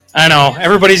I know.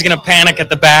 Everybody's going to panic at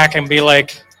the back and be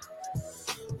like,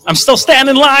 I'm still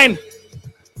standing in line.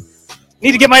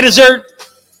 Need to get my dessert.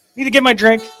 Need to get my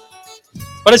drink.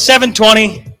 But it's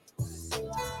 7:20.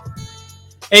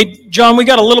 Hey, John, we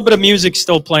got a little bit of music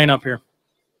still playing up here.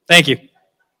 Thank you.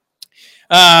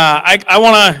 I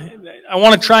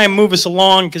want to try and move us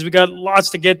along because we got lots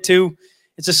to get to.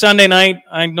 It's a Sunday night.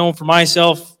 I know for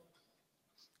myself,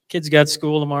 kids got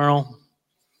school tomorrow.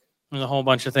 There's a whole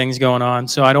bunch of things going on,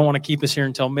 so I don't want to keep us here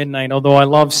until midnight, although I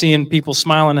love seeing people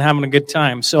smiling and having a good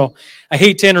time. So I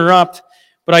hate to interrupt,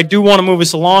 but I do want to move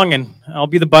us along, and I'll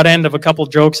be the butt end of a couple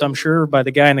jokes, I'm sure, by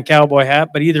the guy in the cowboy hat,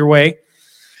 but either way.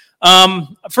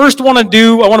 First, I want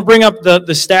to bring up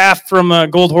the staff from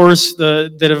Gold Horse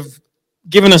that have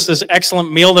given us this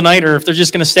excellent meal tonight, or if they're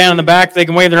just going to stand in the back, they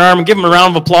can wave their arm and give them a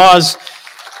round of applause.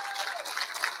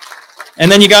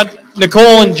 And then you got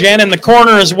Nicole and Jen in the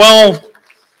corner as well.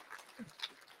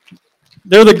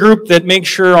 They're the group that makes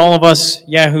sure all of us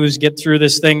yahoos get through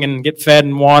this thing and get fed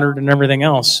and watered and everything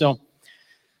else. So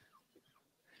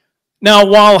now,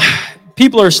 while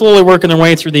people are slowly working their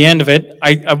way through the end of it,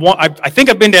 I think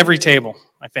I've been to every table.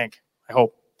 I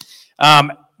hope.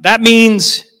 That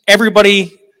means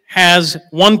everybody has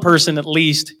one person at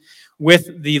least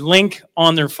with the link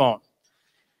on their phone.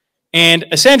 And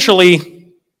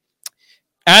essentially,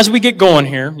 as we get going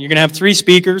here, you're going to have three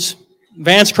speakers.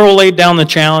 Vance Crowe laid down the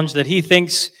challenge that he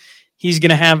thinks he's going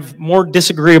to have more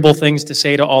disagreeable things to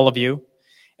say to all of you.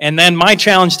 And then my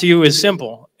challenge to you is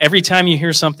simple. Every time you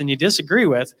hear something you disagree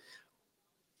with,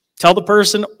 tell the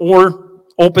person or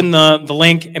open the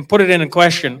link and put it in a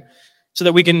question so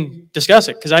that we can discuss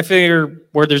it. Because I figure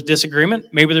where there's disagreement,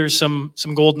 maybe there's some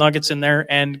gold nuggets in there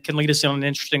and can lead us in an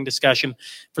interesting discussion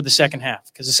for the second half.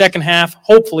 Because the second half,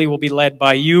 hopefully, will be led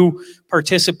by you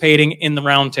participating in the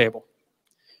roundtable.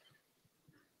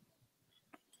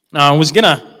 Now, I was going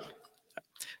to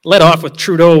let off with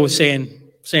Trudeau saying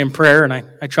prayer, and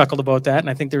I chuckled about that, and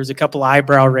I think there was a couple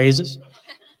eyebrow raises.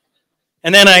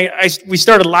 And then we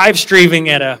started live streaming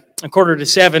at a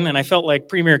 6:45, and I felt like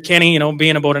Premier Kenny,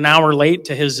 being about an hour late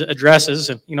to his addresses.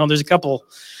 And, there's a couple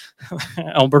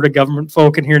Alberta government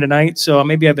folk in here tonight, so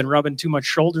maybe I've been rubbing too much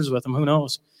shoulders with them. Who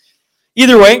knows?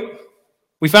 Either way,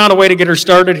 we found a way to get her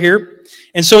started here.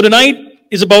 And so tonight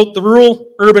is about the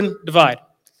rural-urban divide.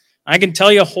 I can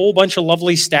tell you a whole bunch of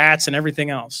lovely stats and everything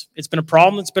else. It's been a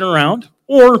problem that's been around,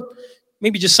 or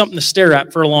maybe just something to stare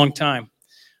at for a long time.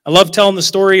 I love telling the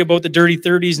story about the dirty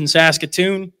 30s in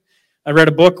Saskatoon. I read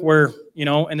a book where,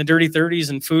 in the dirty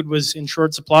 30s and food was in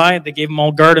short supply, they gave them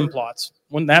all garden plots.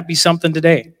 Wouldn't that be something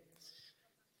today?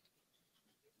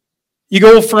 You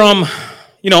go from,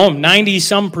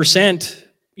 90-some%,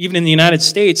 even in the United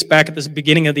States, back at the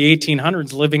beginning of the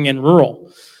 1800s, living in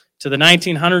rural. To the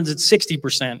 1900s, it's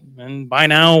 60%. And by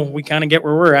now, we kind of get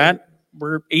where we're at.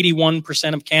 Where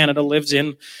 81% of Canada lives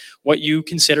in what you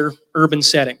consider urban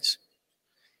settings.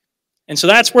 And so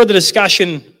that's where the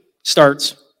discussion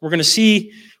starts. We're going to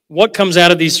see what comes out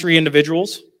of these three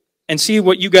individuals and see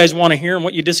what you guys want to hear and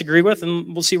what you disagree with,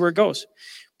 and we'll see where it goes.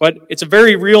 But it's a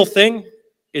very real thing.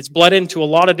 It's bled into a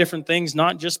lot of different things,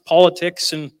 not just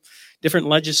politics and different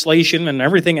legislation and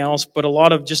everything else, but a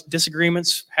lot of just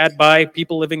disagreements had by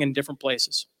people living in different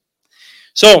places.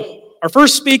 So our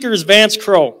first speaker is Vance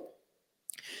Crowe.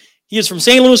 He is from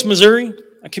St. Louis, Missouri,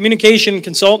 a communication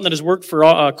consultant that has worked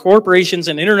for corporations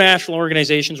and international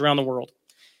organizations around the world.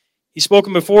 He's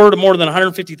spoken before to more than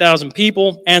 150,000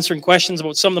 people, answering questions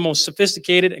about some of the most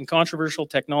sophisticated and controversial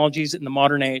technologies in the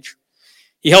modern age.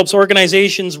 He helps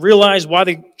organizations realize why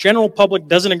the general public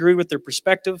doesn't agree with their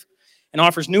perspective and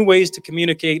offers new ways to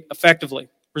communicate effectively,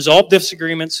 resolve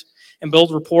disagreements, and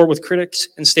build rapport with critics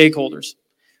and stakeholders.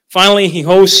 Finally, he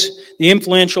hosts the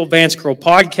influential Vance Crowe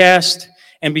podcast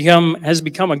and has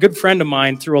become a good friend of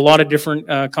mine through a lot of different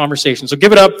conversations. So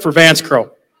give it up for Vance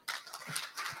Crowe.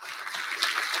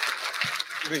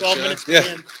 12 minutes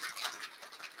to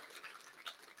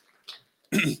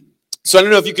end. So I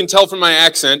don't know if you can tell from my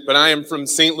accent, but I am from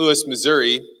St. Louis,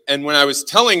 Missouri. And when I was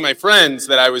telling my friends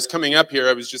that I was coming up here,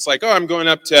 I was just like, I'm going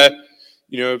up to,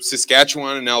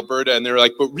 Saskatchewan and Alberta. And they were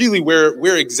like, but really,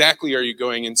 where exactly are you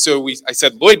going? And so I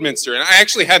said Lloydminster, and I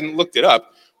actually hadn't looked it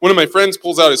up. One of my friends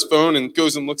pulls out his phone and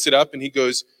goes and looks it up, and he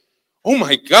goes, oh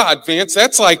my God, Vance,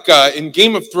 that's like in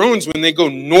Game of Thrones when they go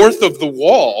north of the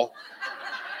wall.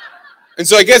 And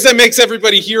so I guess that makes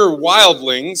everybody here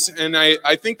wildlings, and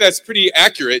I think that's pretty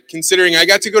accurate, considering I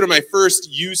got to go to my first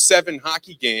U7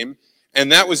 hockey game,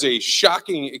 and that was a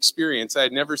shocking experience. I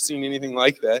had never seen anything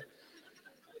like that.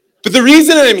 But the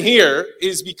reason I'm here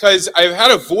is because I've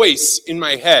had a voice in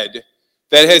my head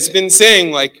that has been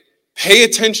saying, pay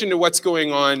attention to what's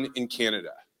going on in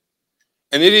Canada.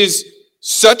 And it is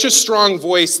such a strong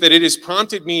voice that it has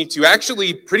prompted me to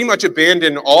actually pretty much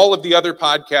abandon all of the other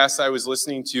podcasts I was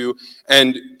listening to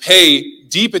and pay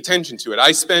deep attention to it.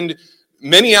 I spend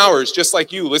many hours, just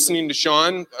like you, listening to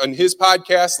Sean on his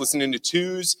podcast, listening to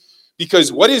Twos,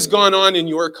 because what has gone on in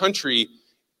your country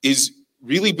is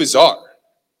really bizarre.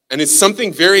 And it's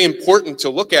something very important to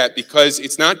look at because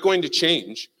it's not going to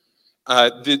change.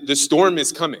 The storm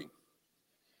is coming.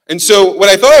 And so what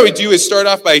I thought I would do is start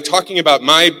off by talking about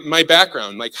my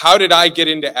background. Like, how did I get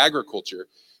into agriculture?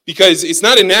 Because it's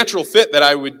not a natural fit that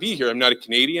I would be here. I'm not a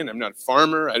Canadian. I'm not a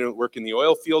farmer. I don't work in the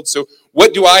oil field. So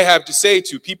what do I have to say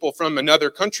to people from another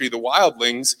country, the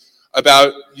wildlings,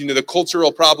 about, the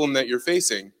cultural problem that you're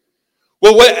facing?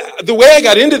 Well, the way I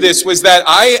got into this was that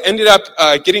I ended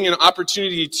up getting an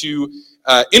opportunity to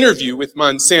interview with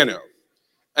Monsanto.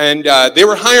 And they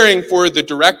were hiring for the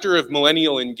director of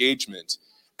millennial engagement.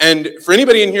 And for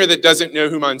anybody in here that doesn't know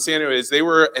who Monsanto is, they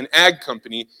were an ag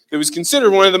company that was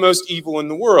considered one of the most evil in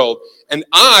the world. And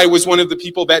I was one of the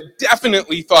people that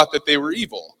definitely thought that they were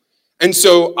evil. And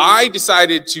so I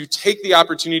decided to take the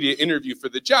opportunity to interview for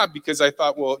the job because I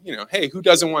thought, well, hey, who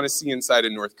doesn't want to see inside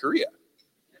of North Korea?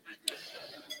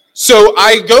 So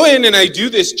I go in and I do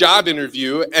this job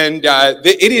interview, and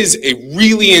it is a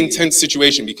really intense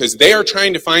situation because they are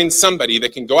trying to find somebody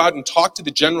that can go out and talk to the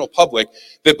general public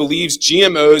that believes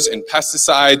GMOs and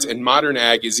pesticides and modern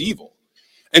ag is evil.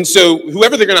 And so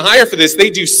whoever they're going to hire for this, they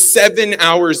do 7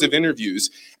 hours of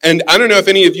interviews. And I don't know if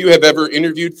any of you have ever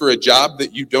interviewed for a job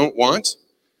that you don't want,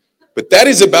 but that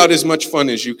is about as much fun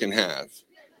as you can have.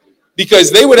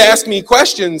 Because they would ask me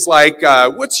questions like,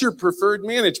 what's your preferred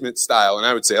management style? And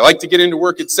I would say, I like to get into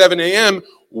work at 7 a.m.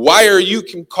 Why are you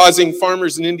causing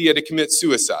farmers in India to commit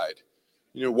suicide?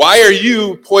 Why are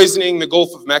you poisoning the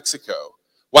Gulf of Mexico?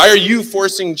 Why are you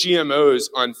forcing GMOs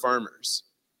on farmers?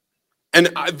 And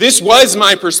this was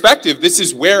my perspective. This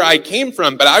is where I came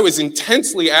from, but I was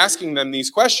intensely asking them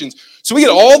these questions. So we get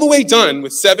all the way done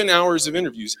with 7 hours of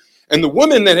interviews. And the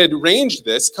woman that had arranged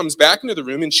this comes back into the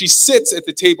room and she sits at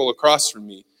the table across from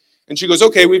me. And she goes,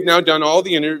 okay, we've now done all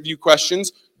the interview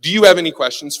questions. Do you have any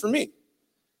questions for me?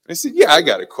 I said, yeah, I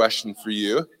got a question for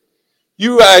you.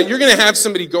 You're going to have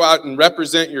somebody go out and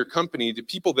represent your company to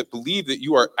people that believe that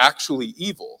you are actually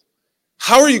evil.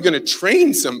 How are you going to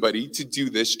train somebody to do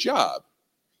this job?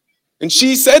 And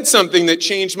she said something that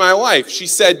changed my life. She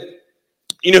said,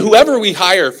 whoever we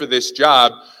hire for this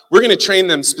job, we're going to train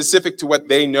them specific to what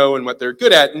they know and what they're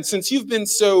good at. And since you've been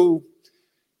so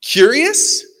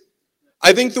curious,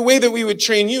 I think the way that we would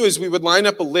train you is we would line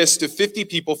up a list of 50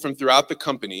 people from throughout the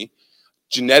company,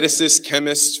 geneticists,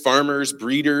 chemists, farmers,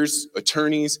 breeders,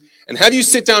 attorneys, and have you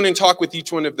sit down and talk with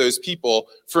each one of those people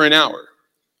for an hour.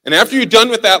 And after you're done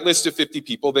with that list of 50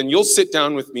 people, then you'll sit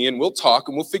down with me and we'll talk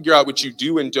and we'll figure out what you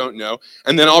do and don't know.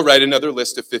 And then I'll write another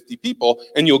list of 50 people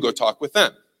and you'll go talk with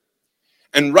them.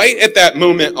 And right at that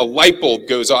moment, a light bulb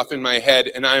goes off in my head,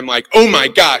 and I'm like, oh my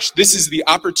gosh, this is the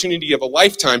opportunity of a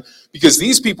lifetime, because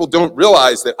these people don't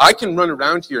realize that I can run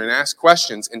around here and ask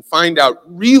questions and find out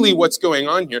really what's going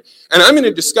on here. And I'm going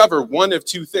to discover one of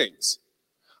two things.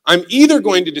 I'm either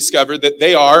going to discover that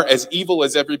they are as evil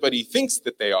as everybody thinks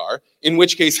that they are, in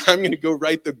which case I'm going to go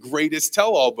write the greatest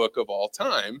tell-all book of all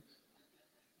time,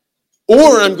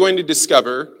 or I'm going to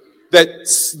discover that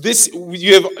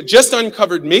you have just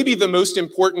uncovered maybe the most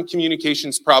important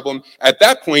communications problem at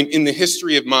that point in the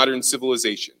history of modern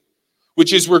civilization,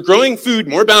 which is we're growing food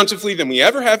more bountifully than we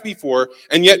ever have before,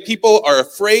 and yet people are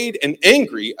afraid and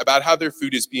angry about how their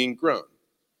food is being grown.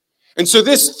 And so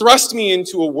this thrust me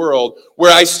into a world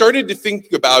where I started to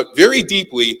think about very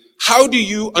deeply, how do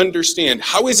you understand?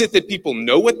 How is it that people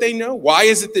know what they know? Why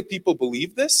is it that people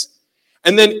believe this?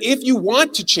 And then if you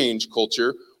want to change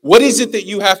culture, what is it that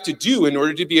you have to do in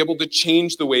order to be able to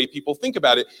change the way people think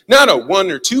about it? Not a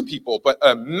 1 or 2 people, but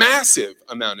a massive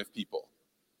amount of people.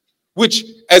 Which,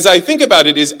 as I think about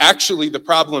it, is actually the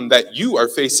problem that you are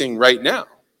facing right now.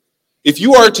 If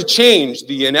you are to change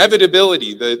the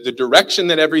inevitability, the direction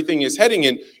that everything is heading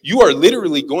in, you are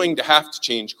literally going to have to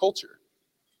change culture.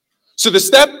 So the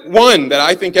step one that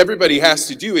I think everybody has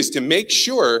to do is to make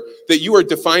sure that you are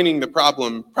defining the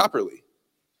problem properly.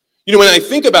 When I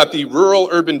think about the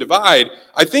rural-urban divide,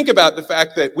 I think about the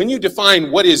fact that when you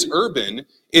define what is urban,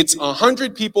 it's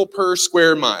 100 people per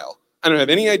square mile. I don't have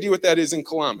any idea what that is in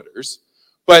kilometers,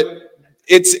 but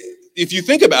if you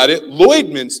think about it,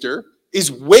 Lloydminster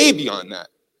is way beyond that.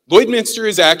 Lloydminster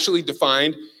is actually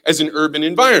defined as an urban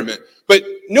environment, but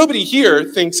nobody here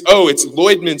thinks, oh, it's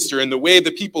Lloydminster and the way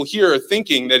the people here are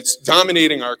thinking that it's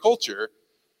dominating our culture.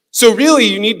 So really,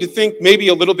 you need to think maybe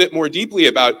a little bit more deeply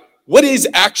about what is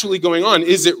actually going on.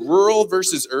 Is it rural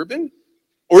versus urban?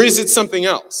 Or is it something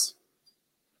else?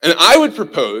 And I would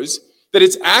propose that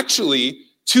it's actually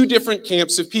two different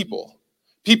camps of people.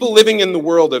 People living in the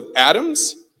world of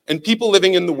atoms and people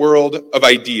living in the world of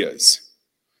ideas.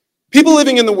 People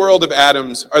living in the world of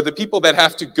atoms are the people that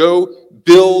have to go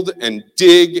build and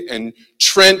dig and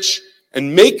trench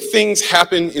and make things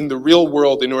happen in the real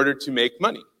world in order to make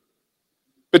money.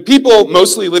 But people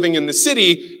mostly living in the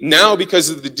city, now because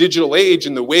of the digital age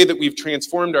and the way that we've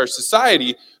transformed our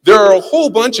society, there are a whole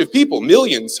bunch of people,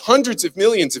 millions, hundreds of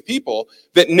millions of people,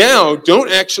 that now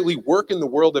don't actually work in the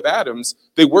world of atoms,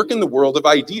 they work in the world of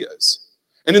ideas.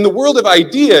 And in the world of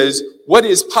ideas, what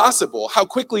is possible, how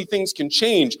quickly things can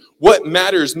change, what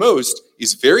matters most,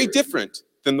 is very different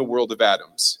than the world of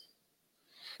atoms.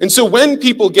 And so when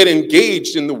people get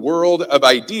engaged in the world of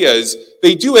ideas,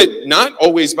 they do it not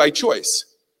always by choice.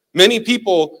 Many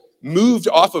people moved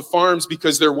off of farms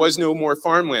because there was no more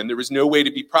farmland. There was no way to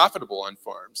be profitable on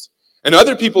farms. And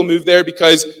other people moved there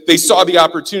because they saw the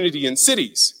opportunity in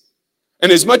cities. And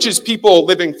as much as people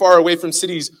living far away from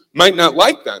cities might not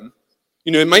like them,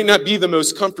 it might not be the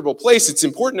most comfortable place, it's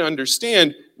important to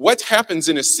understand what happens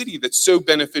in a city that's so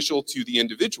beneficial to the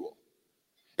individual.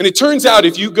 And it turns out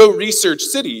if you go research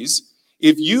cities,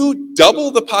 if you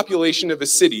double the population of a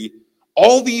city,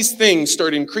 all these things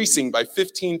start increasing by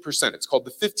 15%. It's called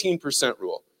the 15%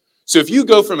 rule. So if you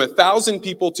go from 1,000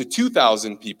 people to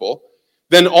 2,000 people,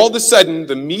 then all of a sudden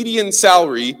the median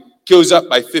salary goes up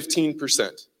by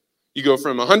 15%. You go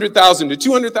from 100,000 to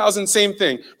 200,000, same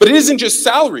thing. But it isn't just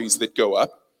salaries that go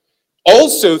up.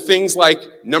 Also things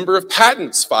like number of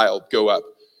patents filed go up.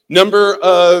 Number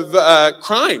of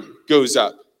crime goes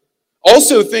up.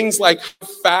 Also things like how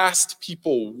fast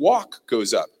people walk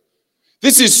goes up.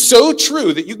 This is so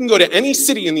true that you can go to any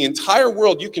city in the entire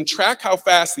world, you can track how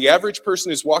fast the average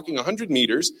person is walking 100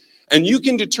 meters, and you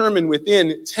can determine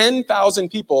within 10,000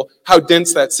 people how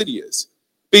dense that city is,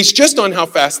 based just on how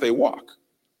fast they walk.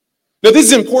 Now, this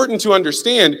is important to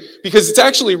understand because it's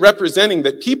actually representing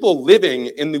that people living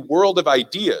in the world of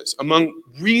ideas among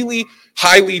really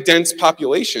highly dense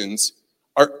populations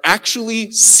are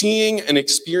actually seeing and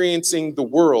experiencing the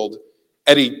world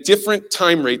at a different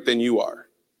time rate than you are.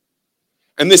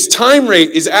 And this time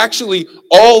rate is actually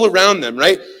all around them,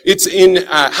 right? It's in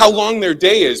how long their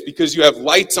day is because you have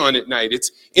lights on at night.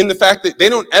 It's in the fact that they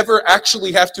don't ever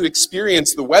actually have to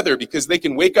experience the weather because they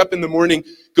can wake up in the morning,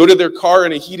 go to their car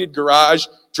in a heated garage,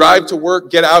 drive to work,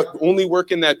 get out, only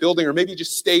work in that building, or maybe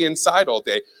just stay inside all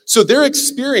day. So their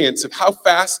experience of how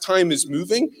fast time is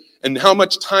moving and how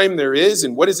much time there is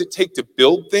and what does it take to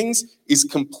build things is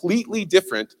completely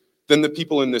different than the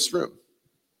people in this room.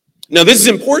 Now, this is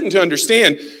important to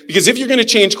understand because if you're going to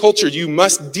change culture, you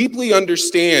must deeply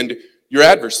understand your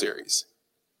adversaries.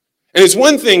 And it's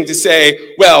one thing to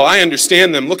say, well, I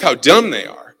understand them. Look how dumb they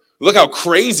are. Look how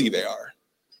crazy they are.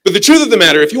 But the truth of the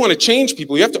matter, if you want to change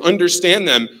people, you have to understand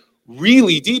them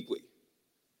really deeply.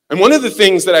 And one of the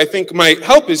things that I think might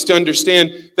help is to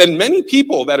understand that many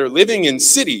people that are living in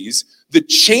cities, the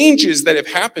changes that have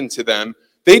happened to them,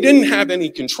 they didn't have any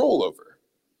control over.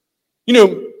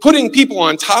 Putting people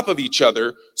on top of each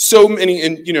other, so many,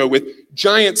 and with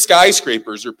giant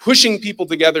skyscrapers or pushing people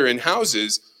together in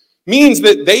houses means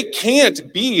that they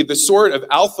can't be the sort of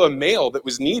alpha male that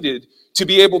was needed to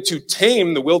be able to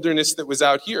tame the wilderness that was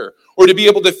out here or to be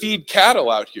able to feed cattle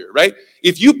out here, right?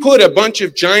 If you put a bunch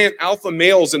of giant alpha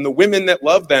males and the women that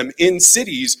love them in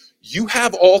cities, you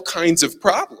have all kinds of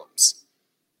problems,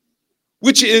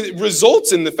 which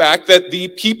results in the fact that the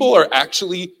people are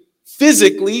actually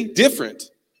physically different.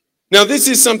 Now, this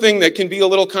is something that can be a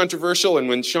little controversial, and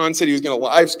when Sean said he was going to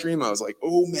live stream, I was like,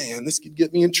 oh man, this could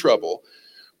get me in trouble.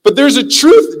 But there's a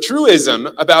truism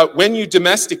about when you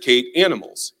domesticate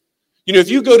animals. If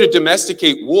you go to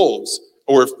domesticate wolves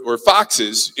or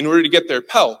foxes in order to get their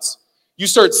pelts, you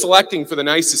start selecting for the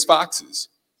nicest foxes.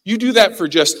 You do that for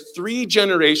just 3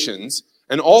 generations,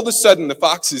 and all of a sudden the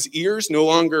fox's ears no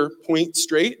longer point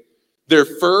straight. Their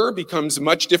fur becomes a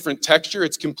much different texture.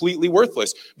 It's completely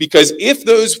worthless. Because if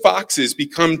those foxes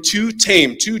become too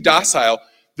tame, too docile,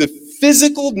 the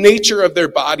physical nature of their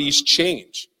bodies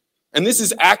change. And this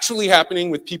is actually happening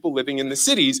with people living in the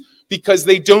cities because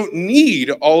they don't need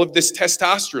all of this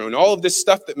testosterone, all of this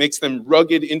stuff that makes them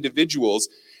rugged individuals.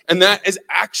 And that is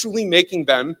actually making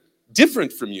them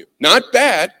different from you. Not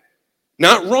bad,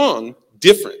 not wrong,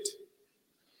 different.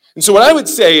 And so what I would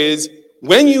say is,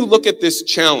 when you look at this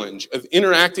challenge of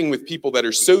interacting with people that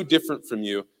are so different from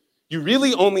you, you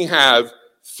really only have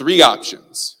 3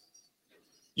 options.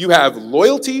 You have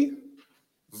loyalty,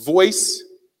 voice,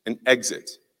 and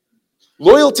exit.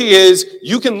 Loyalty is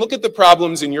you can look at the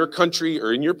problems in your country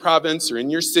or in your province or in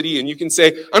your city and you can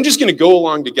say, I'm just going to go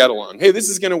along to get along. Hey, this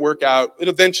is going to work out.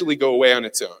 It'll eventually go away on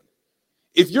its own.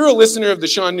 If you're a listener of the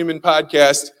Sean Newman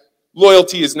podcast,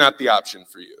 loyalty is not the option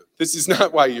for you. This is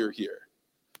not why you're here.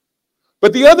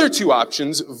 But the other two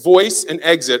options, voice and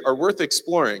exit, are worth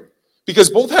exploring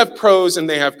because both have pros and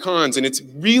they have cons, and it's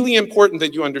really important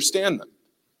that you understand them.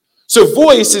 So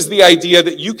voice is the idea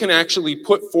that you can actually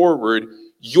put forward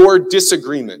your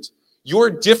disagreement, your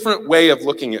different way of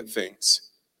looking at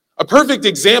things. A perfect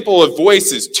example of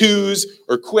voice is twos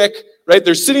or quick, right?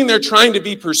 They're sitting there trying to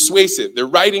be persuasive. They're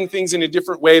writing things in a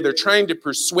different way. They're trying to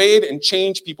persuade and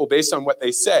change people based on what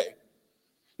they say.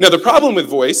 Now, the problem with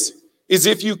voice is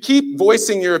if you keep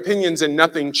voicing your opinions and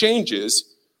nothing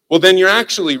changes, well, then you're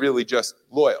actually really just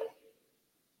loyal.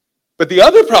 But the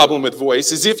other problem with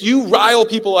voice is if you rile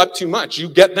people up too much, you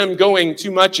get them going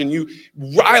too much and you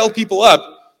rile people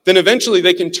up, then eventually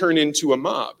they can turn into a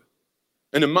mob.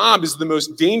 And a mob is the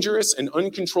most dangerous and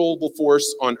uncontrollable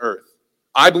force on earth.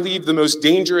 I believe the most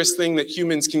dangerous thing that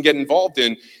humans can get involved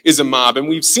in is a mob, and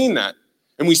we've seen that.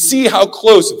 And we see how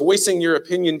close voicing your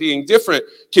opinion being different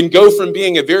can go from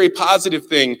being a very positive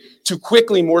thing to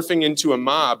quickly morphing into a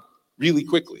mob really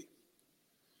quickly.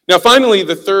 Now, finally,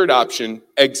 the third option,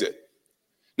 exit.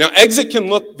 Now, exit can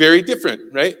look very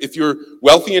different, right? If you're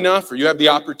wealthy enough or you have the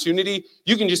opportunity,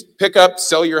 you can just pick up,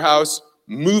 sell your house,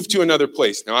 move to another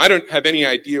place. Now, I don't have any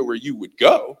idea where you would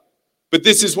go, but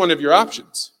this is one of your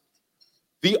options.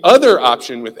 The other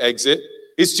option with exit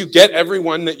is to get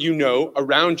everyone that you know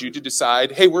around you to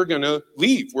decide, hey, we're going to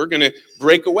leave. We're going to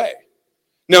break away.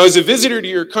 Now, as a visitor to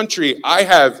your country, I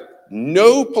have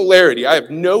no polarity. I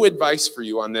have no advice for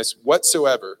you on this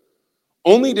whatsoever,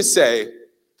 only to say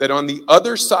that on the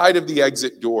other side of the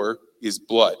exit door is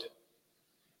blood.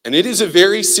 And it is a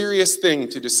very serious thing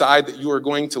to decide that you are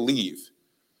going to leave.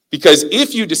 Because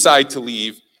if you decide to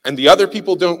leave and the other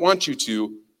people don't want you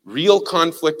to, real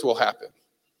conflict will happen.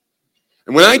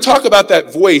 And when I talk about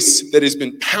that voice that has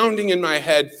been pounding in my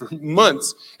head for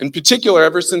months, in particular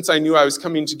ever since I knew I was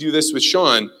coming to do this with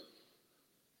Sean,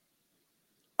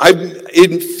 I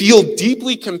feel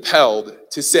deeply compelled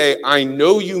to say, I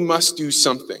know you must do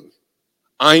something.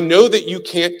 I know that you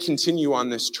can't continue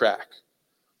on this track,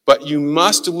 but you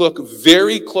must look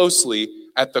very closely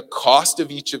at the cost of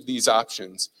each of these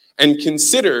options and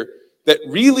consider that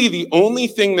really the only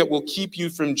thing that will keep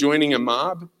you from joining a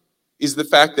mob is the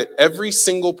fact that every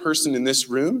single person in this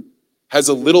room has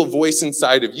a little voice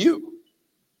inside of you.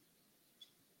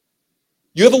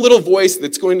 You have a little voice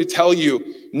that's going to tell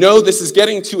you, no, this is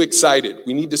getting too excited.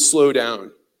 We need to slow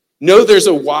down. No, there's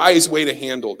a wise way to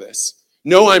handle this.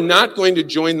 No, I'm not going to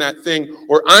join that thing,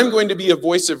 or I'm going to be a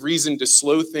voice of reason to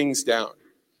slow things down.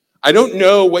 I don't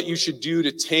know what you should do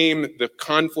to tame the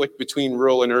conflict between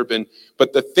rural and urban,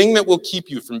 but the thing that will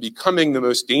keep you from becoming the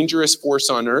most dangerous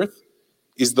force on earth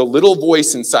is the little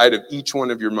voice inside of each one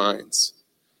of your minds.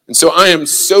 And so I am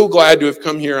so glad to have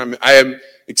come here. I am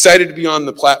excited to be on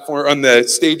the platform, on the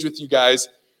stage with you guys.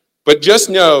 But just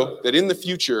know that in the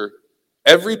future,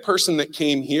 every person that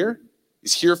came here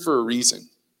is here for a reason.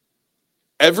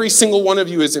 Every single one of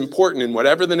you is important in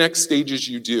whatever the next stages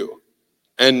you do.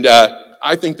 And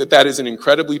I think that that is an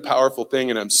incredibly powerful thing,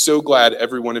 and I'm so glad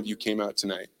every one of you came out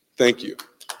tonight. Thank you.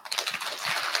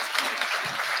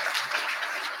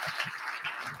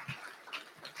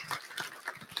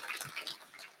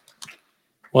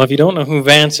 Well, if you don't know who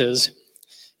Vance is,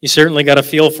 you certainly got a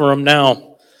feel for him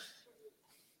now.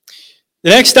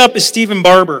 The next up is Stephen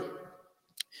Barber.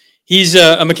 He's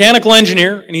a mechanical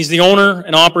engineer, and he's the owner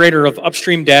and operator of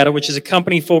Upstream Data, which is a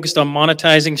company focused on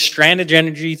monetizing stranded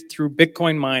energy through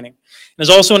Bitcoin mining. And is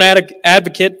also an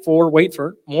advocate for, wait for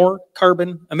it, more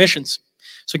carbon emissions.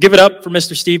 So give it up for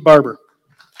Mr. Steve Barber.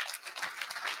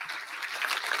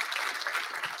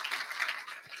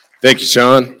 Thank you,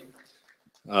 Sean.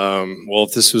 Well,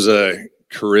 if this was a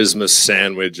charisma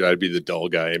sandwich, I'd be the dull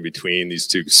guy in between these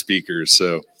two speakers.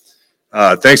 So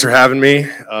thanks for having me.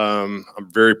 I'm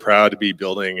very proud to be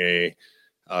building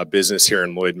a business here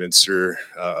in Lloydminster,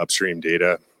 Upstream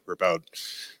Data. We're about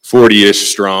 40-ish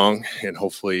strong, and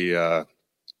hopefully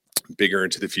bigger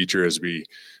into the future as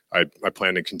I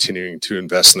plan to continuing to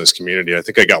invest in this community. I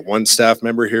think I got one staff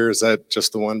member here. Is that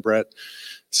just the one, Brett?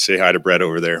 Say hi to Brett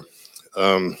over there.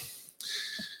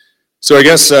 So I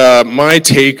guess my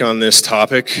take on this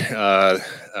topic,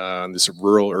 this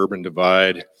rural-urban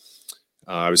divide,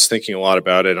 I was thinking a lot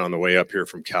about it on the way up here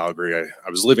from Calgary. I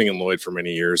was living in Lloyd for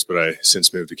many years, but I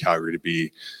since moved to Calgary to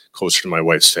be closer to my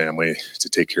wife's family to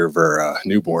take care of her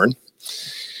newborn.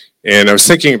 And I was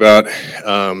thinking about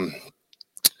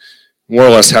more or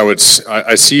less how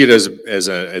I see it as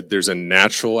there's a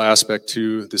natural aspect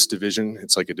to this division.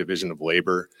 It's like a division of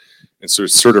labor. And so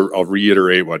it's sort of, I'll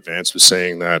reiterate what Vance was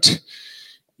saying, that,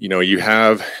 you know, you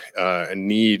have a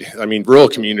need. I mean, rural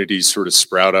communities sort of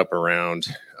sprout up around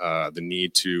the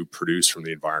need to produce from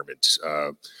the environment.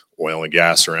 Oil and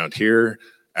gas around here,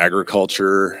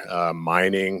 agriculture,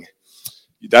 mining.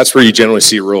 That's where you generally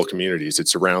see rural communities.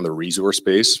 It's around the resource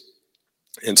base.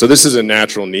 And so this is a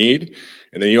natural need.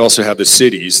 And then you also have the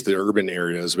cities, the urban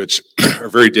areas, which are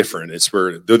very different. It's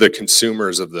where they're the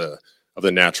consumers of the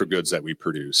natural goods that we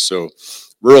produce. So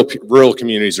rural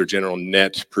communities are general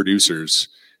net producers,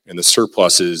 and the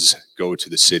surpluses go to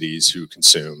the cities who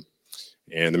consume,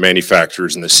 and the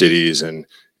manufacturers in the cities. And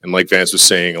like Vance was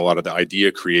saying, a lot of the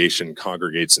idea creation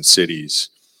congregates in cities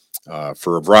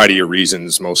for a variety of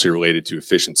reasons, mostly related to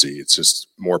efficiency. It's just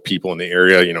more people in the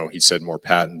area. You know, he said more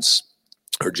patents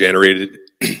are generated.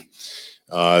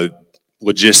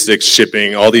 Logistics,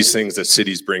 shipping, all these things that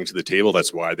cities bring to the table,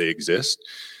 that's why they exist.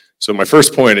 So my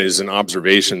first point is an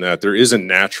observation that there is a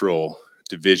natural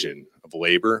division of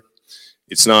labor.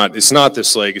 It's not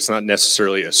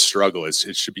necessarily a struggle. It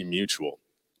should be mutual.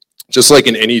 Just like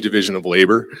in any division of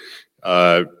labor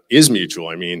is mutual.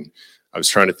 I mean, I was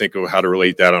trying to think of how to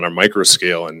relate that on a micro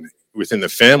scale, and within the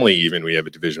family even we have a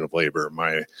division of labor.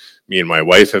 Me and my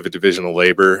wife have a division of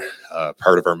labor.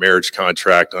 Part of our marriage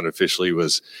contract unofficially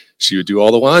was she would do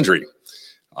all the laundry.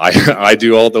 I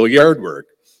do all the yard work.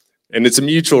 And it's a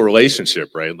mutual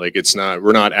relationship, right? Like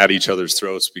we're not at each other's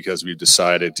throats because we've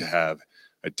decided to have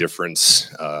a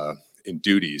difference in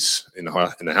duties in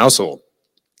the household.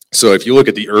 So if you look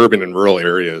at the urban and rural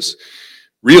areas,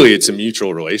 really it's a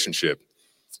mutual relationship.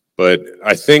 But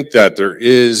I think that there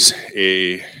is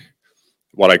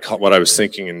what I was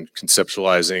thinking and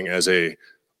conceptualizing as a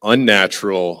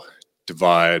unnatural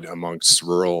divide amongst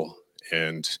rural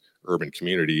and urban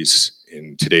communities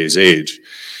in today's age.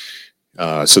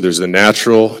 So there's the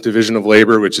natural division of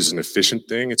labor, which is an efficient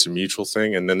thing. It's a mutual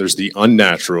thing. And then there's the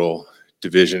unnatural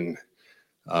division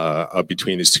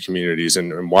between these two communities.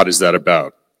 And what is that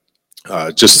about?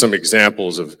 Just some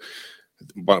examples of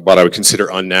what I would consider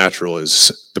unnatural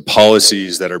is the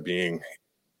policies that are being,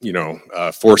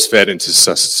 force-fed into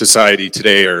society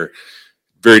today are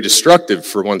very destructive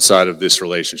for one side of this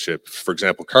relationship. For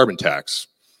example, carbon tax.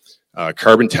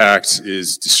 Carbon tax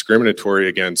is discriminatory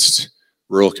against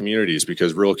rural communities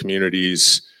because rural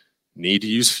communities need to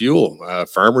use fuel.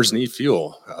 Farmers need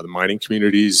fuel. The mining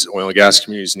communities, oil and gas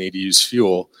communities need to use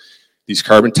fuel. These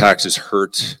carbon taxes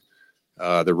hurt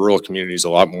the rural communities a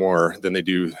lot more than they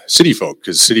do city folk,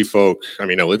 because city folk, I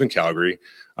live in Calgary.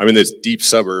 I'm in this deep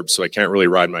suburbs, so I can't really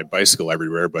ride my bicycle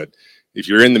everywhere, but if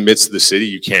you're in the midst of the city,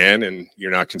 you can, and you're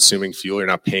not consuming fuel, you're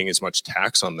not paying as much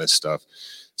tax on this stuff.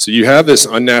 So you have this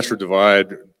unnatural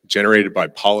divide generated by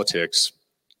politics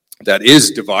that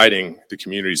is dividing the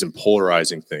communities and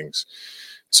polarizing things.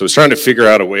 So I was trying to figure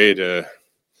out a way to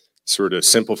sort of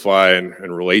simplify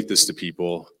and relate this to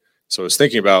people. So I was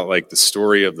thinking about like the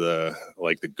story of the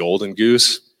golden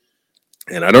goose.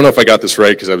 And I don't know if I got this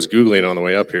right because I was Googling on the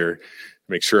way up here to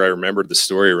make sure I remembered the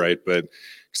story right. But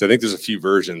because I think there's a few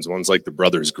versions. One's like the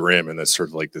Brothers Grimm, and that's sort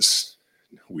of like this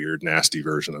weird, nasty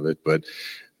version of it. But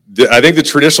I think the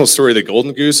traditional story of the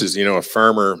golden goose is, a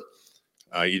farmer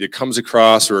either comes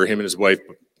across or him and his wife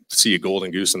see a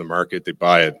golden goose in the market, they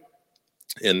buy it.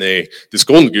 And this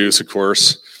golden goose, of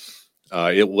course,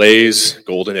 it lays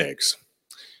golden eggs.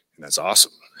 And that's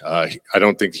awesome. I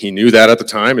don't think he knew that at the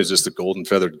time. It's just a golden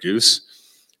feathered goose.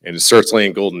 And it starts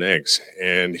laying golden eggs.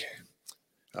 And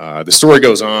the story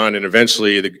goes on, and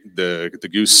eventually the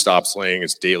goose stops laying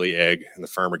its daily egg, and the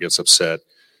farmer gets upset,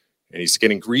 and he's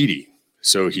getting greedy.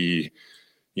 So he,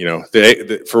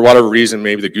 for whatever reason,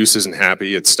 maybe the goose isn't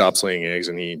happy, it stops laying eggs,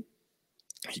 and he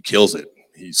kills it.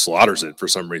 He slaughters it for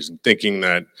some reason, thinking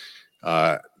that,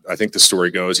 I think the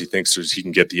story goes, he thinks he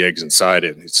can get the eggs inside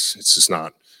it. It's just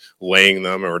not laying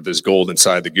them, or there's gold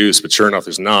inside the goose, but sure enough,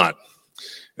 there's not.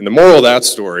 And the moral of that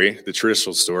story, the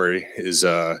traditional story, is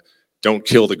don't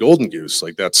kill the golden goose.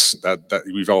 Like that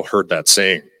we've all heard that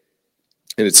saying.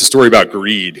 And it's a story about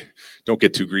greed. Don't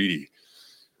get too greedy.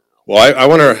 Well, I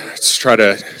want to try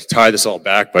to tie this all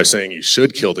back by saying you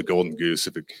should kill the golden goose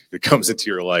if it comes into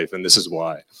your life, and this is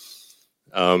why.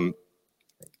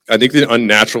 I think the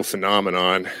unnatural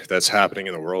phenomenon that's happening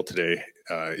in the world today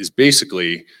is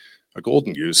basically a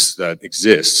golden goose that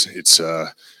exists. It's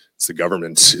the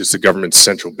government's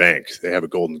central bank. They have a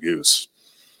golden goose,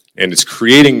 and it's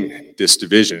creating this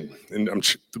division. And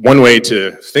one way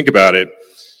to think about it,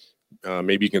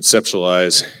 maybe you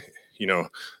conceptualize.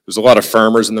 There's a lot of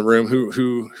farmers in the room.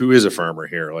 Who is a farmer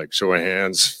here? Like, show of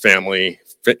hands, family,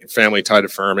 family tied to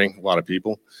farming, a lot of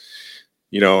people.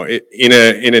 You know, in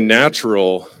a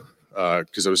natural,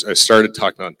 because I started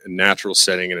talking about a natural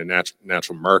setting and a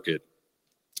natural market.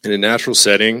 In a natural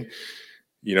setting,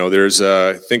 you know, there's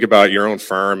think about your own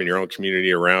farm and your own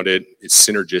community around it. It's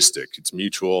synergistic. It's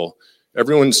mutual.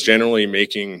 Everyone's generally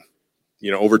making, you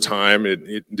know, over time,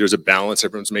 there's a balance.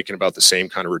 Everyone's making about the same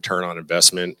kind of return on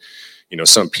investment. You know,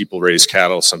 some people raise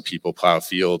cattle, some people plow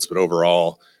fields, but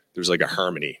overall, there's like a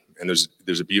harmony. And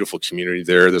there's a beautiful community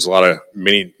there. There's a lot of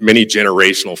many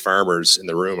generational farmers in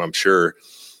the room, I'm sure,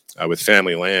 with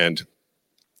family land.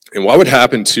 And what would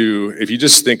happen if you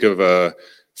just think of a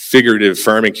figurative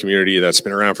farming community that's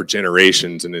been around for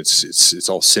generations, and it's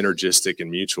all synergistic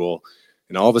and mutual,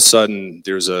 and all of a sudden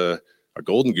there's a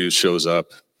golden goose shows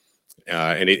up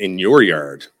in your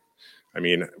yard. I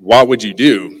mean, what would you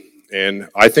do? And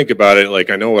I think about it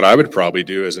like I know what I would probably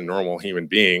do as a normal human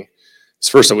being.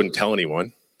 First, I wouldn't tell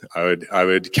anyone. I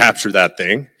would capture that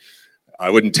thing. I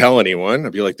wouldn't tell anyone.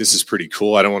 I'd be like, this is pretty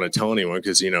cool. I don't want to tell anyone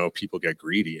because, you know, people get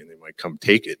greedy and they might come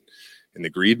take it, and the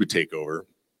greed would take over.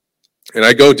 And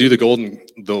I go do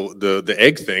the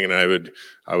egg thing, and I would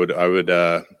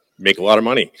make a lot of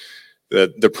money.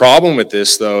 The problem with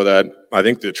this, though, that I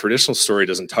think the traditional story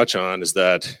doesn't touch on is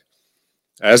that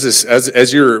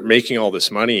as you're making all this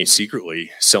money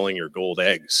secretly selling your gold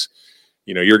eggs,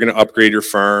 you know, you're going to upgrade your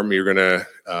farm. You're going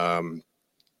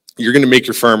to make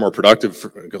your farm more productive.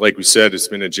 Like we said, it's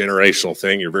been a generational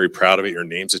thing. You're very proud of it. Your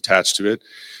name's attached to it.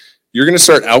 You're going to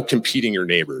start out-competing your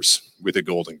neighbors with a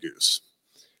golden goose.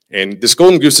 And this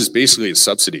golden goose is basically a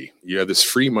subsidy. You have this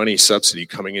free money subsidy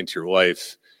coming into your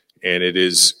life, and it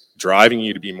is driving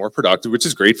you to be more productive, which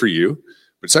is great for you,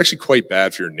 but it's actually quite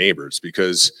bad for your neighbors,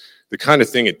 because the kind of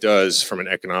thing it does from an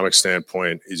economic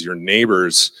standpoint is your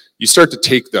neighbors, you start to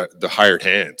take the hired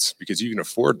hands because you can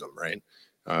afford them, right?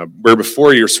 Where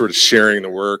before you're sort of sharing the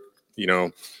work, you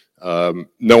know,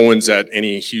 no one's at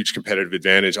any huge competitive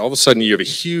advantage. All of a sudden you have a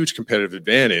huge competitive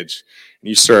advantage, and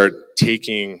you start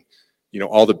taking, you know,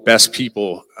 all the best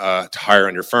people to hire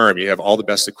on your farm. You have all the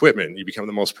best equipment. You become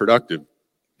the most productive.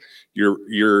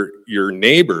 Your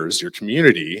neighbors, your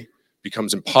community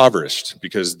becomes impoverished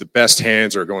because the best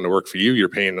hands are going to work for you. You're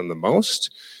paying them the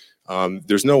most.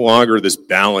 There's no longer this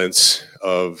balance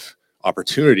of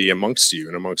opportunity amongst you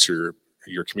and amongst your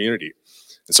community.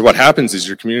 And so what happens is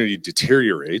your community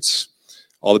deteriorates.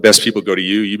 All the best people go to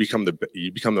you. You become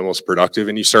the most productive,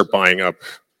 and you start buying up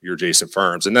your adjacent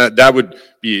farms. And that would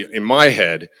be, in my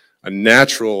head, a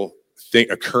natural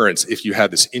occurrence if you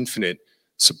had this infinite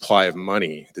supply of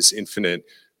money, this infinite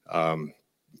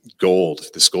gold,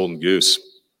 this golden goose.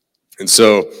 And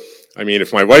so, I mean,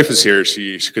 if my wife was here,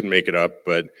 she couldn't make it up,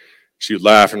 but she would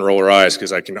laugh and roll her eyes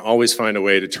because I can always find a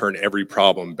way to turn every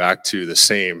problem back to the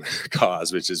same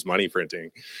cause, which is money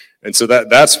printing. And so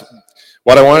that's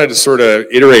what I wanted to sort of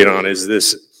iterate on is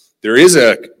this. There is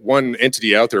one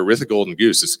entity out there with a golden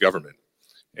goose, it's the government.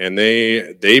 And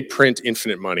they print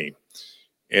infinite money.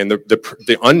 And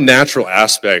the unnatural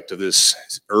aspect of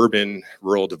this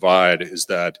urban-rural divide is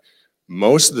that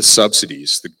most of the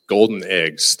subsidies, the golden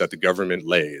eggs that the government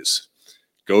lays,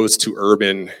 goes to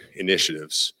urban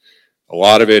initiatives. A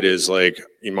lot of it is like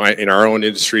in our own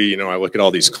industry, you know, I look at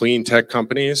all these clean tech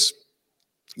companies.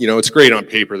 You know, it's great on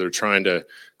paper. They're trying to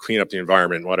clean up the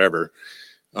environment, whatever.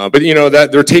 But you know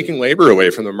that they're taking labor away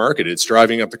from the market. It's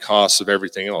driving up the costs of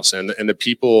everything else. And the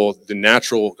people, the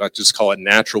natural, I just call it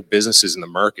natural businesses in the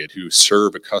market who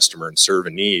serve a customer and serve a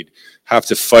need, have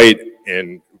to fight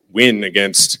and win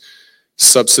against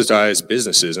subsidized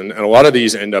businesses. And a lot of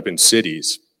these end up in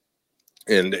cities.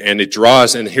 And it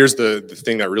draws, and here's the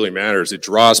thing that really matters, it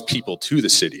draws people to the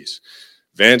cities.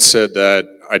 Vance said that,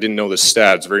 I didn't know the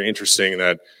stat, it's very interesting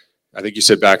that, I think you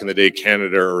said back in the day,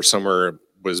 Canada or somewhere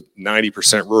was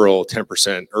 90% rural,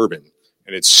 10% urban.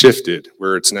 And it's shifted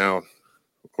where it's now,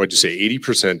 what'd you say,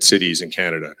 80% cities in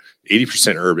Canada,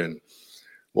 80% urban.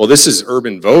 Well, this is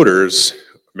urban voters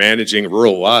managing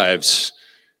rural lives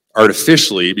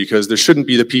artificially because there shouldn't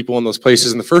be the people in those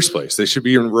places in the first place. They should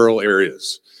be in rural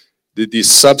areas.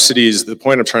 These subsidies, the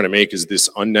point I'm trying to make is this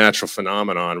unnatural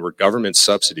phenomenon where government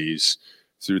subsidies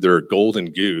through their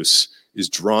golden goose is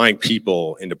drawing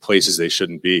people into places they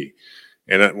shouldn't be.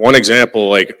 And one example,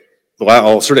 like,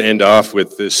 I'll sort of end off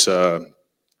with this, you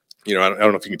know, I don't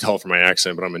know if you can tell from my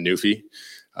accent, but I'm a Newfie.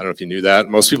 I don't know if you knew that.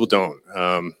 Most people don't,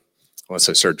 unless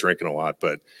I start drinking a lot.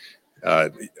 But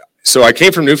so I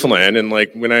came from Newfoundland, and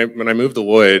like when I moved to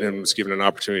Lloyd and was given an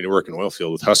opportunity to work in oil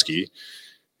field with Husky,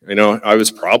 you know, I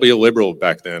was probably a liberal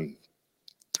back then.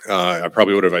 I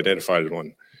probably would have identified as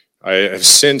one. I have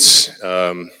since,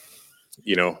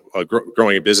 you know,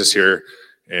 growing a business here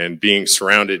and being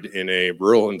surrounded in a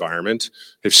rural environment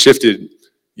have shifted,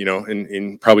 you know,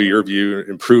 in probably your view,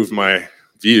 improved my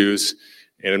views,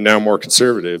 and I'm now more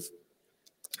conservative.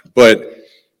 But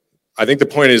I think the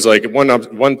point is, like,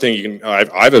 one thing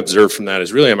I've observed from that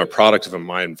is really I'm a product of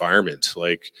my environment.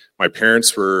 Like, my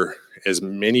parents were, as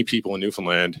many people in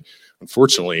Newfoundland,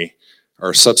 unfortunately,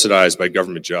 are subsidized by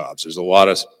government jobs. There's a lot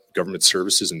of government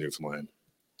services in Newfoundland.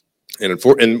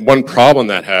 And one problem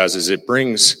that has is it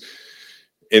brings,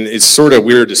 and it's sort of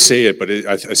weird to say it, but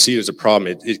I see it as a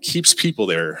problem. It keeps people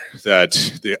there that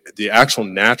the actual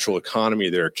natural economy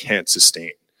there can't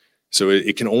sustain. So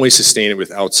it can only sustain it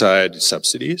with outside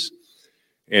subsidies.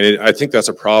 And I think that's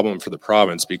a problem for the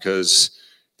province because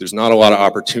there's not a lot of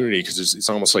opportunity because it's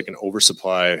almost like an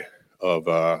oversupply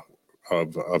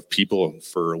of people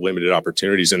for limited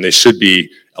opportunities, and they should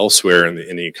be elsewhere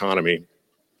in the economy.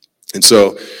 And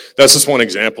so that's just one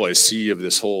example I see of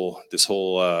this whole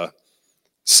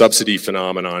subsidy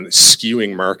phenomenon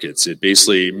skewing markets. It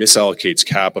basically misallocates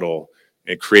capital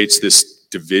and creates this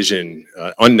division,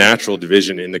 unnatural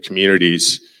division in the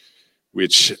communities,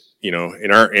 which, you know,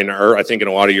 in our I think in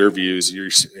a lot of your views,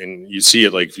 and you see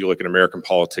it, like, if you look at American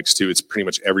politics too, it's pretty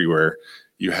much everywhere.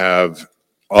 You have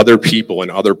other people in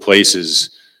other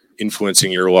places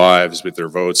influencing your lives with their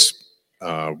votes,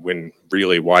 when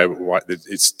really why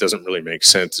it doesn't really make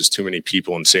sense. There's too many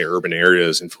people in, say, urban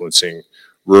areas influencing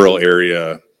rural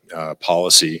area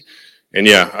policy. And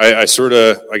yeah,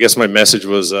 I guess my message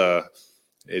was,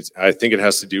 I think it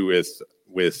has to do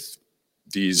with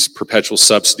these perpetual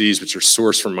subsidies, which are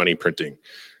sourced from money printing.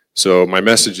 So my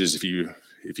message is, if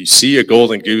you see a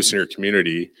golden goose in your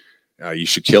community, you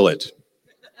should kill it.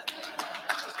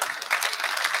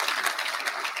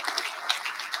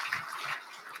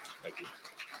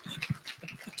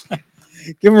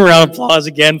 Give him a round of applause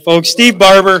again, folks. Steve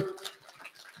Barber.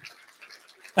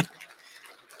 I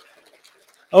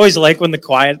always like when the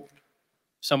quiet,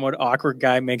 somewhat awkward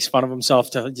guy makes fun of himself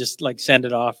to just, like, send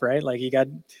it off, right? Like, you got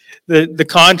the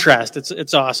contrast.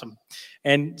 It's awesome.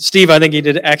 And Steve, I think you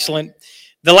did excellent.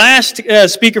 The last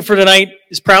speaker for tonight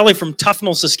is probably from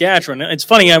Tufnell, Saskatchewan. It's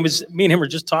funny, me and him were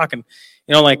just talking,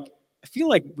 you know, like, I feel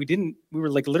like we were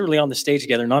like literally on the stage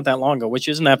together not that long ago, which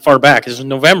isn't that far back. It was in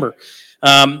November.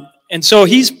 And so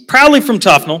he's proudly from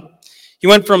Tufnell. He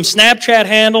went from Snapchat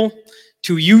handle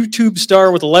to YouTube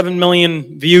star with 11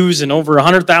 million views and over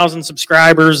 100,000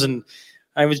 subscribers. And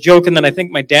I was joking that I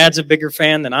think my dad's a bigger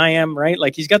fan than I am, right?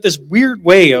 Like, he's got this weird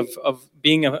way of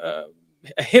being a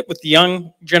hit with the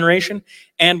young generation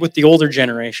and with the older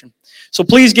generation. So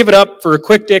please give it up for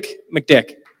Quick Dick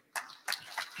McDick.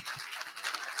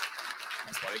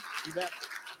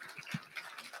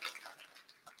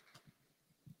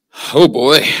 Oh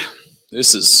boy,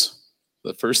 this is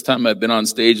the first time I've been on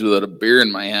stage without a beer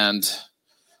in my hand,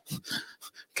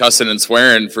 cussing and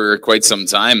swearing for quite some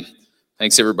time.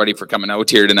 Thanks everybody for coming out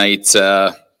here tonight.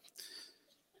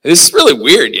 This is really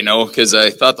weird, you know, because I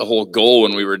thought the whole goal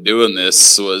when we were doing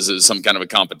this was some kind of a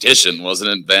competition, wasn't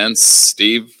it, Vance,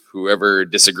 Steve? Whoever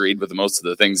disagreed with most of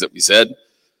the things that we said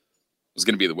was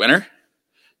going to be the winner.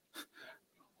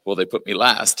 Well, they put me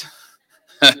last,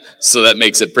 so that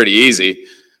makes it pretty easy.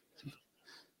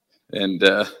 And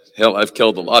hell, I've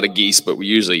killed a lot of geese, but we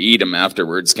usually eat them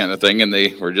afterwards, kind of thing. And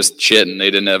they were just shit, and they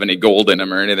didn't have any gold in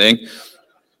them or anything.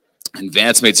 And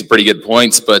Vance made some pretty good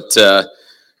points, but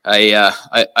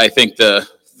I think the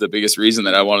biggest reason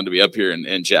that I wanted to be up here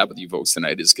and chat with you folks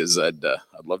tonight is because I'd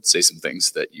love to say some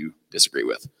things that you disagree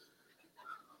with.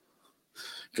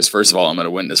 Because first of all, I'm going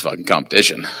to win this fucking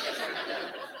competition.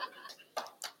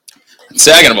 And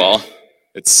second of all,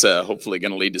 it's hopefully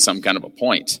going to lead to some kind of a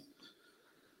point.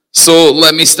 So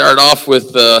let me start off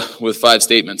with 5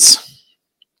 statements.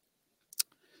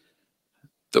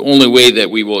 The only way that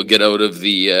we will get out of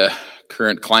the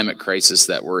current climate crisis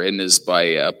that we're in is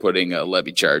by putting a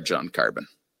levy charge on carbon.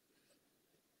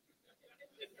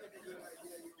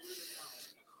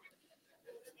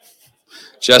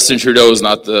 Justin Trudeau is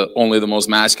not only the most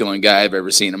masculine guy I've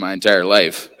ever seen in my entire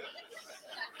life.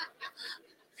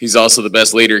 He's also the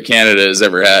best leader Canada has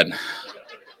ever had.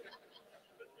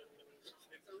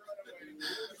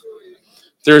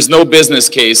 There is no business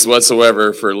case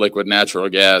whatsoever for liquid natural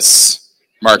gas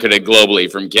marketed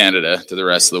globally from Canada to the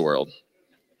rest of the world.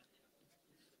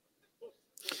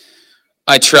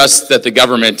 I trust that the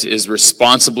government is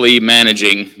responsibly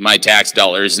managing my tax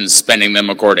dollars and spending them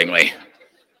accordingly.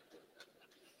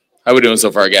 How we doing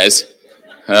so far, guys?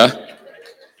 Huh?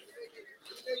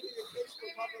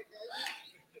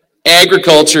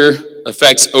 Agriculture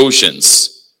affects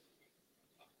oceans.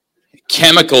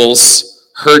 Chemicals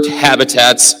hurt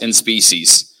habitats and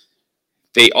species.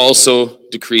 they also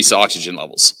decrease oxygen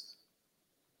levels.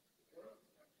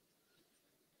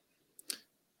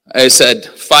 I said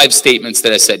 5 statements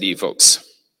that I said to you folks.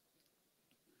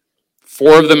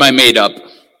 4 of them I made up.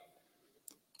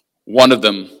 1 of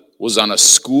them was on a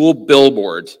school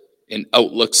billboard in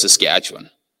Outlook, Saskatchewan.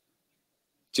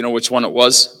 Do you know which one it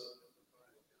was?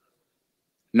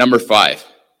 Number 5.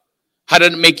 How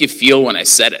did it make you feel when I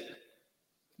said it?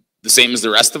 The same as the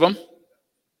rest of them?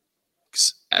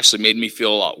 It actually made me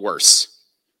feel a lot worse.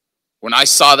 When I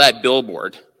saw that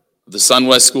billboard of the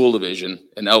SunWest School Division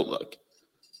in Outlook,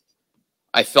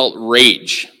 I felt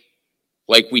rage,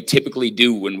 like we typically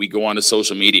do when we go onto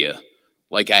social media,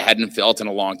 like I hadn't felt in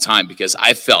a long time, because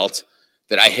I felt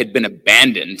that I had been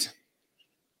abandoned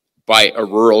by a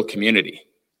rural community.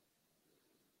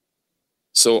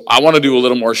 So I want to do a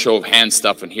little more show of hands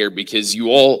stuff in here, because you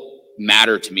all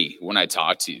matter to me when I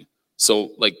talk to you.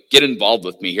 So like, get involved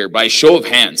with me here. By show of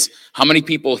hands, how many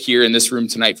people here in this room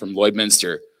tonight from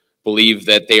Lloydminster believe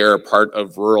that they are a part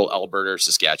of rural Alberta or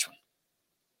Saskatchewan?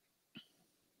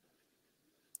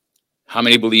 How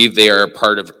many believe they are a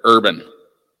part of urban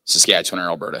Saskatchewan or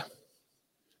Alberta?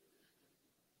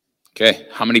 Okay,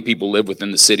 how many people live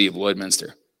within the city of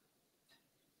Lloydminster?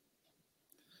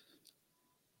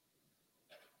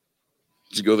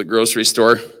 Did you go to the grocery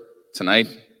store tonight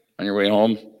on your way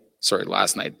home? Sorry,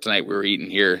 last night. Tonight we were eating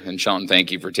here. And Sean,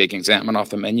 thank you for taking salmon off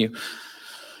the menu.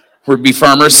 We're beef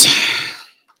farmers.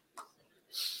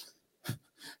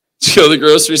 Did you go to the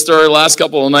grocery store last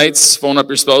couple of nights? Phone up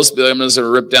your spouse, be like, I'm just going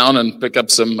to rip down and pick up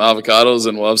some avocados,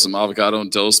 and we'll have some avocado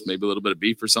and toast, maybe a little bit of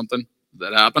beef or something. Did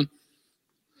that happen?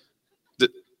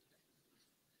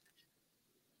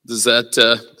 Does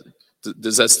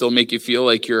that still make you feel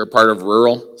like you're a part of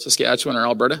rural Saskatchewan or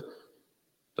Alberta?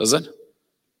 Does it?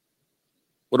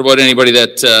 What about anybody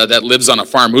that lives on a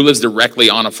farm? Who lives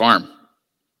directly on a farm?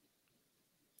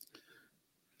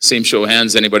 Same show of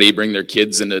hands. Anybody bring their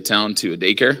kids into town to a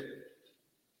daycare?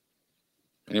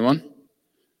 Anyone?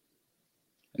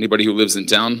 Anybody who lives in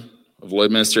town of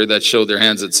Lloydminster that showed their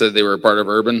hands that said they were a part of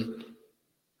urban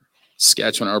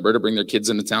Saskatchewan or Alberta, bring their kids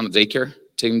into town to daycare?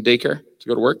 Take them to daycare to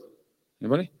go to work?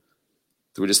 Anybody?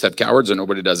 Do we just have cowards or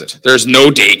nobody does it? There's no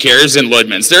daycares in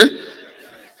Lloydminster.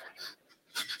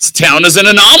 This town is an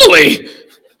anomaly.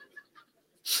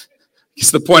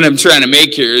 Because the point I'm trying to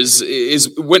make here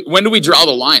is when do we draw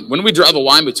the line? When do we draw the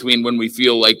line between when we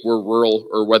feel like we're rural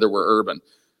or whether we're urban?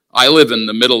 I live in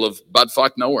the middle of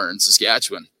buttfuck nowhere in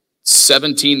Saskatchewan.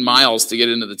 17 miles to get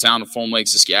into the town of Foam Lake,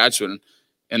 Saskatchewan.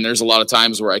 And there's a lot of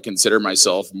times where I consider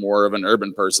myself more of an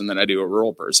urban person than I do a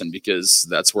rural person, because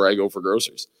that's where I go for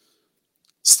groceries.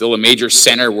 Still a major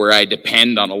center where I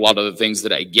depend on a lot of the things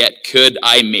that I get. Could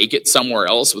I make it somewhere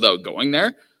else without going there?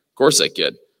 Of course I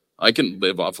could. I can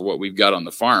live off of what we've got on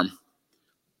the farm.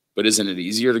 But isn't it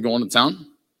easier to go into town?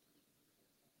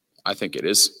 I think it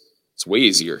is. It's way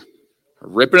easier. I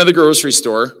rip into the grocery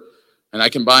store and I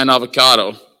can buy an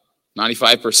avocado,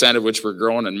 95% of which were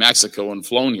grown in Mexico and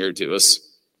flown here to us,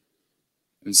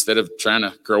 instead of trying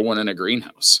to grow one in a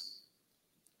greenhouse.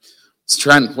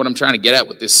 What I'm trying to get at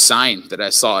with this sign that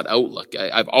I saw at Outlook.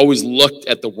 I've always looked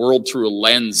at the world through a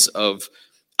lens of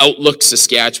Outlook,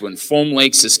 Saskatchewan, Foam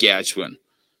Lake, Saskatchewan,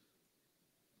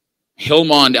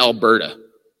 Hillmond, Alberta.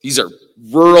 These are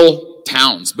rural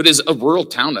towns. But is a rural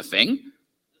town a thing?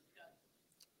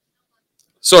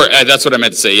 Sorry, that's what I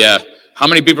meant to say, yeah. How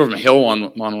many people from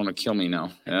Hillmond want to kill me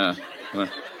now? Yeah.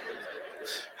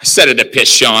 I said it to piss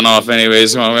Sean off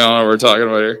anyways. We all know what we're talking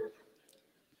about here.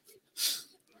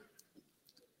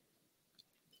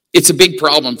 It's a big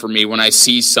problem for me when I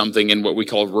see something in what we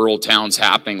call rural towns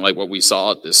happening like what we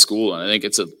saw at this school. And I think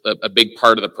it's a big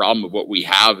part of the problem of what we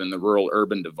have in the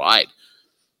rural-urban divide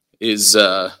is,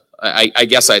 I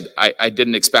guess I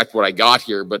didn't expect what I got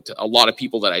here, but a lot of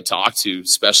people that I talk to,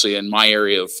 especially in my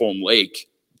area of Foam Lake,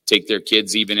 take their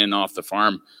kids even in off the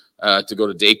farm to go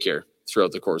to daycare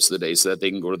throughout the course of the day so that they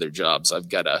can go to their jobs. I've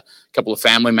got a couple of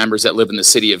family members that live in the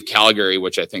city of Calgary,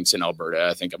 which I think is in Alberta.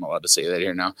 I think I'm allowed to say that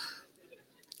here now.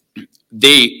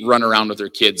 They run around with their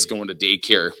kids going to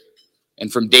daycare.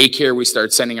 And from daycare, we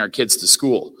start sending our kids to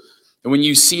school. And when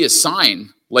you see a sign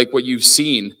like what you've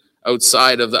seen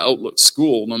outside of the Outlook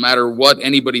school, no matter what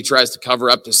anybody tries to cover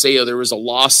up to say, oh, there was a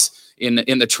loss in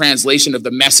the translation of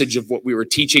the message of what we were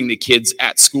teaching the kids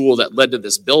at school that led to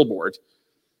this billboard.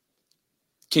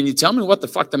 Can you tell me what the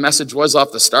fuck the message was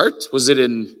off the start? Was it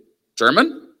in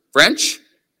German? French?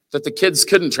 That the kids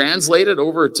couldn't translate it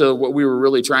over to what we were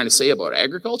really trying to say about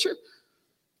agriculture?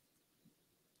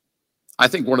 I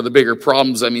think one of the bigger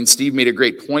problems, I mean, Steve made a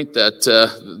great point that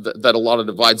that a lot of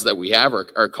divides that we have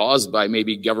are caused by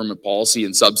maybe government policy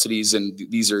and subsidies, and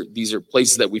these are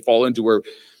places that we fall into where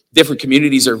different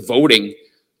communities are voting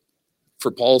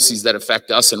for policies that affect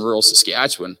us in rural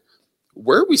Saskatchewan.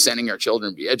 Where are we sending our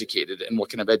children to be educated, and what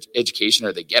kind of education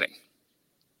are they getting?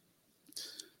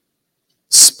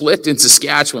 Split in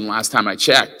Saskatchewan, last time I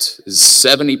checked, is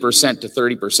 70% to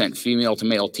 30% female to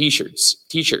male teachers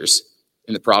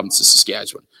in the province of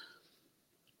Saskatchewan.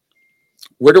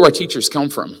 Where do our teachers come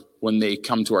from when they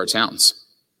come to our towns?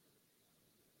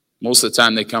 Most of the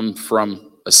time they come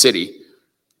from a city.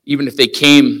 Even if they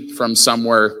came from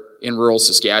somewhere in rural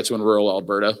Saskatchewan, rural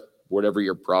Alberta, whatever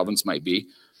your province might be,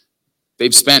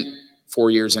 they've spent 4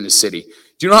 years in a city.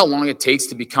 Do you know how long it takes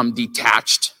to become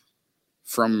detached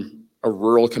from a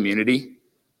rural community?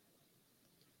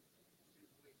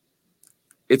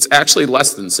 It's actually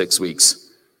less than 6 weeks.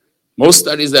 Most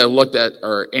studies that I've looked at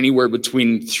are anywhere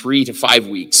between 3 to 5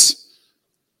 weeks,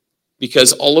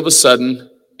 because all of a sudden,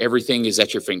 everything is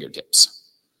at your fingertips.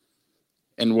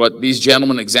 And what these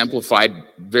gentlemen exemplified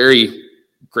very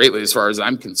greatly, as far as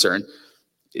I'm concerned,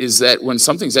 is that when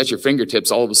something's at your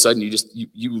fingertips, all of a sudden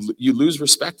you lose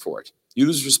respect for it. You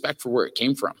lose respect for where it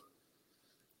came from.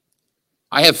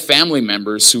 I have family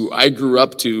members who I grew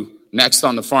up to next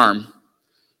on the farm,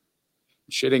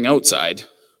 shitting outside,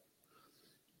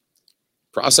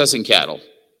 processing cattle,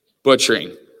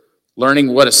 butchering,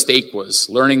 learning what a steak was,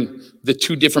 learning the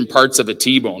two different parts of a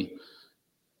T-bone.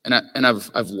 And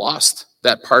I've lost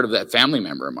that part of that family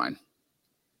member of mine.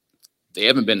 They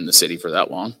haven't been in the city for that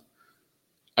long.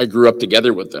 I grew up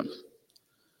together with them.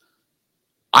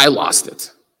 I lost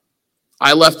it.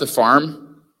 I left the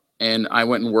farm and I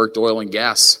went and worked oil and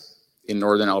gas in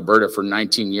northern Alberta for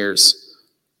 19 years.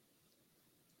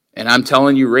 And I'm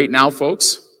telling you right now,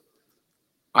 folks,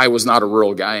 I was not a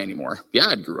rural guy anymore. Yeah,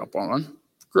 I grew up on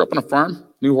a farm,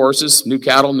 knew horses, knew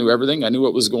cattle, knew everything. I knew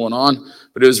what was going on,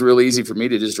 but it was really easy for me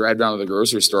to just drive down to the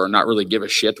grocery store and not really give a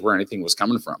shit where anything was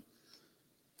coming from.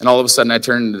 And all of a sudden I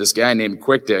turned into this guy named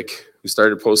Quick Dick who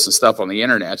started posting stuff on the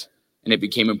internet, and it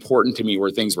became important to me where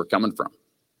things were coming from.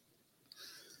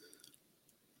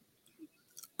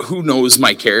 Who knows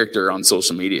my character on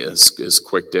social media is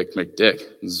Quick Dick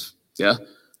McDick. Yeah.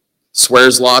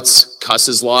 Swears lots,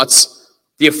 cusses lots.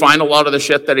 Do you find a lot of the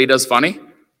shit that he does funny?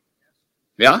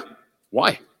 Yeah?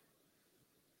 Why?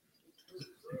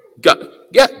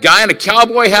 Guy in a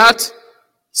cowboy hat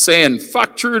saying,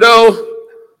 fuck Trudeau,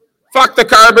 fuck the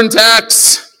carbon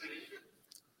tax,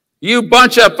 you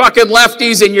bunch of fucking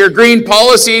lefties and your green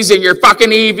policies and your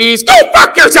fucking EVs, go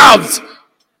fuck yourselves!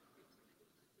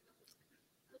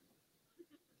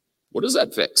 What does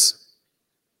that fix?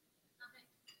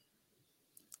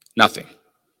 Nothing.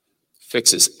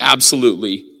 Fixes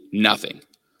absolutely nothing.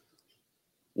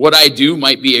 What I do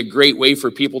might be a great way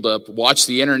for people to watch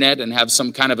the internet and have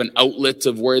some kind of an outlet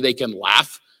of where they can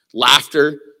laugh.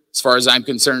 Laughter, as far as I'm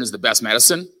concerned, is the best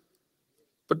medicine.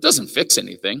 But it doesn't fix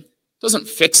anything. It doesn't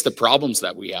fix the problems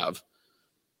that we have.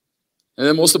 And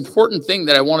the most important thing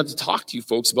that I wanted to talk to you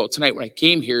folks about tonight when I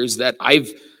came here is that I've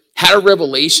had a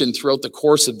revelation throughout the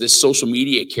course of this social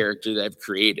media character that I've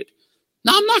created.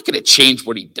 Now, I'm not going to change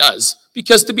what he does,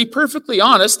 because to be perfectly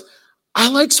honest, I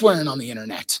like swearing on the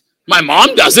internet. My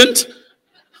mom doesn't.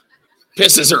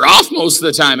 Pisses her off most of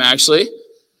the time, actually.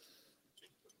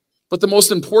 But the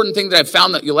most important thing that I've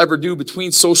found that you'll ever do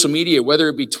between social media, whether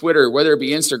it be Twitter, whether it be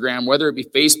Instagram, whether it be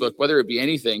Facebook, whether it be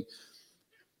anything,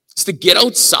 is to get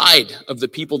outside of the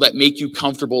people that make you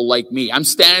comfortable like me. I'm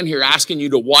standing here asking you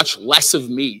to watch less of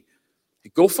me.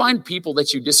 Go find people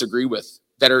that you disagree with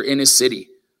that are in a city,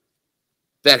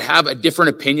 that have a different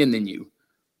opinion than you,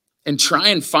 and try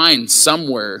and find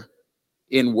somewhere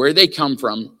in where they come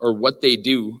from or what they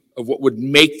do of what would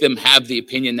make them have the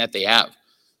opinion that they have.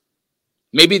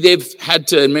 Maybe they've had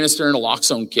to administer an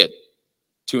naloxone kit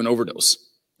to an overdose.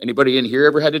 Anybody in here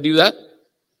ever had to do that?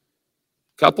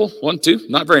 Couple? 1, 2?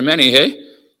 Not very many, hey?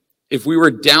 If we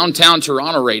were downtown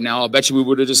Toronto right now, I'll bet you we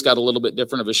would have just got a little bit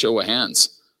different of a show of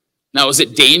hands. Now, is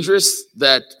it dangerous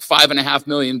that 5.5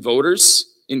 million voters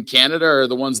in Canada are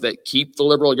the ones that keep the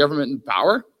Liberal government in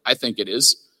power? I think it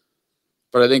is.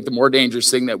 But I think the more dangerous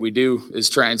thing that we do is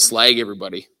try and slag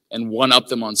everybody and one-up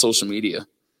them on social media.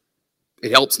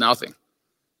 It helps nothing.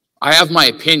 I have my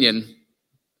opinion,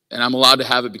 and I'm allowed to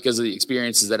have it because of the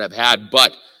experiences that I've had,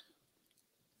 but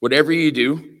whatever you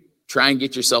do, try and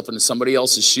get yourself into somebody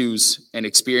else's shoes and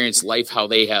experience life how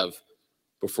they have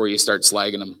before you start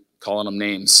slagging them, calling them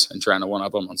names, and trying to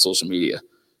one-up them on social media.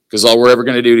 Because all we're ever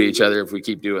going to do to each other if we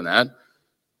keep doing that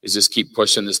is just keep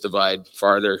pushing this divide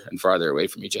farther and farther away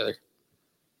from each other.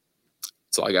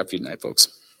 That's all I got for you tonight, folks.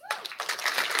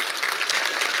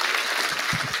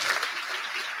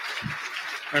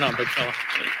 Right on, big fella.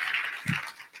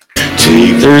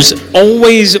 There's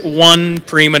always one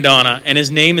prima donna, and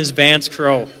his name is Vance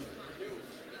Crowe.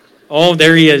 Oh,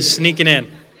 there he is, sneaking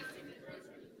in.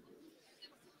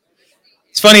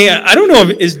 It's funny, I don't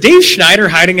know, is Dave Schneider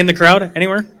hiding in the crowd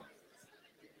anywhere?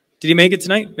 Did he make it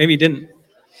tonight? Maybe he didn't.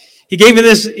 He gave me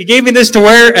this to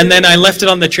wear, and then I left it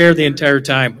on the chair the entire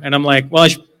time. And I'm like, well, I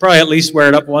should probably at least wear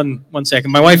it up one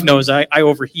second. My wife knows I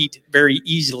overheat very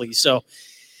easily, so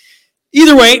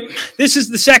either way, this is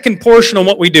the second portion of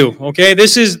what we do, okay?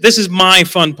 This is my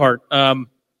fun part. I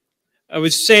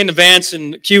was saying to Vance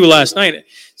and Q last night,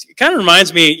 it kind of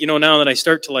reminds me, now that I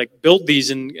start to like build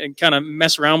these and kind of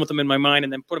mess around with them in my mind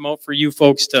and then put them out for you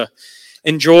folks to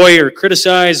enjoy or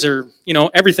criticize or,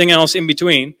 everything else in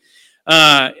between.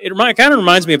 It kind of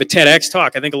reminds me of a TEDx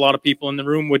talk. I think a lot of people in the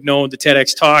room would know the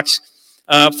TEDx talks,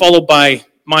 followed by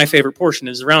my favorite portion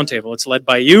is the roundtable. It's led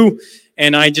by you,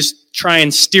 and I just try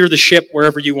and steer the ship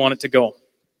wherever you want it to go.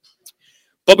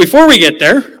 But before we get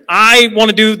there, I want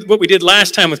to do what we did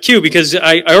last time with Q, because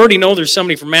I already know there's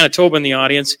somebody from Manitoba in the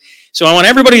audience, so I want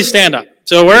everybody to stand up.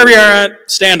 So wherever you're at,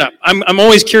 stand up. I'm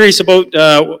always curious about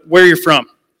where you're from.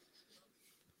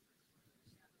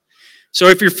 So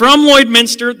if you're from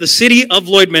Lloydminster, the city of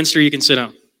Lloydminster, you can sit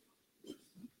down.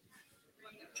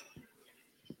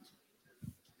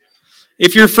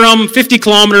 If you're from 50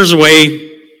 kilometers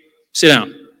away, sit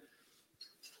down.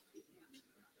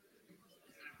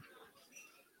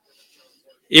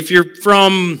 If you're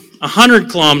from 100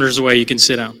 kilometers away, you can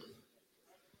sit down.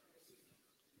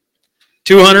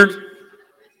 200?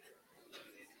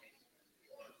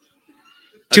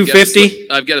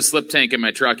 250? I've got a slip tank in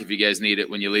my truck if you guys need it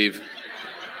when you leave.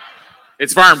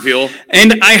 It's farm fuel.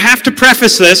 And I have to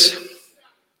preface this.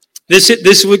 This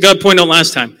is what God pointed out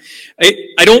last time.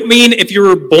 I don't mean if you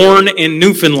were born in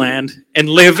Newfoundland and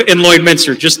live in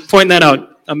Lloydminster. Just point that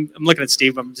out. I'm looking at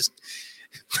Steve. I'm just...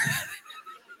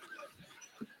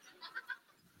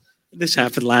 This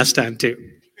happened last time,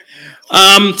 too.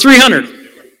 300.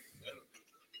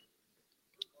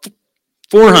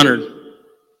 400.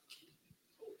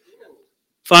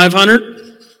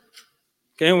 500.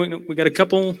 Okay, we got a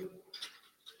couple.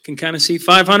 Can kind of see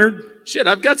 500. Shit,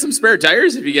 I've got some spare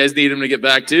tires if you guys need them to get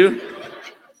back to.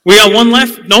 We got one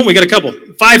left? No, we got a couple.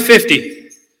 550.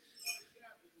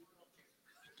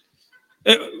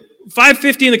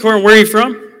 550 in the corner. Where are you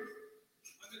from?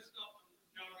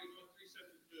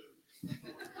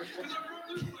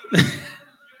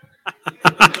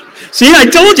 See, I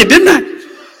told you, didn't I?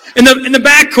 In the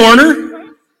back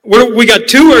corner, we got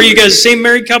two. Are you guys the same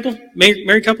married couple?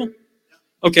 Married couple?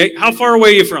 Okay. How far away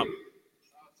are you from?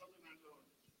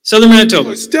 Southern Manitoba.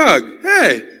 Oh, it's Doug.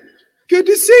 Hey, good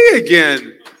to see you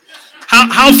again.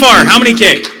 How far? How many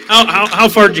K? How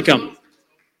far did you come?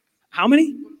 How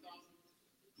many?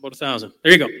 About 1,000.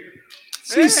 There you go.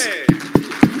 Hey.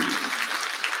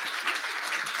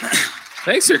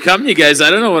 Thanks for coming, you guys.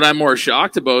 I don't know what I'm more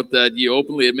shocked about, that you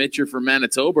openly admit you're from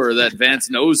Manitoba or that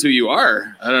Vance knows who you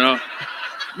are. I don't know.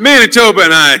 Manitoba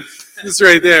and I. It's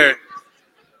right there.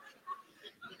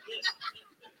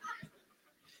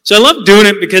 So I love doing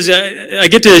it because I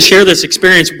get to share this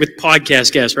experience with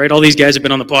podcast guests, right? All these guys have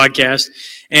been on the podcast,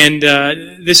 and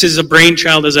this is a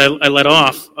brainchild, as I let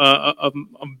off, of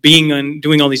being on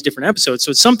doing all these different episodes.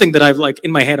 So it's something that I've like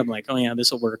in my head. I'm like, oh yeah,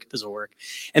 this will work.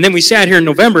 And then we sat here in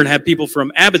November and had people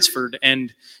from Abbotsford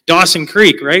and Dawson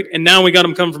Creek, right? And now we got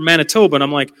them coming from Manitoba, and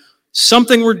I'm like,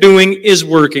 something we're doing is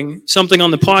working. Something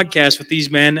on the podcast with these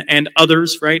men and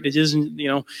others, right? It isn't,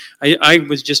 I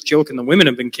was just joking. The women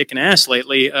have been kicking ass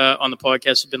lately on the podcast.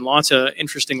 There's been lots of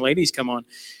interesting ladies come on.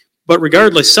 But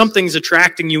regardless, something's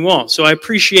attracting you all. So I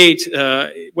appreciate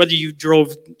whether you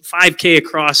drove 5K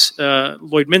across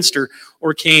Lloydminster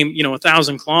or came,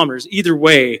 1,000 kilometers. Either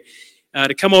way,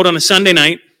 to come out on a Sunday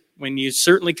night when you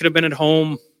certainly could have been at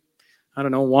home, I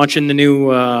don't know, watching the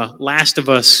new Last of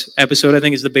Us episode, I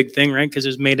think is the big thing, right? Because it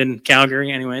was made in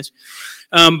Calgary anyways.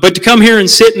 But to come here and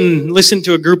sit and listen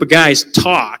to a group of guys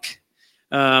talk,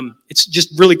 it's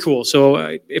just really cool.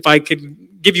 So if I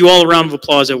could give you all a round of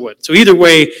applause, I would. So either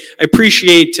way, I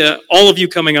appreciate all of you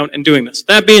coming out and doing this.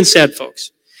 That being said,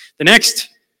 folks, the next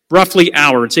roughly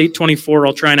hour, it's 8:24,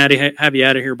 I'll try and have you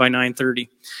out of here by 9:30,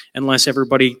 unless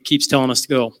everybody keeps telling us to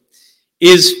go,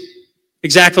 is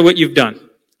exactly what you've done.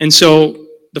 And so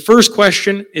the first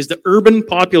question is the urban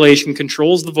population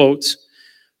controls the votes.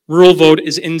 Rural vote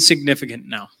is insignificant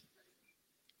now.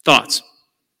 Thoughts?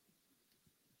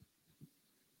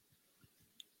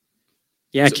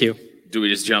 Yeah, Q. do we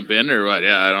just jump in or what?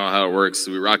 Yeah, I don't know how it works.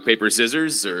 Do we rock, paper,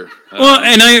 scissors or? Well,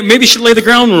 and I maybe should lay the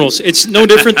ground rules. It's no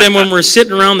different than when we're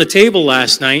sitting around the table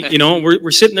last night. You know,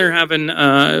 we're sitting there having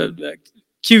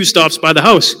Q stops by the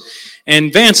house,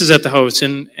 and Vance is at the house,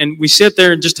 and we sit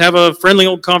there and just have a friendly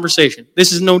old conversation.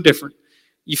 This is no different.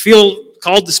 You feel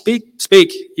called to speak,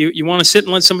 speak. You want to sit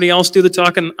and let somebody else do the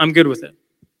talking, I'm good with it.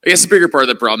 I guess the bigger part of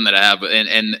the problem that I have,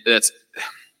 and that's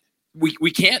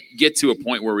we can't get to a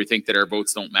point where we think that our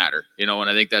votes don't matter, you know, and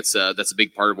I think that's a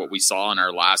big part of what we saw in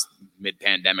our last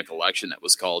mid-pandemic election that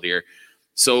was called here.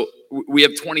 So we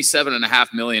have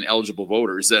 27.5 million eligible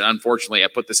voters that, unfortunately, I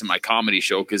put this in my comedy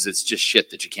show because it's just shit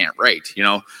that you can't write, you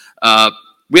know.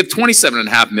 We have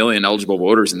 27.5 million eligible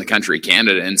voters in the country,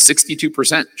 Canada, and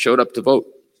 62% showed up to vote.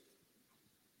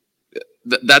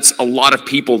 That's a lot of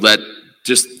people that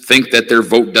just think that their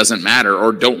vote doesn't matter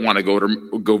or don't want to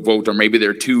go vote, or maybe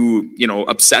they're too, you know,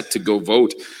 upset to go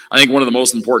vote. I think one of the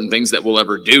most important things that we'll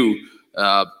ever do,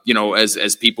 you know,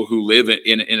 as people who live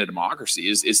in a democracy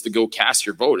is to go cast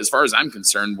your vote. As far as I'm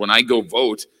concerned, when I go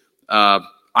vote, I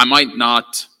might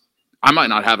not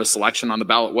have a selection on the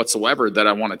ballot whatsoever that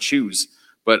I want to choose,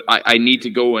 but I need to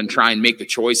go and try and make the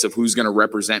choice of who's going to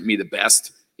represent me the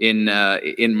best in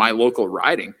my local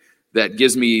riding. That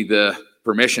gives me the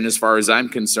permission, as far as I'm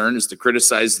concerned, is to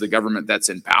criticize the government that's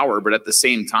in power. But at the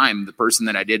same time, the person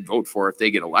that I did vote for, if they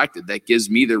get elected, that gives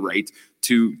me the right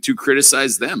to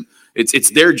criticize them. It's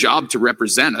their job to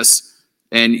represent us,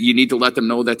 and you need to let them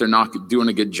know that they're not doing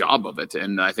a good job of it.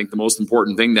 And I think the most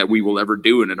important thing that we will ever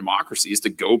do in a democracy is to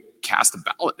go cast a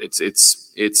ballot.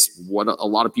 It's what a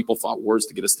lot of people fought wars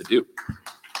to get us to do.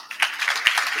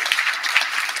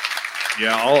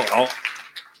 Yeah, I'll. Is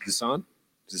this on?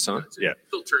 Is this on? Yeah.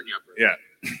 They'll turn you up. Right?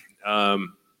 Yeah.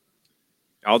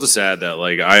 I'll just add that,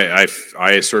 like,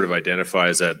 I sort of identify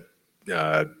as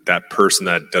that person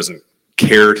that doesn't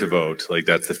care to vote. Like,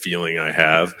 that's the feeling I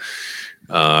have.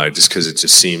 Just because it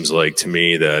just seems like to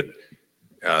me that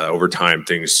over time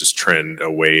things just trend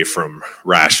away from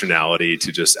rationality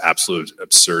to just absolute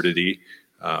absurdity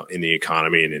in the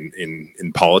economy and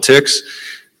in politics.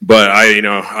 But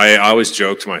I always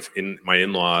joke to my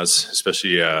in-laws,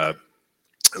 especially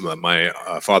my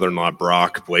father-in-law,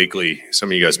 Brock Blakely. Some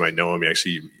of you guys might know him. He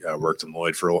actually worked in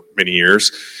Lloyd for many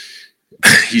years.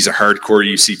 He's a hardcore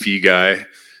UCP guy.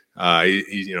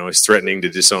 He's threatening to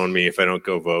disown me if I don't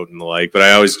go vote and the like. But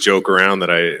I always joke around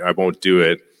that I won't do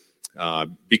it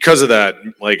because of that.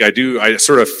 Like, I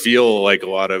sort of feel like a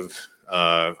lot of,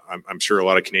 I'm sure a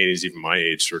lot of Canadians, even my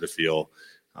age, sort of feel.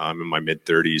 I'm in my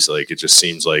mid-30s. Like, it just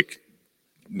seems like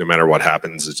no matter what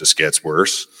happens, it just gets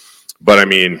worse. But I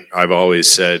mean, I've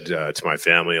always said to my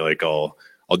family, like, I'll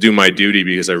do my duty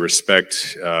because I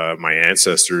respect my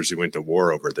ancestors who went to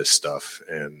war over this stuff,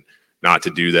 and not to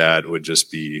do that would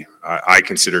just be, I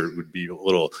consider it would be a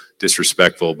little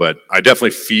disrespectful. But I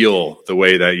definitely feel the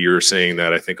way that you're saying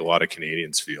that I think a lot of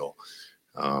Canadians feel.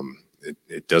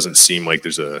 It doesn't seem like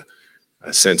there's a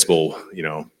sensible,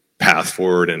 path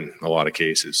forward in a lot of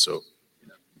cases. So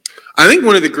I think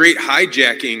one of the great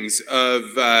hijackings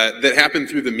of that happened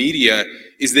through the media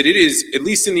is that it is, at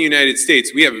least in the United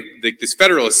States, we have this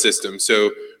federalist system.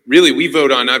 So really, we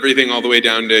vote on everything all the way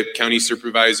down to county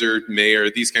supervisor,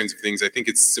 mayor, these kinds of things. I think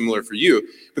it's similar for you.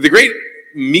 But the great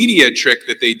media trick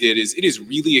that they did is it is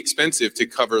really expensive to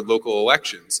cover local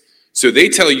elections. So they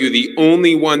tell you the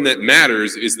only one that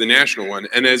matters is the national one.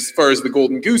 And as far as the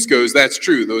golden goose goes, that's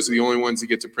true. Those are the only ones that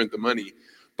get to print the money.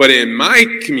 But in my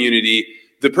community,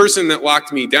 the person that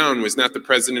locked me down was not the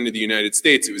president of the United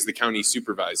States. It was the county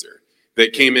supervisor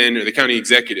that came in, or the county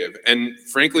executive. And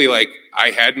frankly, like,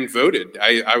 I hadn't voted.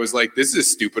 I was like, this is a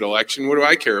stupid election. What do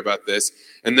I care about this?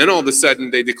 And then all of a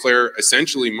sudden they declare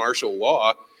essentially martial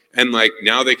law. And like,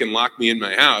 now they can lock me in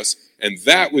my house. And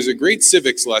that was a great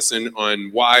civics lesson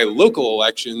on why local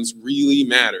elections really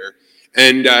matter.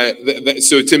 And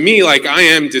so to me, like, I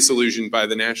am disillusioned by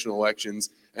the national elections.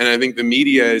 And I think the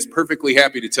media is perfectly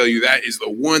happy to tell you that is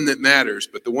the one that matters.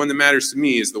 But the one that matters to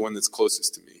me is the one that's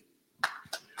closest to me.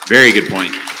 Very good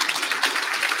point.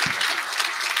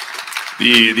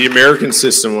 The American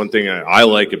system, one thing I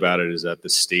like about it is that the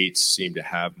states seem to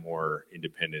have more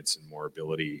independence and more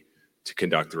ability to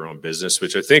conduct their own business,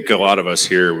 which I think a lot of us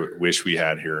here wish we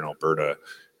had here in Alberta,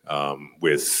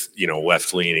 with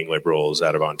left-leaning liberals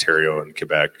out of Ontario and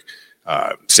Quebec,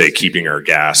 say keeping our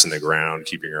gas in the ground,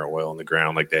 keeping our oil in the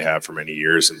ground like they have for many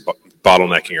years, and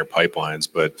bottlenecking our pipelines.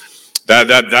 But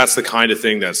that's the kind of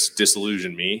thing that's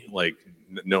disillusioned me. Like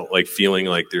feeling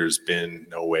like there's been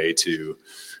no way to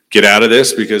get out of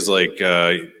this, because like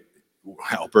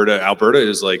Alberta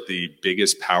is like the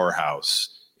biggest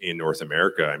powerhouse in North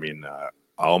America. I mean,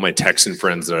 all my Texan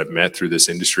friends that I've met through this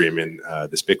industry, I mean,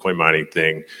 this Bitcoin mining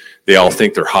thing, they all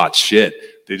think they're hot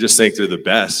shit. They just think they're the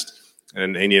best.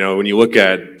 And you know, when you look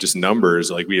at just numbers,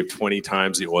 like we have 20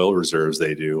 times the oil reserves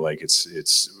they do. Like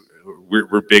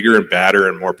we're bigger and badder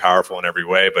and more powerful in every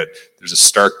way, but there's a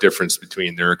stark difference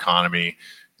between their economy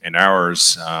and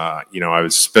ours. You know, I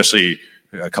was, especially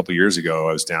a couple of years ago,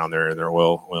 I was down there and their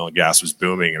oil and gas was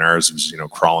booming and ours was, you know,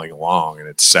 crawling along, and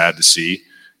it's sad to see.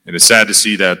 And it's sad to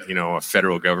see that, you know, a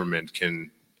federal government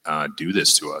can do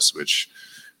this to us, which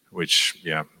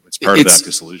yeah, it's part of that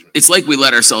disillusionment. It's like we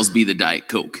let ourselves be the Diet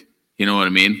Coke. You know what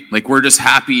I mean? Like we're just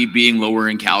happy being lower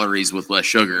in calories with less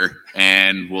sugar,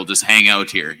 and we'll just hang out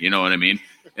here. You know what I mean?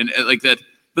 And like that,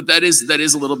 but that is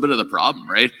a little bit of the problem,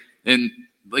 right? And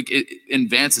like in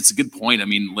Vance, it's a good point. I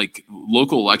mean, like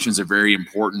local elections are very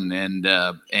important,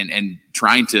 and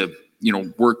trying to, you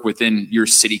know, work within your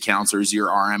city councilors, your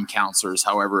RM councilors,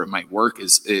 however it might work,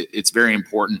 it's very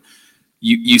important.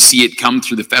 You see it come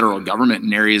through the federal government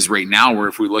in areas right now where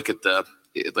if we look at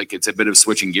like it's a bit of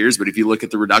switching gears, but if you look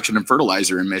at the reduction in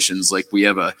fertilizer emissions, like we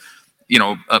have a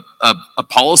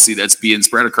policy that's being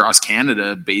spread across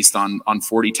Canada based on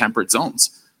 40 temperate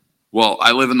zones. Well,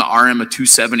 I live in the RM of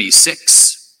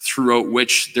 276, throughout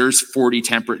which there's 40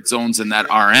 temperate zones in that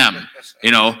RM,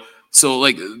 you know? So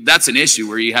like that's an issue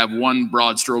where you have one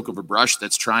broad stroke of a brush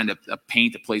that's trying to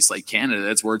paint a place like Canada.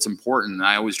 That's where it's important. And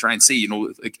I always try and say, you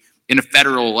know, like in a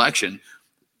federal election,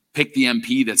 pick the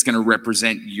MP that's going to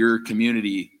represent your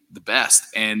community the best,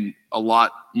 and a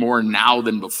lot more now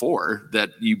than before that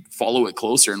you follow it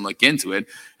closer and look into it.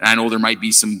 And I know there might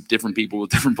be some different people with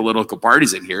different political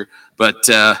parties in here, but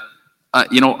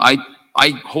you know, I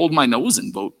hold my nose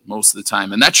and vote most of the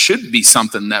time, and that should be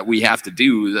something that we have to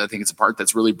do. I think it's a part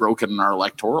that's really broken in our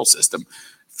electoral system.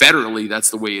 Federally, that's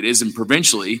the way it is, and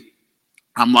provincially,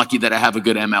 I'm lucky that I have a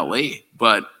good MLA,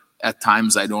 but at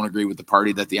times I don't agree with the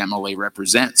party that the MLA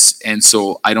represents. And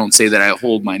so I don't say that I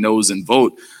hold my nose and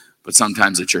vote, but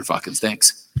sometimes it sure fucking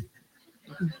stinks.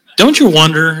 Don't you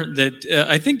wonder that,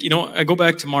 I think, you know, I go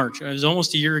back to March. It was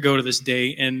almost a year ago to this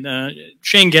day, and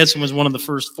Shane Getson was one of the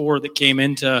first four that came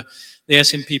into the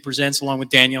SNP Presents along with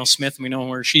Danielle Smith. We know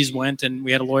where she's went, and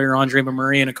we had a lawyer, Andre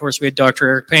Murray, and of course we had Dr.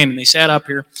 Eric Payne, and they sat up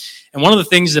here. And one of the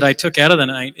things that I took out of the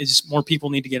night is more people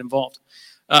need to get involved.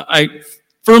 I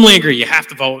firmly agree. You have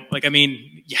to vote. Like, I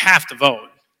mean, you have to vote.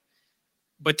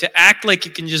 But to act like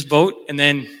you can just vote and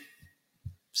then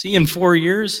see in 4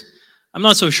 years, I'm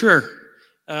not so sure.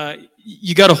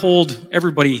 You got to hold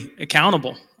everybody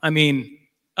accountable. I mean,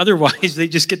 otherwise they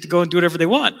just get to go and do whatever they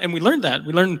want. And we learned that.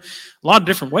 We learned a lot of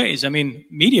different ways. I mean,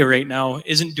 media right now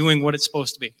isn't doing what it's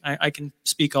supposed to be. I can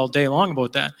speak all day long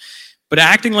about that. But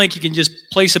acting like you can just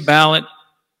place a ballot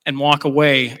and walk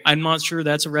away, I'm not sure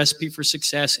that's a recipe for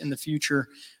success in the future,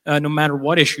 no matter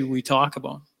what issue we talk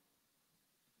about.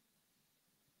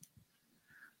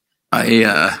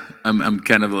 I'm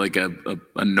kind of like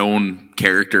a known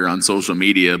character on social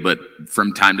media, but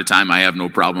from time to time I have no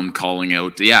problem calling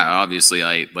out. Yeah, obviously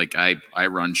I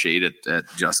run shade at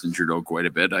Justin Trudeau quite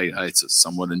a bit. I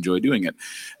somewhat enjoy doing it,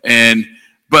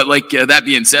 but that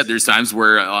being said, there's times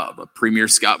where Premier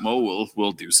Scott Moe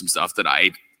will do some stuff that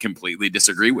I completely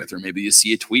disagree with, or maybe you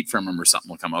see a tweet from him or something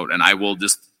will come out, and I will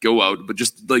just go out, but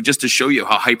just to show you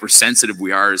how hypersensitive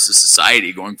we are as a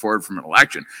society going forward from an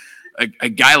election. A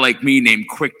guy like me named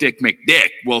Quick Dick McDick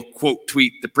will quote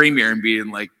tweet the premier and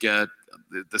being like, the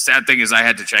sad thing is I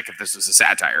had to check if this was a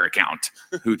satire account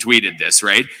who tweeted this,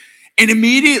 right? And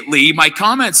immediately my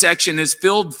comment section is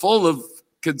filled full of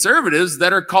conservatives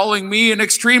that are calling me an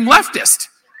extreme leftist.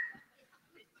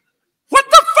 What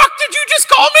the fuck did you just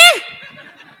call me?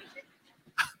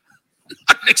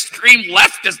 I'm an extreme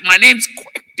leftist. My name's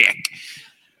Quick Dick.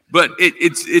 But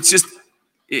it's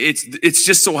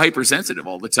just so hypersensitive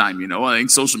all the time, you know. I think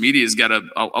social media has got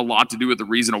a lot to do with the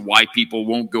reason of why people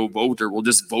won't go vote or will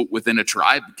just vote within a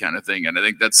tribe kind of thing. And I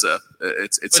think that's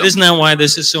it's. But isn't that why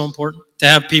this is so important to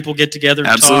have people get together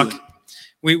and Absolutely. talk?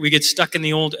 We get stuck in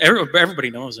the old. Everybody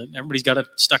knows it. Everybody's got it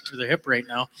stuck to their hip right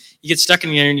now. You get stuck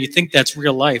in there and you think that's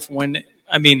real life. When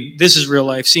I mean, this is real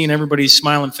life. Seeing everybody's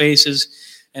smiling faces.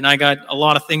 And I got a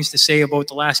lot of things to say about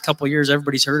the last couple of years.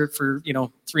 Everybody's heard it for,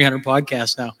 300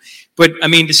 podcasts now. But, I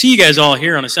mean, to see you guys all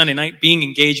here on a Sunday night, being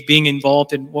engaged, being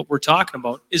involved in what we're talking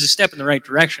about is a step in the right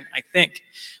direction, I think.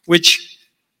 Which,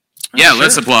 yeah,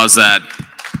 let's applause that.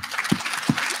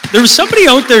 There was somebody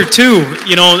out there, too,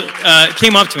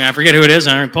 came up to me. I forget who it is.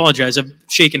 I apologize. I've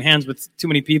shaken hands with too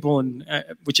many people, and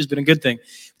which has been a good thing.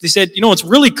 They said, it's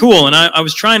really cool. And I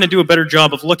was trying to do a better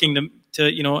job of looking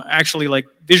to actually like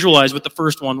visualize what the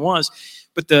first one was.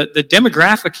 But the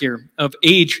demographic here of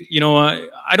age,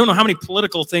 I don't know how many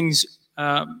political things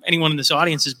anyone in this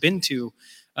audience has been to.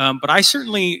 But I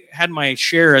certainly had my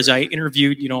share as I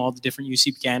interviewed, all the different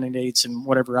UCP candidates and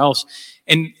whatever else.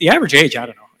 And the average age, I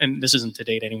don't know, and this isn't to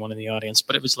date anyone in the audience,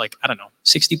 but it was like, I don't know,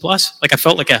 60 plus. Like I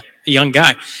felt like a young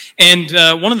guy. And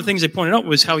one of the things they pointed out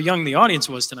was how young the audience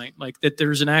was tonight, like that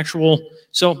there's an actual,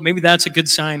 so maybe that's a good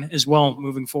sign as well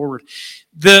moving forward.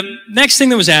 The next thing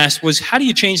that was asked was, how do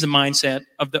you change the mindset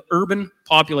of the urban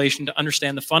population to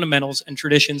understand the fundamentals and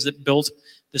traditions that built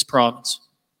this province?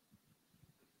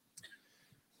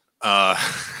 I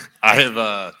have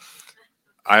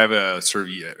a sort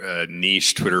of a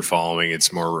niche Twitter following.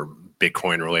 It's more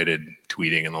Bitcoin related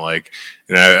tweeting and the like.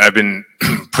 And I've been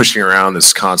pushing around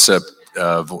this concept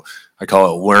of, I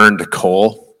call it learn to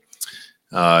coal.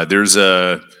 There's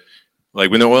like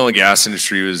when the oil and gas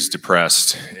industry was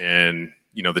depressed and,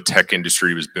 the tech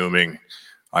industry was booming,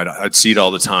 I'd see it all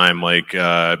the time. Like,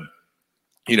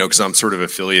 because I'm sort of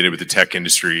affiliated with the tech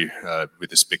industry,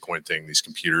 with this Bitcoin thing, these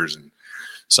computers and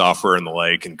software and the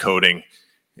like, and coding.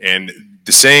 And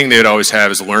the saying they would always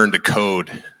have is learn to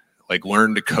code, like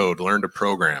learn to code, learn to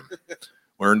program,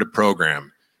 learn to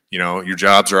program. Your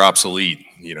jobs are obsolete,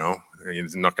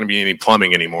 there's not going to be any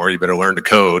plumbing anymore. You better learn to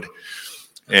code.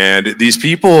 And these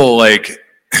people, like,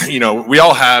 we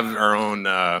all have our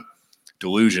own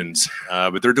delusions,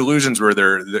 but they're delusions where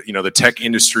the tech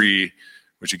industry,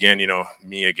 which again,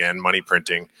 me again, money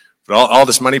printing, but all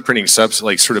this money printing stuff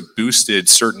like sort of boosted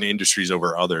certain industries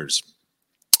over others,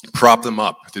 propped them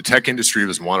up. The tech industry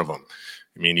was one of them.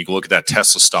 I mean, you can look at that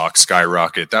Tesla stock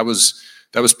skyrocket. That was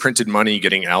printed money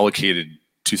getting allocated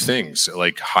to things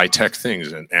like high tech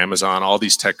things, and Amazon, all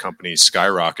these tech companies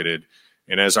skyrocketed.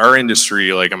 And as our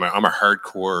industry, like I'm a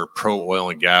hardcore pro oil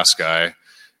and gas guy,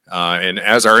 and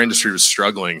as our industry was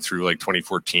struggling through like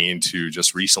 2014 to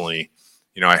just recently,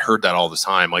 I heard that all the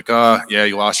time, like, yeah,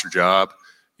 you lost your job.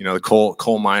 The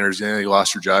coal miners, yeah, you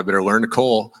lost your job. Better learn to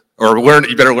coal, or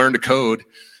you better learn to code.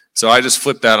 So I just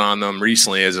flipped that on them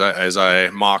recently as I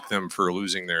mock them for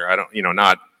losing their,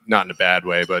 not in a bad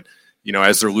way, but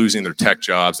as they're losing their tech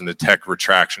jobs and the tech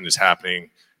retraction is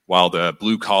happening, while the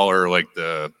blue collar,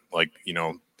 the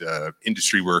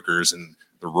industry workers and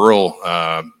the rural,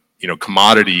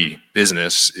 commodity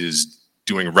business is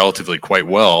doing relatively quite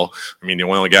well. I mean, the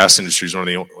oil and gas industry is one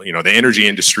of the, the energy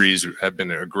industries have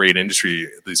been a great industry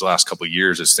these last couple of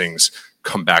years as things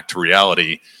come back to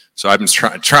reality. So I've been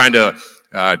trying to,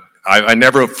 I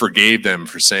never forgave them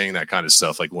for saying that kind of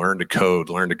stuff, like learn to code,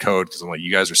 because I'm like,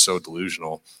 you guys are so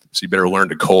delusional. So you better learn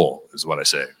to coal, is what I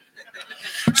say.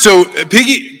 So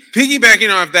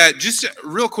piggybacking off that, just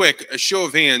real quick, a show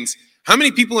of hands. How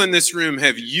many people in this room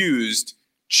have used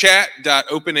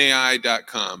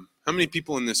chat.openai.com? How many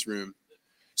people in this room?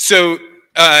 So,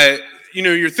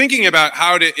 you're thinking about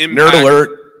how to impact. Nerd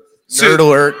alert. Nerd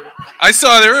alert. I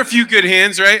saw there were a few good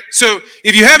hands, right? So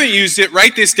if you haven't used it,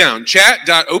 write this down,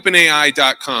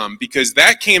 chat.openai.com, because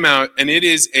that came out and it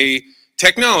is a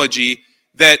technology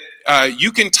that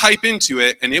you can type into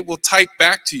it and it will type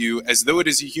back to you as though it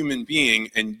is a human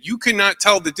being, and you cannot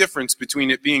tell the difference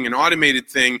between it being an automated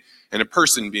thing and a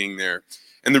person being there.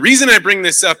 And the reason I bring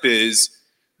this up is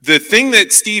the thing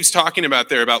that Steve's talking about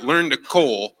there about learn to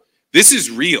coal, this is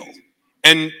real.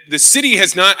 And the city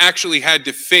has not actually had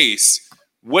to face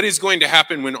what is going to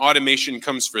happen when automation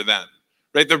comes for them,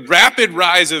 right? The rapid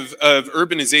rise of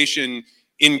urbanization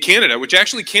in Canada, which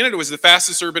actually Canada was the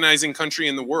fastest urbanizing country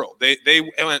in the world. They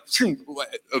went,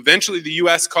 eventually the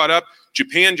US caught up,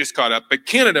 Japan just caught up, but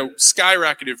Canada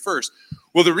skyrocketed first.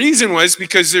 Well, the reason was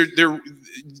because their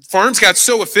farms got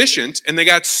so efficient and they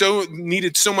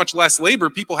needed so much less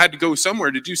labor, people had to go somewhere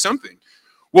to do something.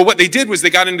 Well, what they did was they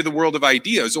got into the world of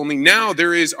ideas, only now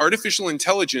there is artificial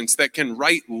intelligence that can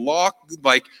write law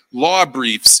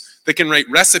briefs, that can write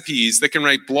recipes, that can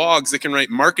write blogs, that can write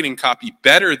marketing copy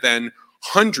better than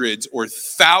hundreds or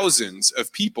thousands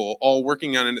of people all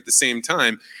working on it at the same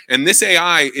time. And this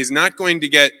AI is not going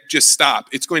to just stop.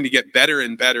 It's going to get better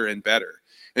and better and better.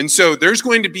 And so there's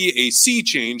going to be a sea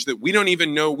change that we don't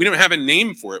even know. We don't have a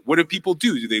name for it. What do people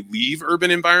do? Do they leave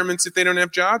urban environments if they don't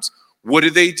have jobs? What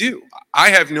do they do? I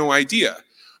have no idea.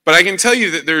 But I can tell you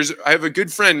that I have a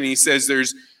good friend, and he says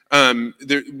there's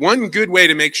one good way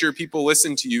to make sure people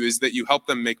listen to you is that you help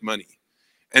them make money.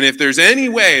 And if there's any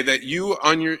way that you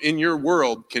in your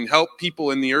world can help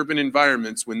people in the urban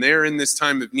environments when they're in this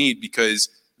time of need, because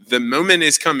the moment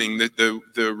is coming, that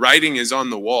the writing is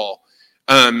on the wall.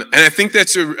 And I think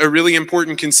that's a really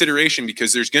important consideration,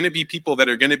 because there's going to be people that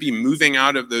are going to be moving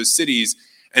out of those cities,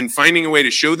 and finding a way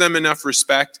to show them enough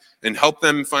respect and help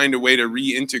them find a way to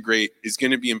reintegrate is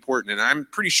going to be important. And I'm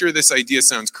pretty sure this idea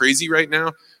sounds crazy right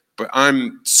now, but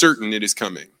I'm certain it is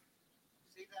coming.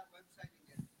 Say that website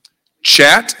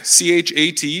chat,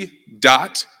 CHAT,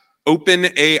 dot,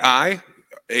 OpenAI,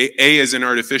 A as in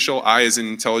artificial, I as in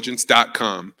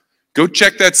intelligence.com. Go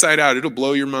check that site out. It'll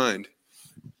blow your mind.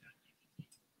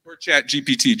 Or Chat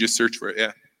GPT, just search for it,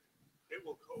 yeah. It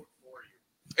will code for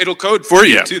you. It'll code for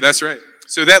you, too, that's right.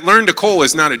 So that learn to coal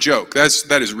is not a joke.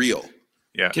 That is real.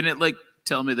 Yeah. Can it like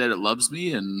tell me that it loves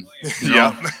me and you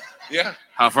know, Yeah.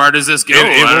 how far does this go? It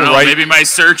I don't will know. write- Maybe my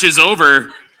search is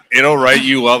over. It'll write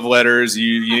you love letters.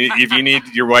 If you need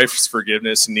your wife's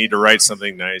forgiveness and need to write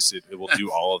something nice, it will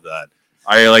do all of that.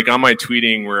 I like on my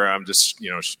tweeting where I'm just,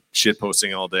 shit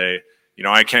posting all day.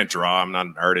 I can't draw. I'm not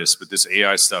an artist, but this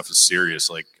AI stuff is serious.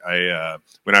 Like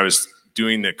when I was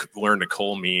doing the learn to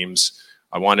coal memes,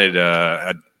 I wanted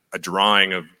a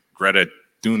drawing of Greta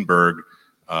Thunberg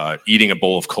eating a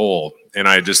bowl of coal. And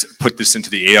I just put this into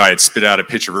the AI. It spit out a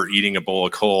picture of her eating a bowl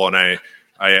of coal. And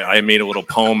I made a little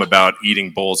poem about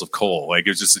eating bowls of coal. Like it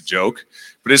was just a joke,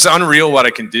 but it's unreal what I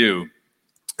can do.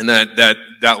 And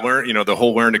that learn, the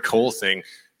whole learn to coal thing,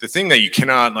 the thing that you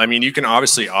cannot, you can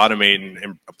obviously automate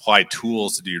and apply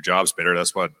tools to do your jobs better.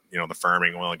 That's what, the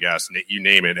farming, oil and gas, you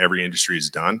name it, every industry is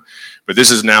done. But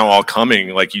this is now all coming,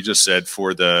 like you just said,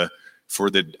 for the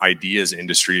ideas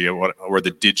industry or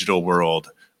the digital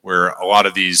world, where a lot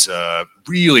of these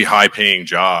really high-paying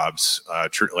jobs,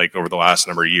 like over the last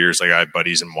number of years, like I have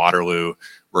buddies in Waterloo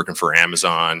working for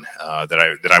Amazon that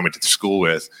I went to school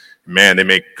with. Man, they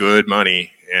make good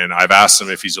money, and I've asked him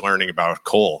if he's learning about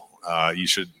coal. You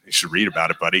should read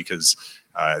about it, buddy, because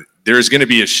there's going to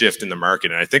be a shift in the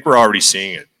market, and I think we're already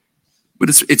seeing it. But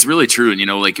it's really true,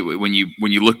 and like when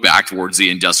you look back towards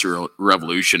the Industrial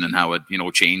Revolution and how it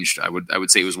changed, I would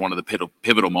say it was one of the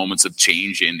pivotal moments of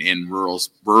change in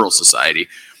rural society.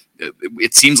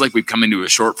 It seems like we've come into a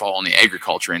shortfall in the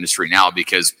agriculture industry now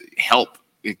because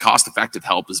cost-effective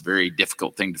help is a very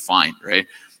difficult thing to find, right?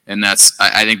 And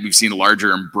I think we've seen a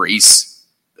larger embrace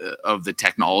of the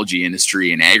technology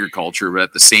industry and agriculture, but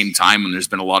at the same time, when there's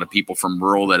been a lot of people from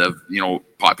rural that have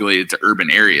populated to urban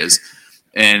areas.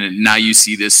 And now you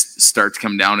see this start to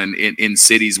come down in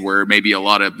cities where maybe a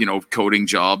lot of, coding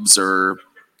jobs or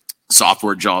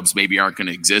software jobs maybe aren't going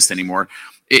to exist anymore.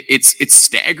 It's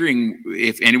staggering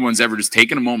if anyone's ever just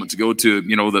taken a moment to go to,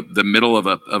 the middle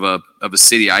of a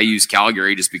city. I use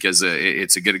Calgary just because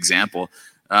it's a good example.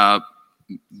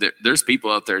 There's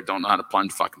people out there who don't know how to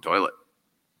plunge a fucking toilet.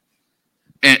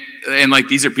 And like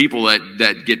these are people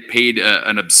that get paid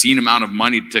an obscene amount of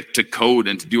money to code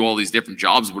and to do all these different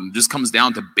jobs when it just comes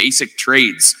down to basic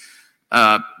trades.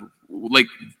 Like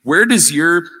where does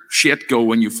your shit go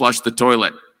when you flush the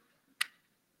toilet?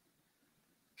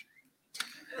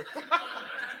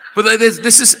 But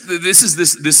this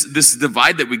is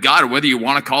divide that we got, or whether you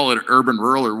want to call it urban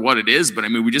rural or what it is. But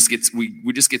we just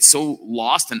get so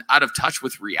lost and out of touch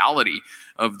with reality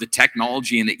of the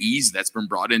technology and the ease that's been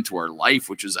brought into our life,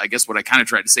 which is, I guess, what I kind of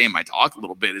tried to say in my talk a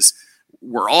little bit is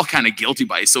we're all kind of guilty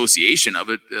by association of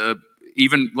it.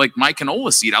 Even like my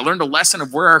canola seed, I learned a lesson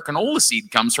of where our canola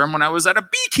seed comes from when I was at a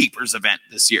beekeepers event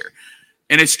this year,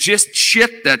 and it's just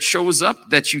shit that shows up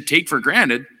that you take for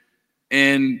granted,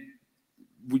 and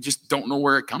we just don't know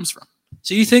where it comes from.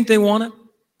 So you think they want it?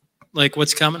 Like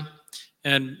what's coming?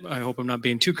 And I hope I'm not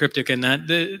being too cryptic in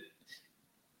that.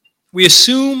 We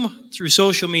assume through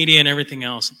social media and everything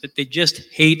else that they just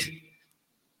hate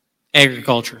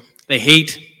agriculture. They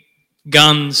hate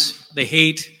guns. They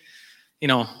hate,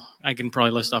 I can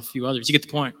probably list off a few others. You get the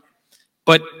point.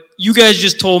 But you guys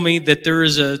just told me that there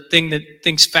is a thing that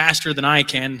thinks faster than I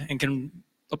can and can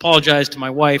apologize to my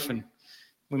wife, and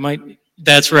we might...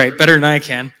 That's right, better than I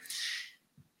can.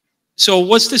 So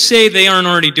what's to say they aren't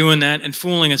already doing that and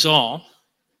fooling us all?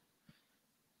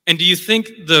 And do you think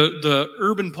the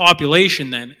urban population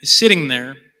then is sitting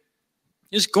there,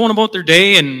 just going about their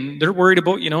day, and they're worried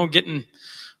about, getting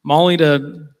Molly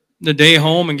to the day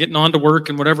home and getting on to work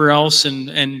and whatever else,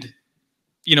 and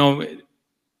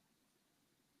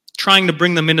trying to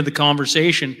bring them into the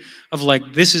conversation of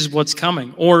like, this is what's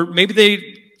coming. Or maybe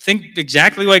they think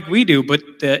exactly like we do, but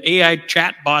the AI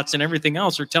chat bots and everything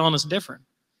else are telling us different.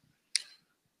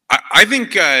 I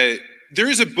think there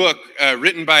is a book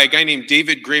written by a guy named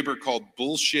David Graeber called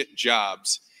Bullshit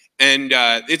Jobs. And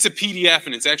it's a PDF,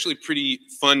 and it's actually pretty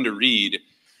fun to read.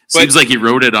 Seems like he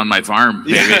wrote it on my farm.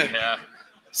 Yeah.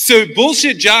 So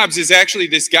Bullshit Jobs is actually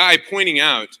this guy pointing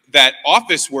out that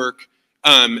office work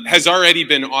has already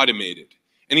been automated.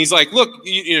 And he's like, look,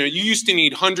 you used to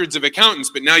need hundreds of accountants,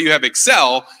 but now you have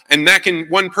Excel, and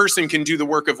one person can do the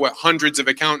work of what hundreds of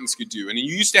accountants could do. And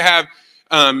you used to have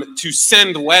to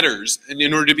send letters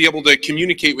in order to be able to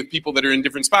communicate with people that are in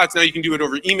different spots. Now you can do it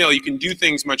over email. You can do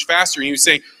things much faster. And you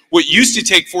say what used to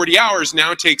take 40 hours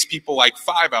now takes people like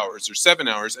 5 hours or 7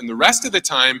 hours. And the rest of the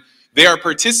time, they are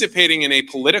participating in a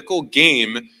political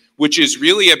game which is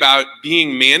really about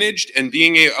being managed and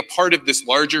being a part of this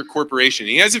larger corporation.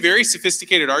 He has a very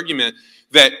sophisticated argument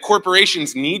that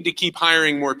corporations need to keep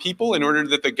hiring more people in order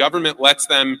that the government lets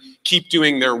them keep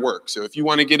doing their work. So if you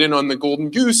want to get in on the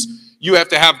golden goose, you have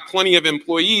to have plenty of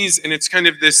employees, and it's kind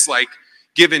of this like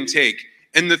give and take.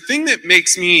 And the thing that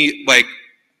makes me like,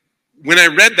 when I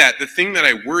read that, the thing that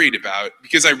I worried about,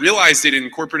 because I realized it in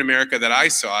corporate America that I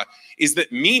saw, is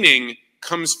that meaning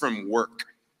comes from work.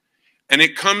 And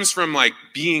it comes from like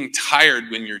being tired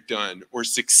when you're done, or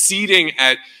succeeding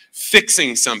at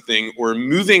fixing something or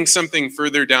moving something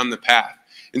further down the path.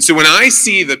 And so when I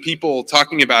see the people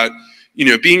talking about,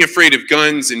 being afraid of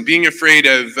guns and being afraid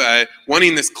of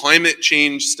wanting this climate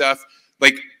change stuff,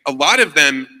 like a lot of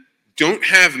them don't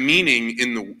have meaning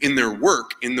in their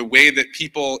work in the way that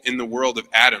people in the world of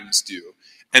atoms do.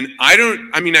 And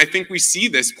I think we see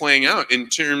this playing out in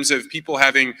terms of people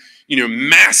having,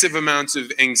 massive amounts of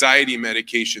anxiety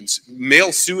medications,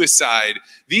 male suicide.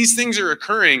 These things are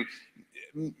occurring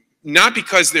not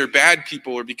because they're bad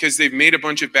people or because they've made a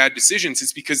bunch of bad decisions.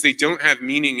 It's because they don't have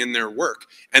meaning in their work.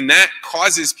 And that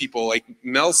causes people, like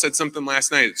Mel said something last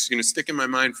night, it's going to stick in my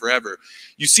mind forever.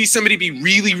 You see somebody be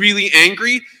really, really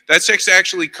angry, that's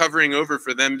actually covering over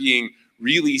for them being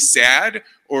really sad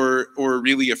or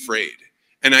really afraid.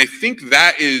 And I think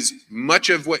that is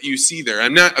much of what you see there.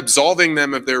 I'm not absolving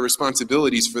them of their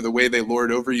responsibilities for the way they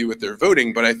lord over you with their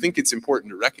voting, but I think it's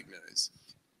important to recognize.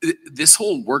 This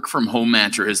whole work from home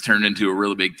mantra has turned into a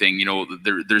really big thing.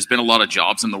 There's been a lot of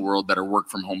jobs in the world that are work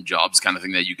from home jobs, kind of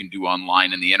thing that you can do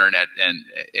online, and the internet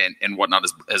and whatnot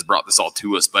has brought this all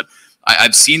to us. But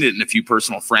I've seen it in a few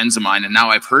personal friends of mine, and now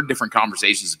I've heard different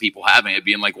conversations of people having it,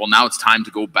 being like, well, now it's time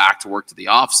to go back to work to the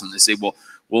office. And they say, well,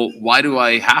 why do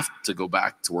I have to go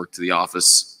back to work to the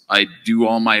office? I do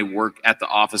all my work at the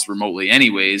office remotely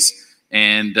anyways.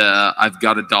 And I've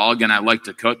got a dog, and I like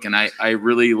to cook, and I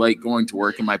really like going to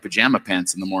work in my pajama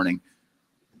pants in the morning.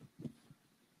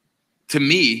 To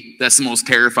me, that's the most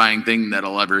terrifying thing that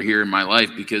I'll ever hear in my life,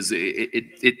 because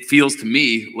it feels to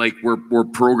me like we're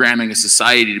programming a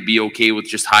society to be okay with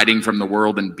just hiding from the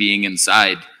world and being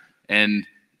inside. And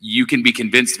you can be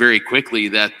convinced very quickly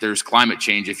that there's climate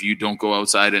change if you don't go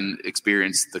outside and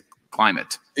experience the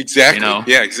climate. Exactly.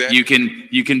 Yeah, exactly.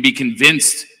 You can be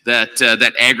convinced that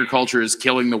that agriculture is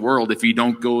killing the world if you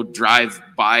don't go drive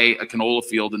by a canola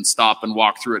field and stop and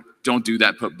walk through it. Don't do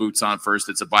that. Put boots on first.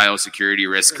 It's a biosecurity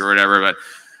risk or whatever.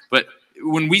 But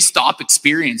when we stop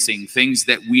experiencing things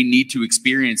that we need to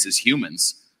experience as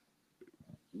humans,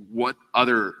 what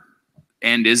other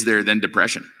end is there than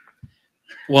depression?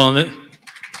 Well,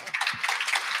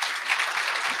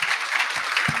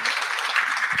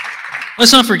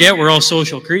 let's not forget we're all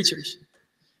social creatures.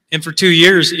 And for 2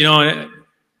 years,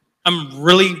 I'm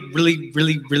really, really,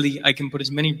 really, really, I can put as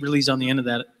many reallys on the end of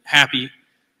that, happy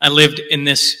I lived in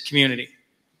this community.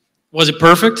 Was it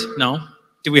perfect? No.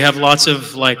 Do we have lots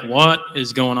of what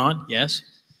is going on? Yes.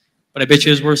 But I bet you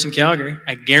it was worse in Calgary.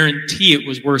 I guarantee it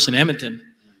was worse in Edmonton.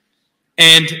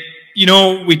 And,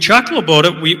 we chuckle about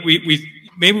it.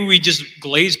 Maybe we just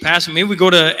glaze past it. Maybe we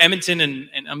go to Edmonton, and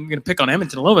I'm going to pick on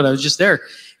Edmonton a little bit. I was just there.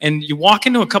 And you walk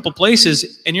into a couple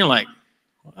places, and you're like,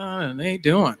 what are they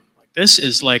doing? This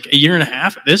is like a year and a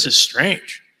half. This is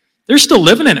strange. They're still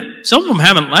living in it. Some of them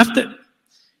haven't left it.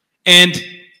 And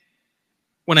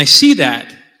when I see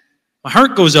that, my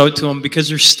heart goes out to them, because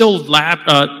they're still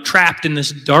trapped in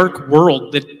this dark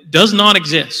world that does not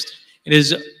exist. It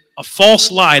is a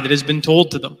false lie that has been told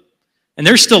to them. And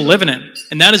they're still living in it.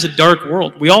 And that is a dark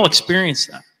world. We all experience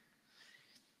that.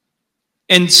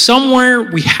 And somewhere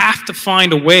we have to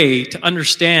find a way to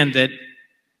understand that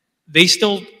they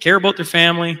still care about their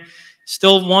family,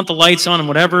 still want the lights on and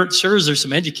whatever. Sure, there's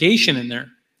some education in there.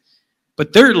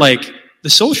 But they're like, the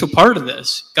social part of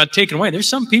this got taken away. There's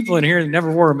some people in here that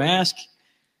never wore a mask,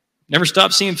 never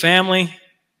stopped seeing family.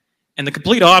 And the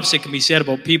complete opposite can be said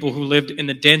about people who lived in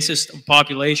the densest of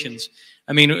populations.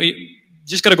 I mean,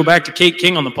 just got to go back to Kate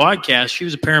King on the podcast. She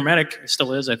was a paramedic,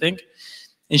 still is, I think.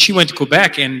 And she went to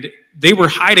Quebec, and they were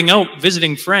hiding out,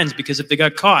 visiting friends, because if they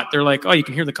got caught, they're like, oh, you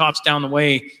can hear the cops down the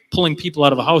way pulling people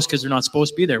out of a house because they're not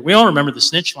supposed to be there. We all remember the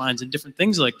snitch lines and different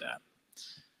things like that.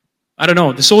 I don't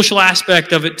know. The social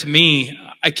aspect of it, to me,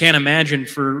 I can't imagine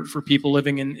for people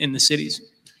living in the cities.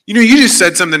 You just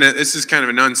said something that this is kind of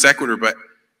a non sequitur, but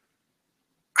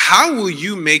how will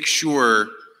you make sure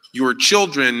your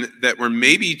children that were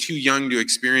maybe too young to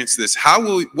experience this,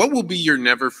 what will be your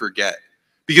never forget?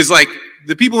 Because like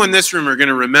the people in this room are going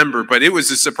to remember, but it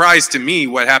was a surprise to me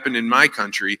what happened in my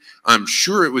country. I'm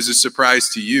sure it was a surprise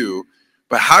to you.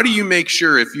 But how do you make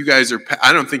sure if you guys are,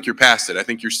 I don't think you're past it. I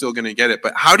think you're still going to get it.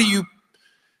 But how do you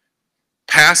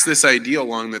pass this idea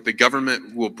along that the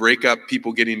government will break up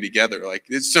people getting together? Like,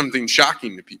 it's something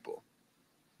shocking to people.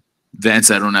 Vance,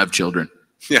 I don't have children.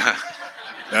 Yeah.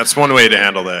 That's one way to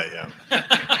handle that,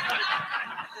 yeah.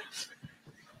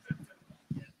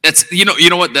 That's you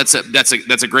know what, that's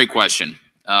a great question,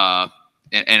 and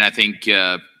I think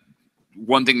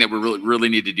one thing that we really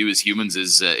need to do as humans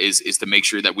is to make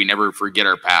sure that we never forget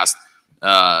our past,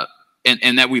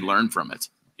 and that we learn from it.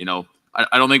 You know,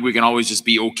 I don't think we can always just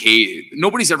be okay.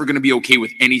 Nobody's ever going to be okay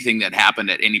with anything that happened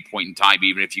at any point in time,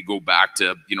 even if you go back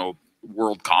to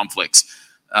world conflicts.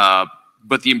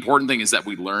 But the important thing is that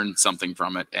we learn something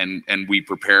from it, and we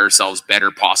prepare ourselves better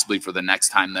possibly for the next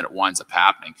time that it winds up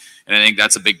happening. And I think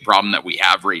that's a big problem that we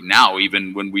have right now,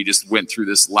 even when we just went through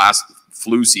this last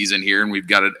flu season here, and we've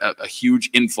got a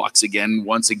huge influx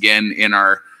once again in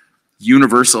our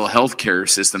universal healthcare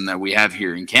system that we have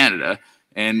here in Canada.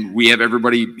 And we have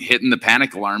everybody hitting the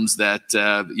panic alarms that,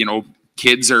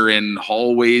 kids are in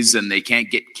hallways and they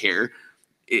can't get care.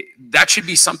 That should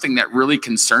be something that really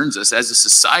concerns us as a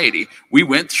society. We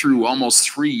went through almost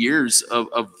 3 years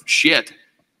of shit,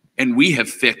 and we have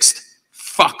fixed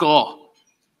fuck all.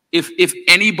 If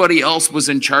anybody else was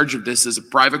in charge of this as a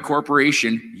private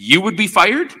corporation, you would be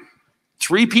fired.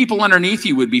 3 people underneath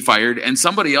you would be fired, and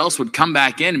somebody else would come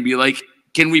back in and be like,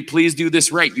 can we please do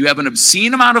this right? You have an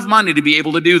obscene amount of money to be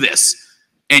able to do this,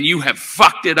 and you have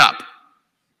fucked it up.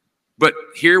 But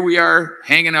here we are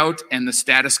hanging out, and the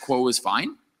status quo is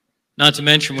fine. Not to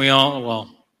mention all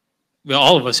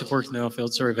of us have worked in the oil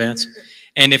field, sorry, Vance.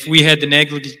 And if we had the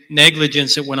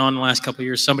negligence that went on in the last couple of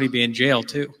years, somebody be in jail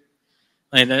too.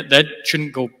 Like that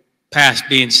shouldn't go past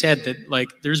being said that like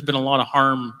there's been a lot of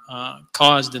harm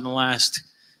caused in the last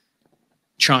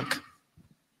chunk.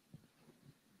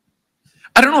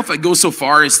 I don't know if I go so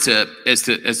far as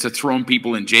to throwing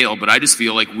people in jail, but I just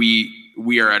feel like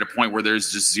we are at a point where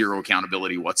there's just zero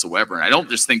accountability whatsoever. And I don't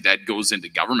just think that goes into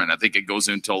government. I think it goes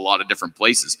into a lot of different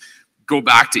places. Go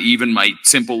back to even my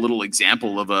simple little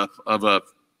example of a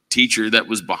teacher that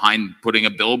was behind putting a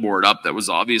billboard up that was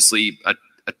obviously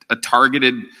a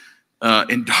targeted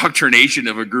indoctrination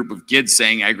of a group of kids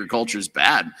saying agriculture is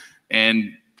bad.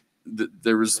 And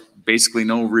there was basically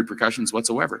no repercussions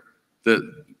whatsoever.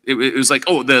 It was like,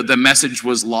 oh, the message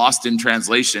was lost in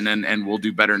translation and we'll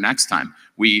do better next time.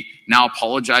 We now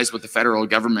apologize with the federal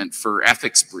government for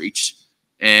ethics breach,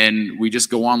 and we just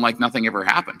go on like nothing ever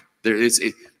happened.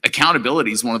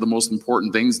 Accountability is one of the most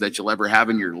important things that you'll ever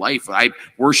have in your life. I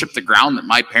worship the ground that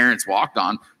my parents walked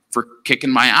on for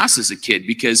kicking my ass as a kid,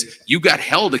 because you got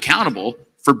held accountable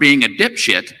for being a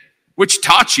dipshit, which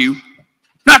taught you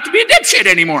not to be a dipshit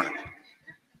anymore.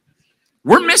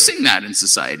 We're missing that in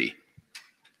society.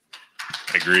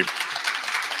 I agree.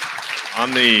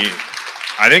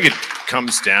 I think it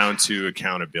comes down to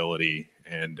accountability.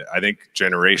 And I think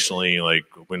generationally, like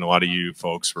when a lot of you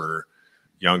folks were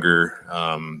younger,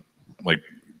 like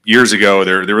years ago,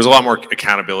 there was a lot more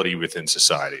accountability within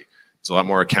society. There's a lot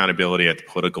more accountability at the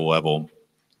political level.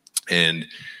 And,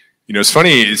 it's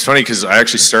funny because I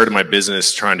actually started my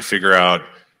business trying to figure out,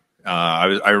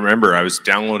 I remember I was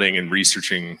downloading and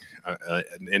researching,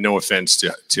 and no offense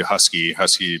to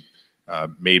Husky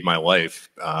made my life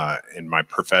in my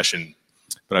profession,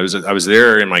 but I was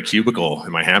there in my cubicle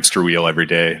in my hamster wheel every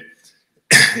day,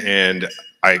 and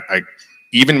I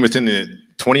even within the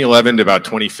 2011 to about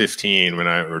 2015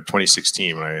 or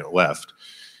 2016 when I left,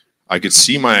 I could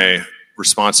see my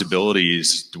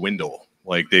responsibilities dwindle.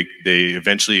 Like they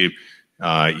eventually,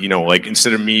 like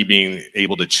instead of me being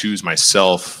able to choose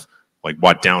myself, like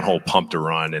what downhole pump to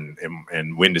run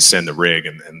and when to send the rig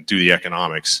and do the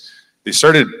economics, they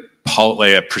started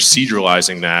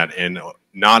proceduralizing that and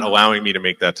not allowing me to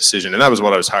make that decision. And that was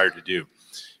what I was hired to do.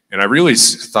 And I really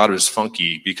thought it was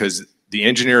funky because the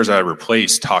engineers I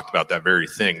replaced talked about that very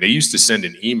thing. They used to send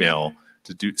an email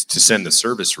to send the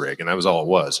service rig, and that was all it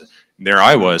was. And there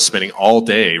I was spending all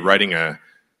day writing a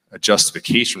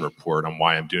justification report on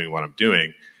why I'm doing what I'm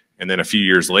doing. And then a few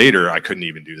years later, I couldn't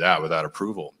even do that without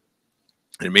approval.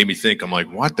 And it made me think, I'm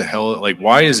like, what the hell? Like,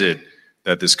 why is it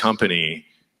that this company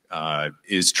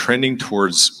is trending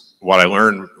towards what I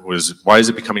learned was, why is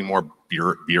it becoming more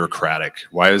bureaucratic?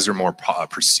 Why is there more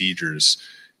procedures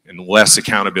and less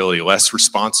accountability, less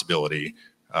responsibility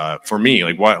for me?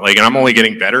 Like, what? Like, and I'm only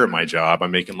getting better at my job.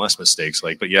 I'm making less mistakes.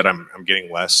 Like, but yet I'm getting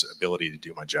less ability to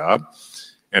do my job.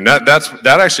 And that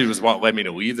actually was what led me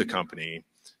to leave the company,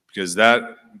 because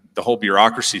the whole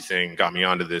bureaucracy thing got me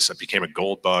onto this. I became a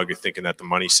gold bug, thinking that the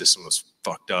money system was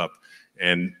fucked up.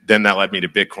 And then that led me to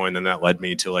Bitcoin. Then that led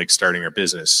me to like starting our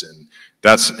business.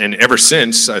 And ever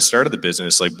since I started the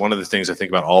business, like one of the things I think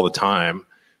about all the time,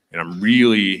 and I'm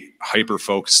really hyper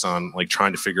focused on like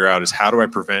trying to figure out, is how do I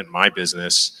prevent my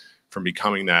business from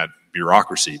becoming that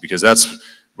bureaucracy? Because that's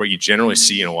what you generally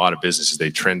see in a lot of businesses. They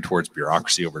trend towards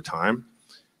bureaucracy over time.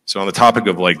 So on the topic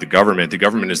of like the government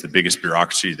is the biggest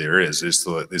bureaucracy there is. It's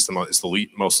the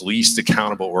most least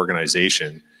accountable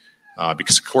organization,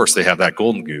 because of course they have that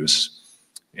golden goose.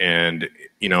 And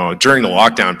you know, during the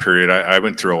lockdown period, I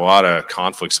went through a lot of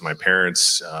conflicts with my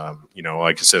parents. You know,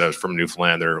 like I said, I was from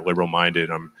Newfoundland. They're liberal-minded.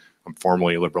 I'm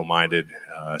formally liberal-minded,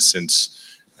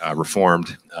 since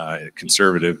reformed,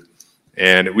 conservative.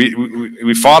 And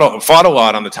we fought a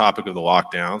lot on the topic of the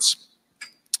lockdowns.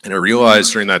 And I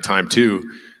realized during that time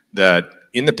too that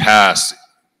in the past,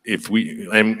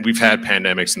 we've had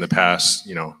pandemics in the past,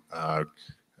 you know,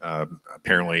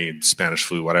 apparently Spanish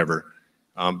flu, whatever.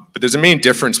 But there's a main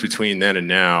difference between then and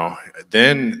now.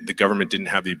 Then the government didn't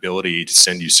have the ability to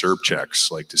send you CERB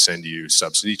checks, like to send you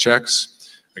subsidy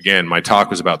checks. Again, my talk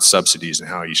was about subsidies and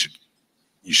how you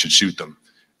should shoot them.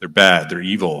 They're bad. They're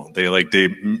evil.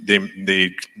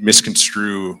 They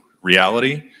misconstrue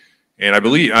reality. And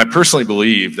I personally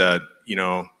believe that, you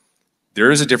know, there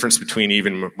is a difference between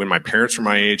even when my parents were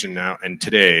my age and now and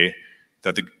today,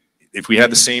 that if we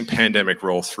had the same pandemic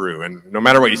roll through, and no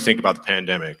matter what you think about the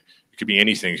pandemic, it could be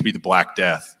anything. It could be the Black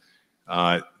Death.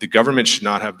 The government should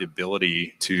not have the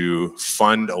ability to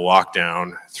fund a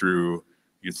lockdown through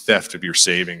your theft of your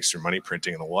savings, through money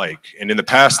printing and the like. And in the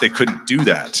past, they couldn't do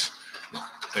that.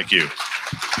 Thank you.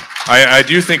 I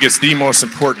do think it's the most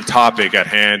important topic at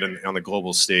hand on the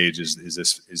global stage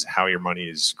is how your money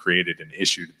is created and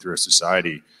issued through a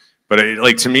society. But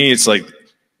to me, it's like,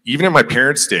 even in my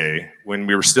parents' day, when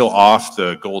we were still off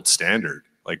the gold standard,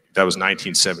 like that was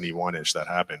 1971-ish that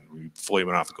happened. We fully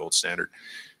went off the gold standard.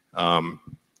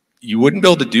 You wouldn't be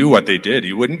able to do what they did.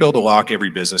 You wouldn't be able to lock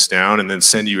every business down and then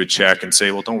send you a check and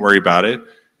say, well, don't worry about it.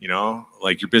 You know,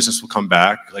 like your business will come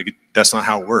back. Like that's not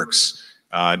how it works.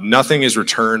 Nothing is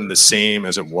returned the same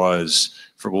as it was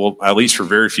at least for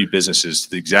very few businesses,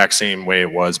 the exact same way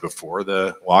it was before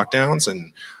the lockdowns.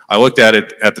 And I looked at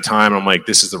it at the time, I'm like,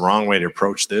 this is the wrong way to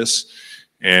approach this.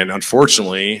 And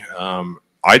unfortunately,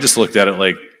 I just looked at it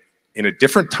like in a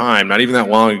different time, not even that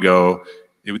long ago,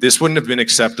 this wouldn't have been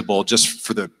acceptable just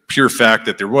for the pure fact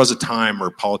that there was a time where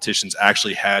politicians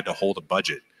actually had to hold a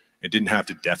budget. It didn't have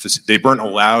to deficit. They weren't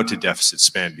allowed to deficit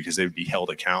spend because they would be held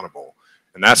accountable.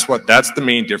 And that's the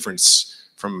main difference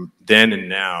from then and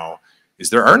now, is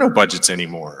there are no budgets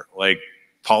anymore. Like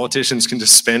politicians can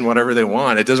just spend whatever they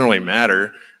want. It doesn't really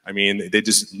matter. I mean,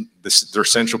 their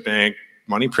central bank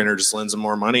money printer just lends them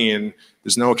more money and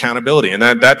there's no accountability. And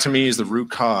that to me is the root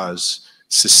cause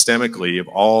systemically of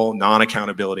all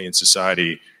non-accountability in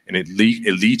society. And it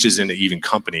leaches into even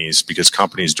companies, because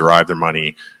companies derive their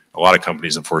money. A lot of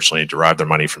companies, unfortunately, derive their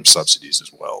money from subsidies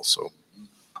as well. So,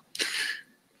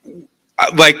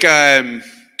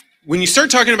 when you start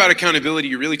talking about accountability,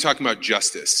 you're really talking about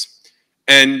justice.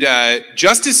 And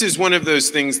justice is one of those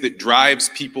things that drives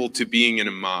people to being in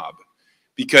a mob,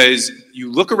 because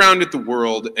you look around at the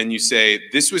world and you say,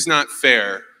 this was not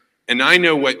fair, and I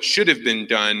know what should have been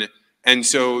done. And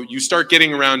so you start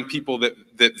getting around people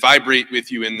that vibrate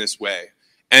with you in this way.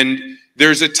 And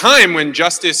there's a time when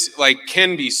justice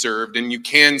can be served and you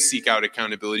can seek out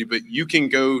accountability, but you can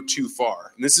go too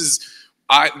far. And this is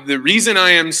the reason I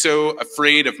am so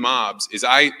afraid of mobs is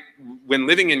when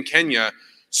living in Kenya,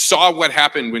 saw what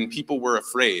happened when people were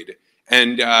afraid.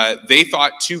 And they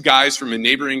thought two guys from a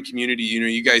neighboring community,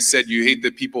 you guys said you hate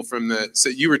the people so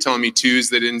you were telling me too,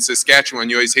 that in Saskatchewan,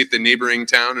 you always hate the neighboring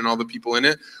town and all the people in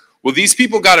it. Well, these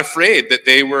people got afraid that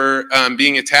they were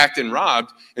being attacked and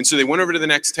robbed. And so they went over to the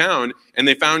next town and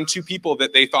they found two people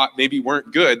that they thought maybe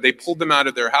weren't good. They pulled them out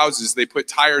of their houses. They put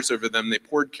tires over them. They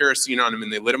poured kerosene on them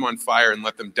and they lit them on fire and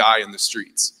let them die in the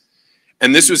streets.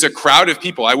 And this was a crowd of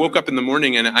people. I woke up in the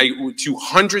morning and to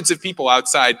hundreds of people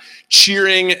outside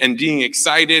cheering and being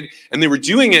excited. And they were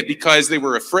doing it because they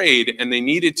were afraid and they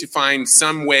needed to find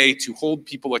some way to hold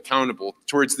people accountable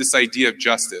towards this idea of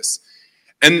justice.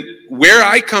 And where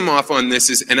I come off on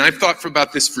this is, and I've thought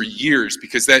about this for years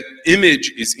because that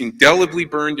image is indelibly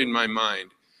burned in my mind.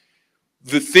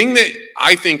 The thing that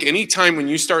I think anytime when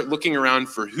you start looking around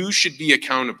for who should be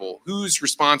accountable, who's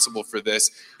responsible for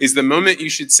this, is the moment you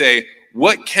should say,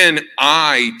 what can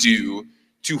I do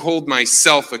to hold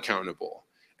myself accountable?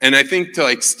 And I think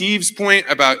to Steve's point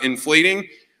about inflating,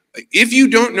 If you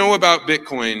don't know about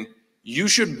Bitcoin, you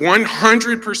should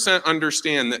 100%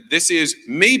 understand that this is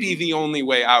maybe the only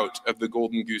way out of the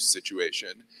golden goose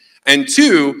situation. And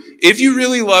two, if you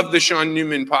really love the Sean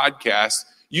Newman podcast,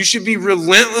 you should be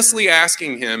relentlessly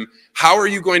asking him, how are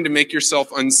you going to make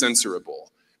yourself uncensorable?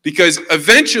 Because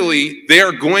eventually they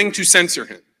are going to censor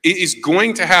him. It is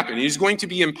going to happen. It is going to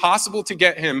be impossible to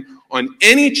get him on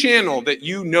any channel that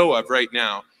you know of right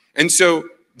now. And so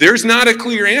there's not a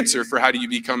clear answer for how do you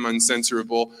become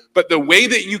uncensorable, but the way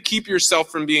that you keep yourself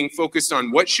from being focused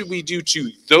on what should we do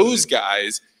to those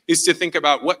guys is to think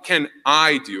about what can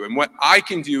I do? And what I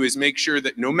can do is make sure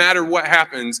that no matter what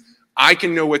happens, I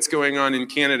can know what's going on in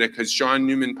Canada because Sean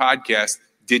Newman podcast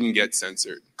didn't get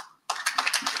censored.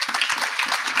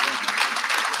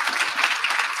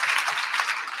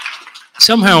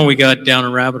 Somehow we got down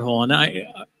a rabbit hole, and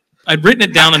I'd written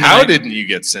it down. How didn't you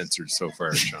get censored so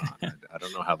far, Sean? I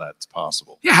don't know how that's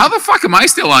possible. Yeah, how the fuck am I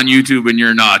still on YouTube and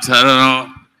you're not? I don't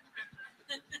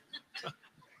know.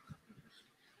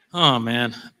 Oh,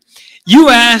 man. You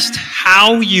asked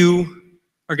how you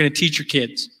are going to teach your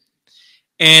kids.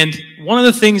 And one of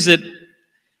the things that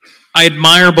I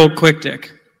admire about Quick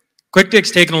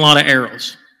Dick's taken a lot of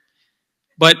arrows.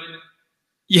 But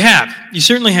you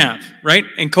certainly have, right?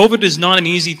 And COVID is not an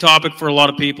easy topic for a lot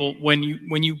of people when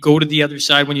you go to the other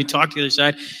side, when you talk to the other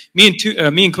side. Me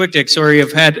and Quick Dick,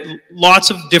 have had lots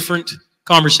of different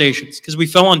conversations because we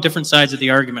fell on different sides of the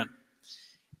argument.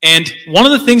 And one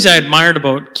of the things I admired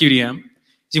about QDM is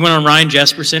he went on Ryan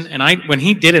Jesperson, and when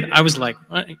he did it, I was like,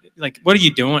 what are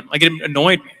you doing? Like, it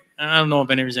annoyed me. I don't know if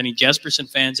there's any Jesperson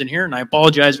fans in here, and I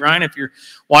apologize, Ryan, if you're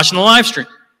watching the live stream.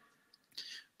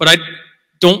 But I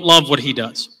don't love what he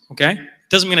does, okay?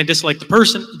 Doesn't mean I dislike the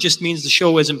person. It just means the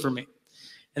show isn't for me.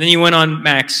 And then you went on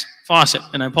Max Fawcett,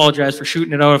 and I apologize for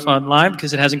shooting it out on live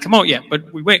because it hasn't come out yet,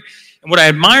 but we wait. And what I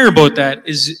admire about that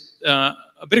is a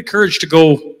bit of courage to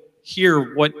go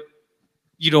hear what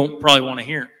you don't probably want to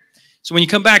hear. So when you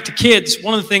come back to kids,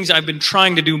 one of the things I've been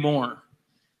trying to do more,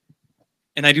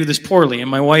 and I do this poorly, and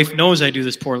my wife knows I do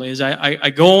this poorly, is I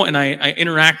go and I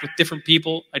interact with different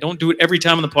people. I don't do it every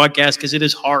time on the podcast because it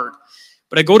is hard.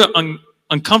 But I go to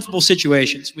uncomfortable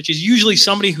situations, which is usually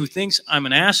somebody who thinks I'm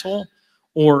an asshole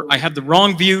or I have the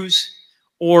wrong views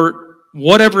or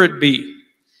whatever it be.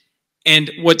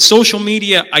 And what social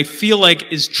media, I feel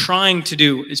like, is trying to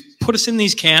do is put us in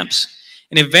these camps.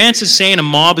 And if Vance is saying a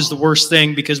mob is the worst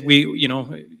thing because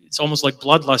it's almost like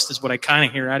bloodlust is what I kind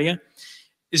of hear out of you,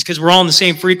 is because we're all in the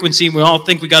same frequency. We all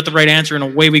think we got the right answer, and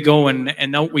away we go, and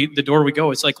out the door we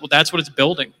go. It's like, well, that's what it's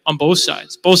building on both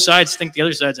sides. Both sides think the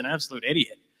other side's an absolute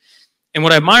idiot. And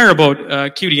what I admire about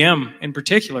QDM in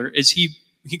particular is he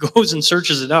goes and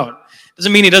searches it out.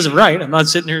 Doesn't mean he does it right. I'm not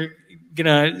sitting here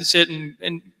gonna sit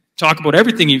and talk about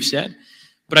everything you've said,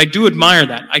 but I do admire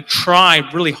that. I try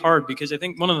really hard because I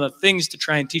think one of the things to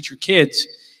try and teach your kids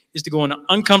is to go into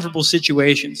uncomfortable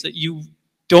situations that you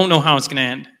don't know how it's going to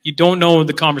end. You don't know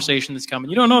the conversation that's coming.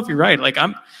 You don't know if you're right. Like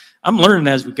I'm learning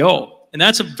as we go. And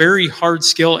that's a very hard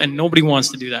skill, and nobody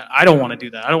wants to do that. I don't want to do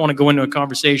that. I don't want to go into a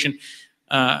conversation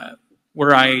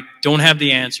where I don't have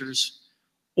the answers,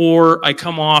 or I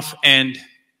come off and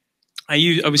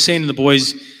I was saying to the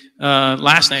boys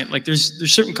last night, like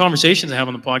there's certain conversations I have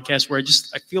on the podcast where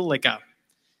I feel like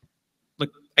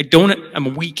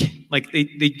I'm weak. Like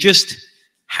they just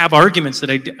have arguments that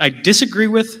I disagree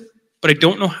with, but I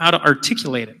don't know how to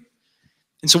articulate it.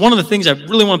 And so one of the things I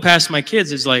really want to pass to my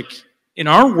kids is, like, in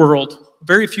our world,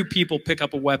 very few people pick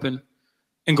up a weapon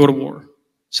and go to war.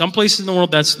 Some places in the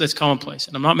world that's commonplace,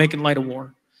 and I'm not making light of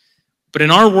war. But in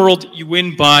our world, you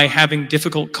win by having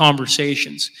difficult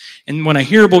conversations. And when I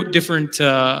hear about different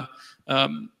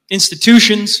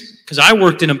institutions, because I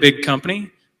worked in a big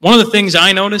company, one of the things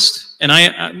I noticed, and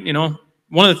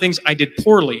one of the things I did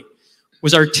poorly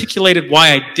was articulated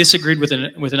why I disagreed with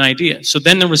an idea. So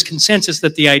then there was consensus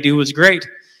that the idea was great.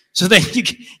 So then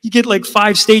you get like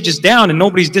 5 stages down and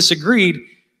nobody's disagreed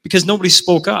because nobody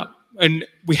spoke up. And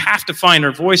we have to find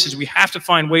our voices. We have to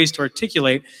find ways to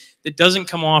articulate that doesn't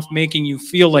come off making you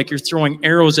feel like you're throwing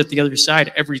arrows at the other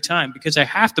side every time. Because I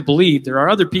have to believe there are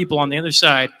other people on the other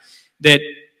side that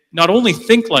not only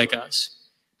think like us,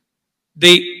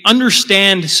 they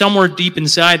understand somewhere deep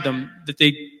inside them that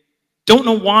they don't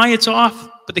know why it's off,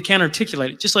 but they can't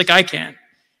articulate it, just like I can.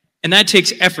 And that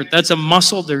takes effort. That's a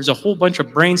muscle. There's a whole bunch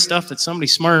of brain stuff that somebody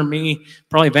smarter than me,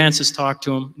 probably Vance has talked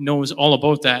to him, knows all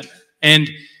about that. And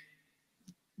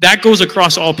that goes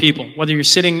across all people, whether you're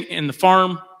sitting in the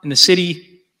farm, in the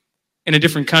city, in a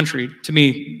different country. To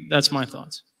me, that's my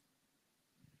thoughts.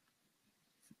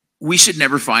 we should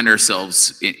never find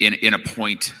ourselves in a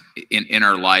point in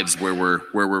our lives where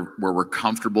we're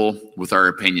comfortable with our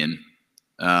opinion,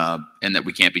 and that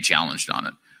we can't be challenged on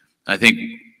it. I think,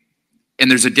 and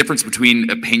there's a difference between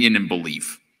opinion and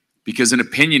belief, because an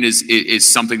opinion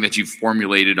is something that you've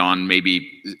formulated on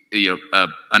maybe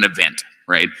an event,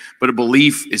 right? But a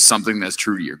belief is something that's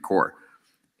true to your core.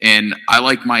 And I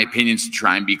like my opinions to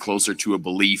try and be closer to a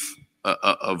belief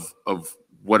of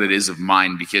what it is of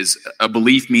mine, because a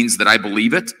belief means that I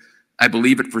believe it. I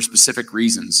believe it for specific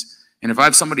reasons. And if I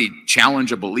have somebody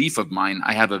challenge a belief of mine,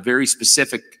 I have a very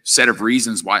specific set of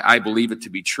reasons why I believe it to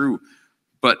be true.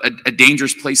 But a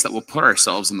dangerous place that we'll put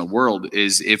ourselves in the world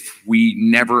is if we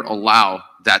never allow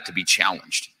that to be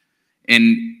challenged.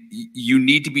 And you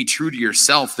need to be true to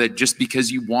yourself, that just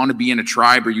because you want to be in a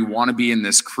tribe or you want to be in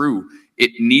this crew,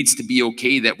 it needs to be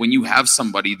okay that when you have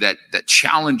somebody that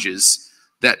challenges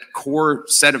that core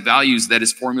set of values that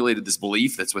has formulated this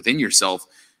belief that's within yourself,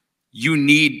 you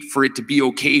need for it to be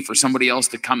okay for somebody else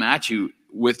to come at you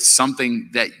with something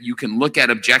that you can look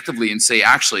at objectively and say,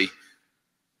 actually,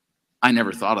 I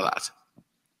never thought of that.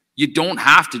 You don't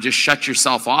have to just shut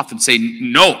yourself off and say,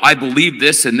 no, I believe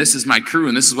this and this is my crew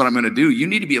and this is what I'm going to do. You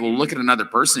need to be able to look at another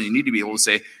person. You need to be able to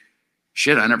say,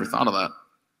 shit, I never thought of that.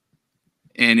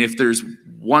 And if there's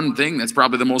one thing that's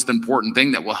probably the most important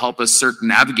thing that will help us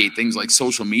navigate things like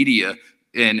social media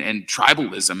and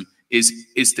tribalism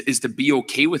is to be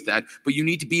okay with that. But you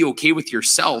need to be okay with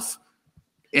yourself,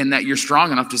 and that you're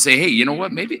strong enough to say, hey, you know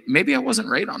what? Maybe I wasn't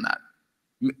right on that.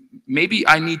 Maybe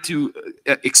I need to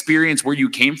experience where you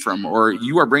came from, or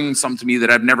you are bringing something to me that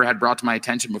I've never had brought to my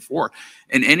attention before.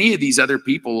 And any of these other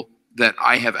people that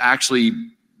I have actually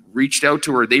reached out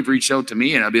to, or they've reached out to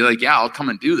me, and I'll be like, yeah, I'll come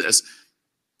and do this.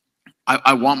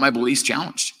 I want my beliefs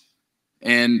challenged,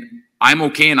 and I'm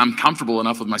okay and I'm comfortable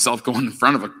enough with myself going in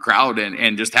front of a crowd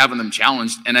and just having them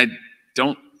challenged. And I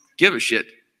don't give a shit,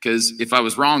 because if I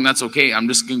was wrong, that's okay. I'm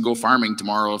just going to go farming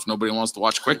tomorrow if nobody wants to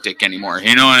watch Quick Tick anymore.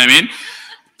 You know what I mean?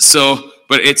 So,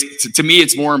 but to me,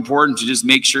 it's more important to just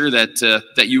make sure that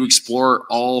that you explore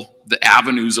all the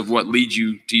avenues of what leads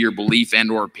you to your belief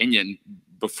and or opinion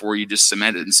before you just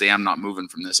cement it and say, I'm not moving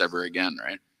from this ever again,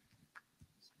 right?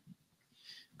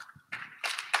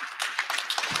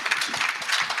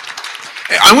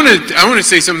 I want to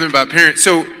say something about parents.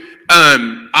 So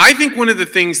I think one of the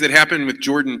things that happened with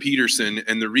Jordan Peterson,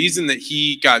 and the reason that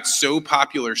he got so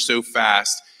popular so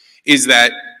fast, is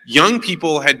that young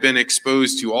people had been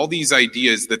exposed to all these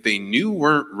ideas that they knew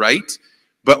weren't right,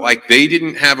 but like they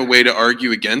didn't have a way to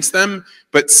argue against them,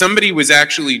 but somebody was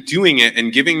actually doing it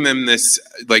and giving them this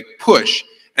like push.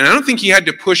 And I don't think he had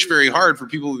to push very hard for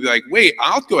people to be like, wait,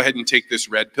 I'll go ahead and take this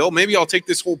red pill. Maybe I'll take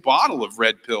this whole bottle of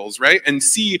red pills, right? And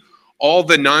see all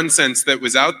the nonsense that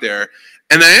was out there.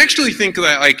 And I actually think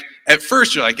that, like, at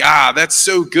first you're like, that's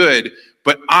so good.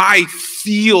 But I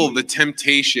feel the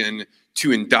temptation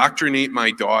to indoctrinate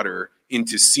my daughter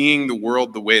into seeing the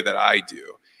world the way that I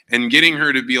do, and getting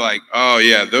her to be like, oh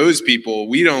yeah, those people,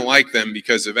 we don't like them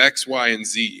because of X, Y, and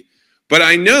Z. But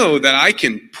I know that I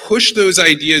can push those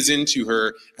ideas into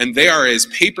her, and they are as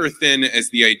paper thin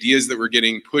as the ideas that were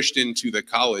getting pushed into the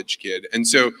college kid. And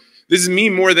so this is me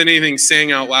more than anything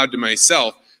saying out loud to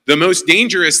myself, the most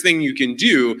dangerous thing you can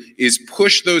do is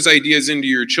push those ideas into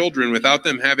your children without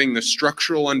them having the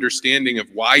structural understanding of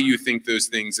why you think those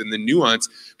things and the nuance,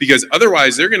 because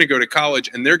otherwise they're going to go to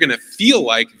college and they're going to feel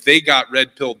like they got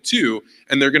red pilled too,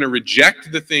 and they're going to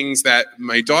reject the things that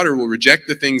my daughter will reject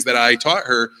the things that I taught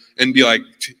her and be like,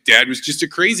 Dad was just a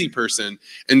crazy person.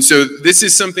 And so this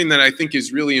is something that I think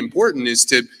is really important, is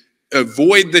to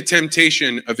avoid the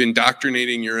temptation of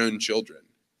indoctrinating your own children.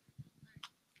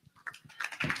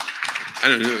 I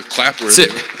don't know, clap word.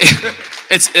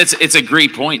 It's a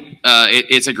great point.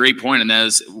 It's a great point, and that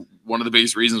is one of the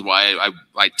biggest reasons why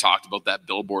I talked about that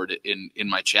billboard in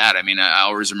my chat. I mean, I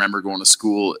always remember going to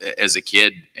school as a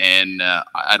kid, and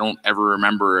I don't ever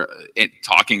remember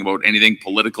talking about anything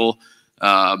political.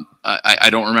 I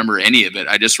don't remember any of it.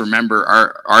 I just remember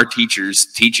our teachers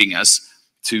teaching us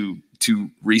to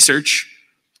research,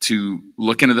 to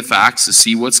look into the facts, to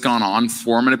see what's gone on,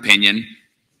 form an opinion,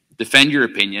 defend your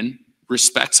opinion,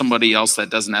 respect somebody else that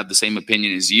doesn't have the same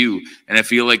opinion as you. And I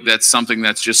feel like that's something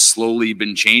that's just slowly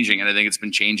been changing. And I think it's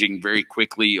been changing very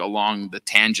quickly along the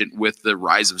tangent with the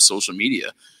rise of social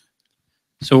media.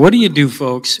 So what do you do,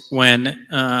 folks, when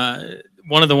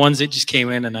one of the ones that just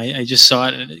came in, and I just saw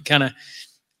it, and it kind of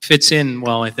fits in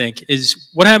well, I think, is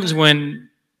what happens when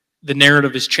the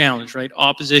narrative is challenged, right?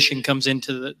 Opposition comes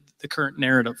into the current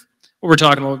narrative. What we're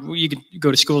talking about, you can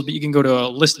go to schools, but you can go to a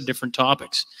list of different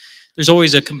topics. There's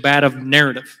always a combative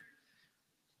narrative.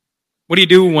 What do you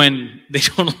do when they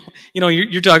don't,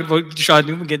 you're talking about Sean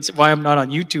Newman gets why I'm not on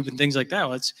YouTube and things like that.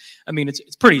 Well,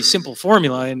 it's pretty simple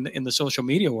formula in the social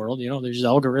media world. There's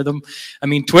algorithm.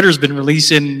 Twitter's been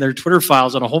releasing their Twitter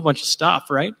files on a whole bunch of stuff,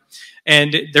 right?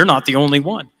 And they're not the only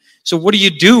one. So what do you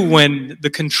do when the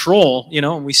control,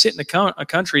 we sit in a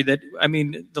country that,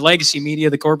 the legacy media,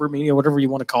 the corporate media, whatever you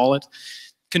want to call it,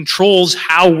 controls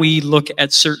how we look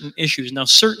at certain issues. Now,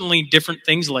 certainly different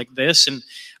things like this and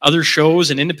other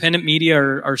shows and independent media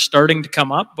are starting to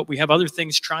come up, but we have other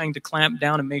things trying to clamp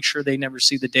down and make sure they never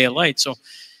see the day of light. So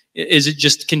is it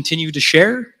just continue to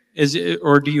share?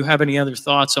 Or do you have any other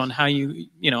thoughts on how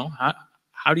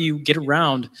how do you get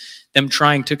around them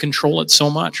trying to control it so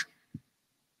much?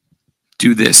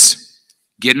 Do this.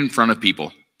 Get in front of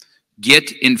people.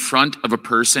 Get in front of a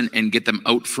person and get them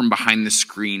out from behind the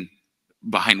screen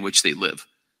behind which they live.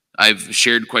 I've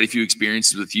shared quite a few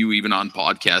experiences with you, even on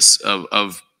podcasts,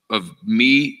 of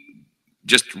me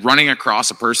just running across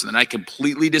a person that I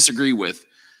completely disagree with.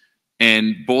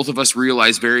 And both of us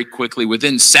realized very quickly,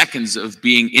 within seconds of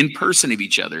being in person of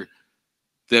each other,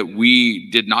 that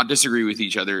we did not disagree with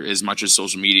each other as much as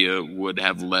social media would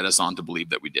have led us on to believe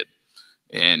that we did.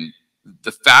 And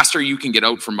the faster you can get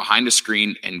out from behind a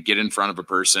screen and get in front of a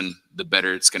person, the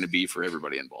better it's going to be for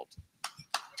everybody involved.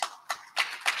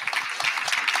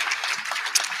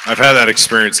 I've had that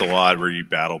experience a lot where you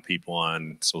battle people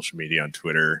on social media, on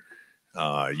Twitter.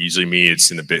 Usually me, it's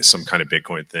in some kind of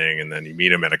Bitcoin thing, and then you meet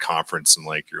them at a conference and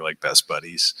you're like best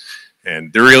buddies.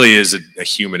 And there really is a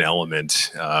human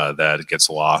element that gets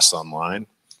lost online.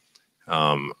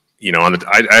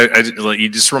 You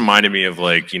just reminded me of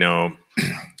my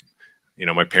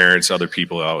parents, other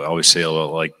people always say,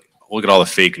 look at all the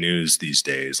fake news these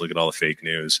days. Look at all the fake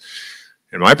news.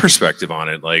 And my perspective on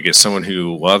it, as someone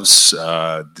who loves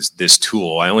this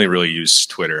tool, I only really use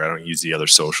Twitter. I don't use the other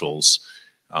socials.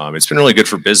 It's been really good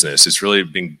for business. It's really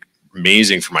been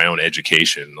amazing for my own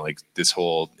education. This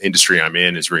whole industry I'm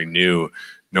in is very new.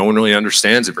 No one really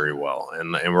understands it very well,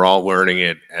 and we're all learning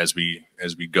it as we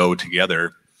go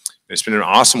together. It's been an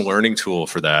awesome learning tool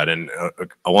for that. And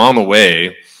along the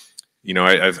way,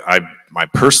 my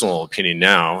personal opinion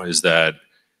now is that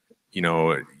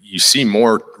you see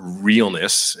more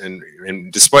realness, and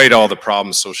despite all the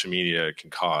problems social media can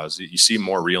cause, you see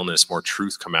more realness, more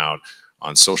truth come out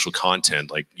on social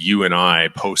content, like you and I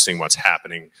posting what's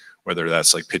happening, whether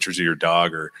that's pictures of your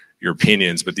dog or your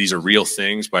opinions, but these are real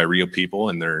things by real people,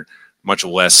 and they're much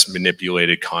less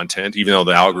manipulated content, even though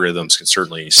the algorithms can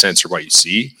certainly censor what you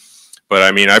see. But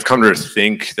I've come to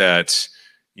think that,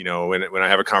 when I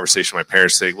have a conversation with my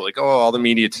parents, say, all the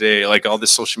media today, all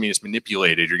this social media is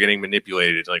manipulated. You're getting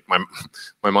manipulated.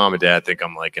 My mom and dad think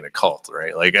I'm in a cult,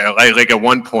 right? At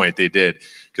one point they did,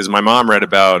 because my mom read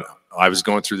about, I was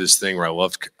going through this thing where I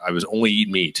was only eat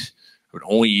meat. I would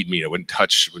only eat meat. I wouldn't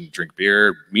drink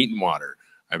beer, meat and water.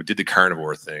 I did the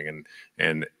carnivore thing,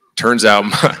 and turns out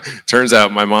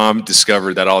my mom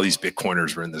discovered that all these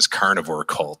Bitcoiners were in this carnivore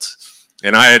cult.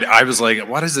 And I was like,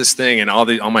 what is this thing? And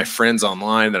all my friends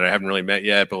online that I haven't really met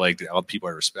yet, but all the people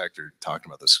I respect are talking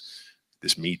about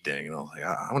this meat thing. And I was like,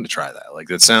 I want to try that.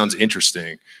 That sounds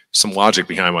interesting. Some logic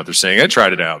behind what they're saying. I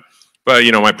tried it out. But,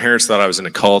 my parents thought I was in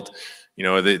a cult.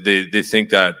 They think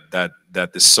that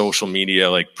this social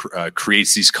media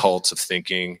creates these cults of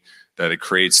thinking, that it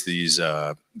creates these,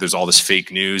 there's all this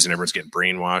fake news and everyone's getting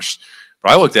brainwashed.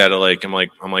 But I looked at it I'm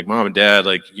like, Mom and Dad,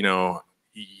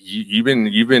 you've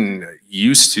been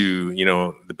used to,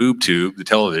 the boob tube, the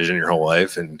television your whole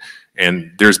life.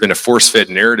 And there's been a force-fed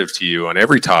narrative to you on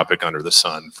every topic under the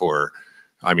sun for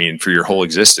your whole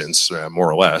existence,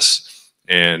 more or less.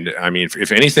 And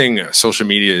if anything, social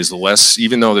media is less,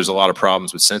 even though there's a lot of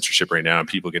problems with censorship right now and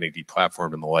people getting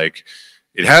deplatformed and the like,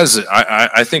 it has,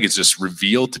 I think it's just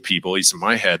revealed to people, at least in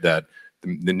my head, that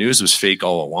the news was fake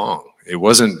all along. It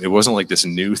wasn't like this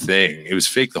new thing. It was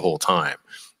fake the whole time.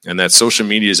 And that social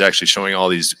media is actually showing all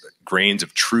these grains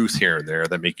of truth here and there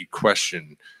that make you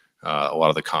question a lot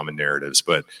of the common narratives.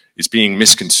 But it's being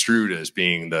misconstrued as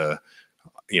being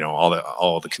all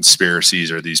the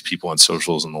conspiracies or these people on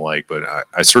socials and the like. But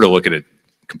I sort of look at it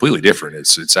completely different.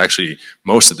 It's actually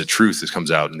most of the truth that comes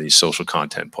out in these social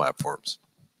content platforms.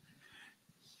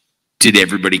 Did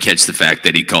everybody catch the fact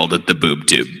that he called it the boob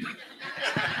tube?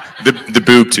 The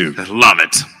boob tube. I love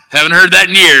it. Haven't heard that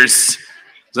in years.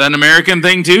 Is that an American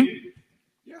thing too?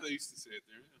 Yeah, they used to say it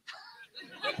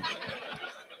there.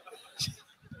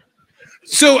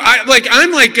 So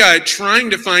I'm trying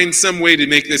to find some way to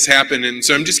make this happen, and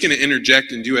so I'm just going to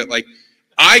interject and do it.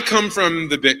 I come from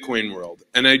the Bitcoin world,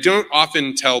 and I don't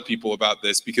often tell people about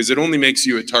this because it only makes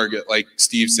you a target, like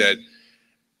Steve said.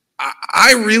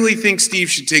 I really think Steve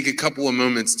should take a couple of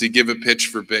moments to give a pitch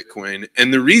for Bitcoin.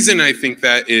 And the reason I think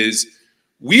that is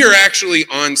we are actually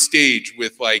on stage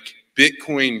with like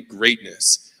Bitcoin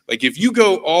greatness. Like if you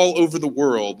go all over the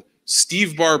world,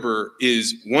 Steve Barber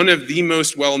is one of the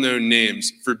most well-known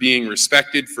names for being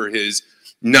respected for his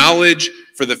knowledge,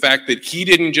 for the fact that he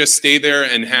didn't just stay there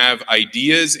and have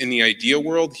ideas in the idea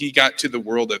world. He got to the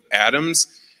world of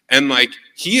atoms. And like,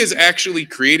 he is actually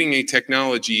creating a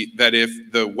technology that if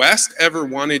the West ever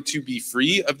wanted to be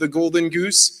free of the golden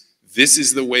goose, this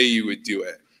is the way you would do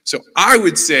it. So I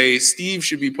would say Steve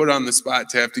should be put on the spot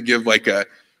to have to give like a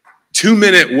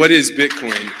 2-minute what is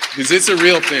Bitcoin, because it's a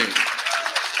real thing.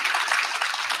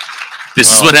 This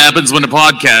is what happens when a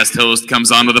podcast host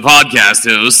comes on with a podcast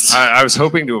host. I was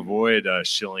hoping to avoid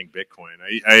shilling Bitcoin.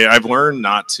 I've learned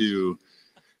not to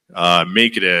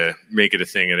make it a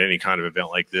thing at any kind of event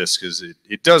like this, because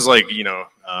it does, like,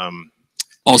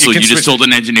 Also, you just told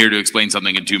an engineer to explain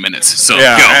something in 2 minutes. So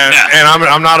yeah, go. And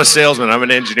I'm not a salesman. I'm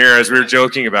an engineer, as we were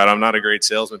joking about. I'm not a great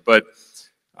salesman, but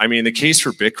I mean, the case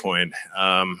for Bitcoin.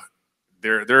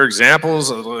 There are examples.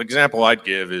 The example I'd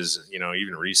give is,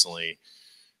 even recently.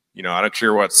 I don't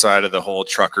care what side of the whole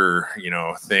trucker,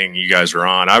 thing you guys are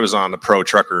on. I was on the pro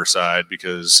trucker side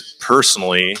because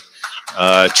personally,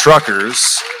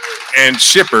 truckers and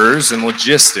shippers and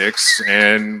logistics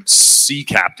and sea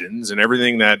captains and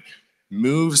everything that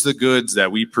moves the goods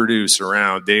that we produce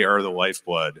around, they are the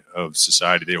lifeblood of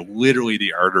society. They're literally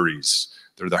the arteries.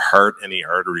 They're the heart and the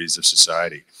arteries of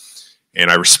society.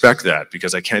 And I respect that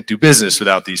because I can't do business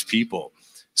without these people.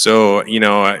 So,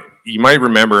 you might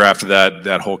remember after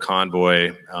that whole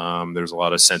convoy, there was a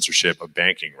lot of censorship of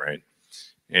banking, right?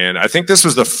 And I think this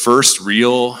was the first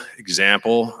real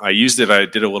example. I used it. I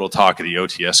did a little talk at the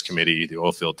OTS committee, the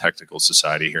Oilfield Technical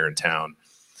Society here in town,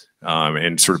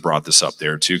 and sort of brought this up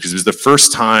there too, because it was the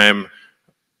first time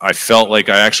I felt like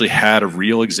I actually had a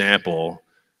real example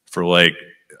for like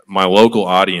my local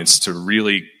audience to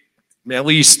really at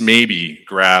least maybe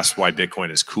grasp why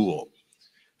Bitcoin is cool.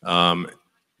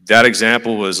 That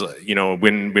example was,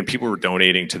 when people were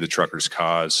donating to the truckers'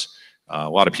 cause, a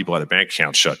lot of people had their bank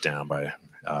accounts shut down by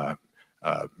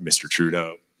Mr.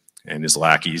 Trudeau and his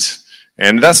lackeys.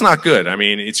 And that's not good. I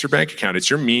mean, it's your bank account. It's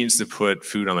your means to put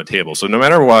food on the table. So no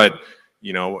matter what,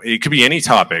 it could be any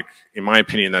topic. In my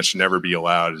opinion, that should never be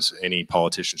allowed, as any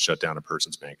politician shut down a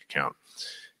person's bank account.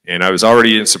 And I was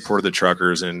already in support of the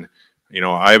truckers, and,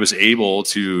 I was able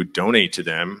to donate to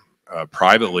them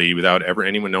privately without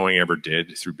anyone knowing I ever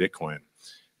did, through Bitcoin.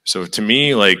 So to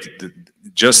me, like,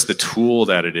 just the tool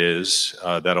that it is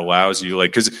that allows you,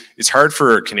 like, because it's hard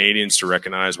for Canadians to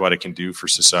recognize what it can do for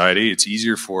society. It's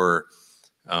easier for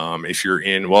if you're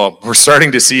we're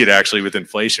starting to see it actually with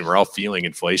inflation. We're all feeling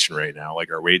inflation right now.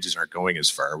 Like, our wages aren't going as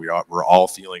far. We're all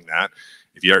feeling that.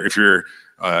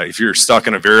 If you're stuck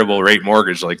in a variable rate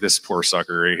mortgage like this poor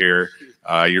sucker right here,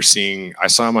 you're seeing. I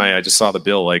just saw the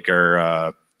bill. Like,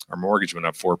 our mortgage went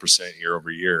up 4% year over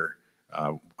year.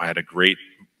 I had a great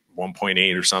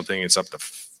 1.8 or something. It's up to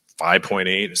 5.8.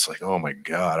 It's like, oh my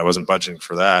God, I wasn't budgeting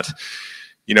for that.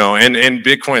 And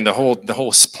Bitcoin, the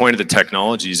whole point of the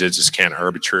technology is it just can't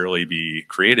arbitrarily be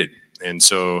created. And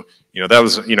so, that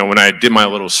was, when I did my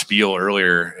little spiel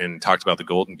earlier and talked about the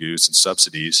golden goose and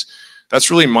subsidies,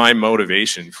 that's really my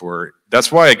motivation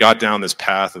that's why I got down this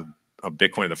path of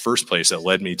Bitcoin in the first place that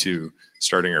led me to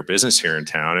starting our business here in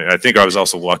town. And I think I was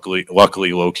also luckily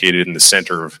located in the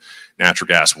center of natural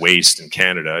gas waste in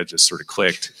Canada. It just sort of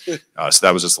clicked. So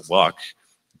that was just luck.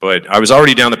 But I was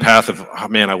already down the path of, oh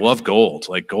man, I love gold.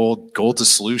 Like, gold's a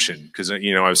solution. Because, I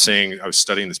was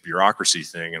studying this bureaucracy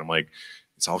thing, and I'm like,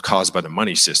 it's all caused by the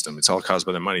money system. It's all caused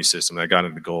by the money system. And I got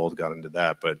into gold, got into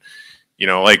that. But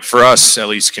like, for us, at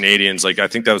least Canadians, like, I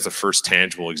think that was the first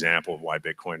tangible example of why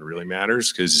Bitcoin really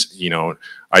matters. Because,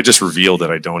 I just revealed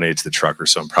that I donated to the trucker,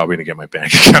 so I'm probably going to get my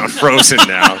bank account frozen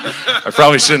now. I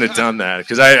probably shouldn't have done that,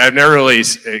 because I've never really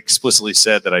explicitly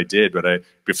said that I did,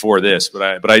 before this,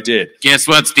 but I did. Guess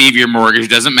what, Steve? Your mortgage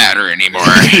doesn't matter anymore.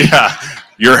 Yeah,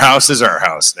 your house is our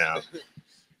house now.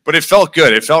 But it felt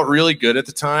good. It felt really good at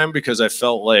the time, because I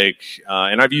felt like,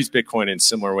 and I've used Bitcoin in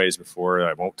similar ways before,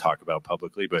 I won't talk about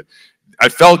publicly, but I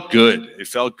felt good. It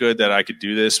felt good that I could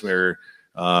do this, where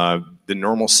the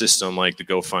normal system, like the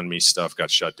GoFundMe stuff, got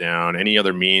shut down. Any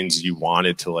other means you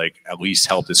wanted to, like, at least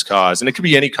help this cause, and it could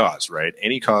be any cause, right?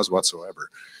 Any cause whatsoever.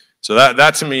 So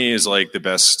that to me is like the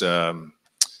best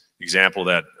example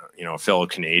that a fellow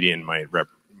Canadian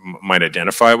might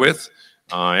identify with.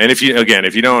 And if you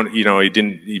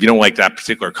don't like that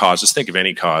particular cause, just think of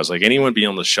any cause. Like, anyone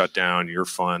being able to shut down your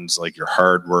funds, like your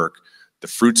hard work, the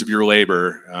fruits of your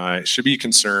labor, it should be a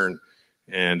concern.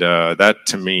 And that,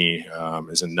 to me,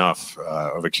 is enough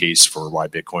of a case for why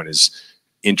Bitcoin is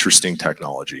interesting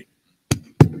technology.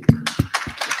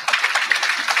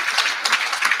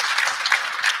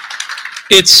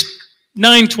 It's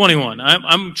 9:21.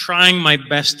 I'm trying my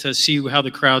best to see how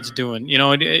the crowd's doing. You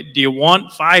know, do you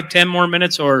want 5, 10 more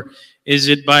minutes, or is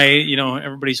it by, you know,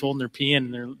 everybody's holding their pee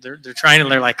and they're trying to,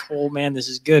 they're like, oh man, this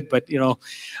is good. But, you know,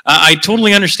 I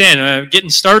totally understand. Getting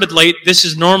started late, this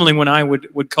is normally when I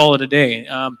would call it a day.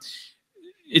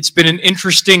 It's been an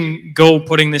interesting go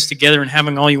putting this together and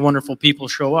having all you wonderful people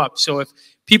show up. So if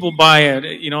people buy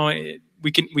it, you know,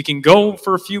 we can go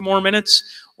for a few more minutes,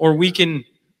 or we can.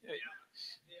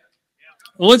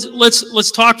 Well,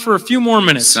 let's talk for a few more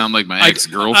minutes. Sound like my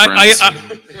ex-girlfriend.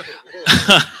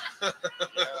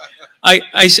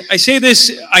 I say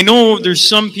this. I know there's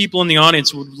some people in the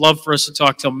audience who would love for us to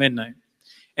talk till midnight,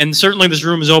 and certainly this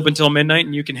room is open till midnight,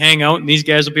 and you can hang out, and these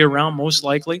guys will be around most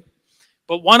likely.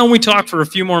 But why don't we talk for a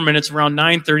few more minutes? Around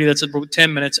 9:30. That's about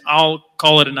 10 minutes. I'll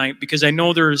call it a night, because I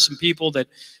know there are some people that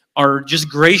are just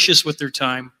gracious with their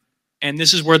time. And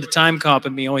this is where the time cop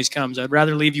in me always comes. I'd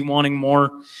rather leave you wanting more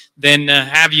than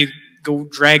have you go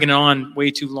dragging it on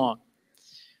way too long.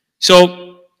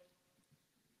 So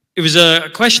it was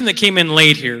a question that came in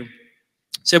late here. It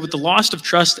said, with the loss of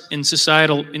trust in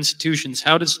societal institutions,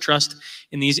 how does trust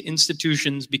in these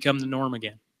institutions become the norm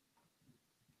again?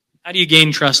 How do you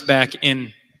gain trust back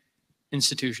in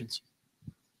institutions?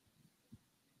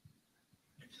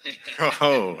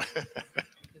 Oh.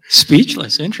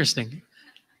 Speechless. Interesting.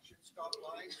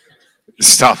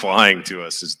 Stop lying to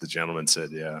us, as the gentleman said.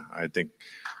 Yeah, I think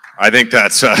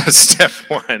that's step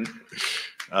one.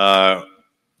 How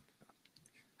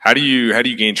do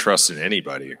you gain trust in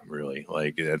anybody, really?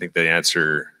 Like, I think the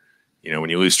answer, you know,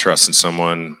 when you lose trust in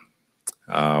someone,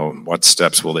 what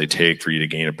steps will they take for you to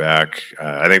gain it back?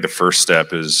 I think the first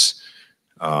step is,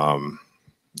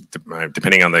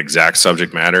 depending on the exact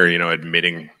subject matter, you know,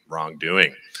 admitting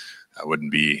wrongdoing. That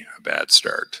wouldn't be a bad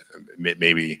start.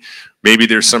 Maybe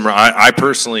there's some. I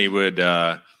personally would.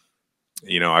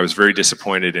 You know, I was very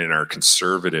disappointed in our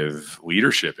conservative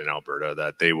leadership in Alberta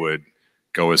that they would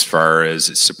go as far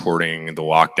as supporting the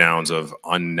lockdowns of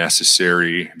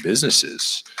unnecessary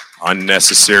businesses,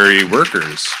 unnecessary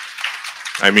workers.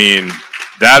 I mean,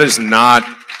 that is not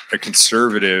a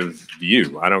conservative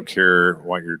view. I don't care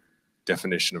what your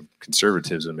definition of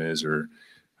conservatism is, or,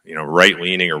 you know,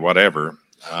 right-leaning or whatever.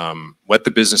 Let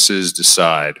the businesses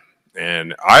decide.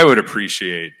 And I would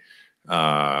appreciate,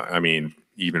 I mean,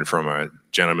 even from a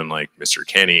gentleman like Mr.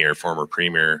 Kenney, or former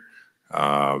premier,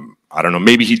 I don't know,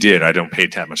 maybe he did. I don't pay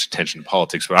that much attention to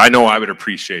politics, but I know I would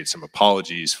appreciate some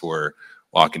apologies for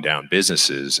locking down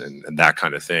businesses and that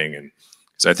kind of thing. And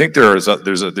so I think there's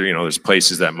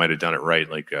places that might have done it right,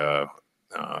 like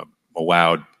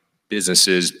allowed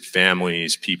businesses,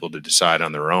 families, people to decide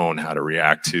on their own how to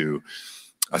react to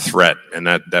a threat. And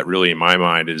that really, in my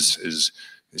mind, is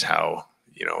how,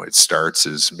 you know, it starts,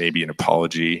 as maybe an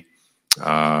apology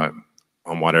on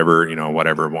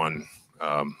whatever one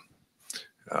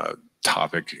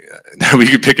topic. We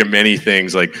could pick of many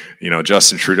things, like, you know,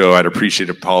 Justin Trudeau, I'd appreciate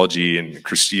an apology, and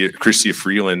Chrystia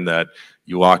Freeland, that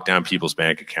you lock down people's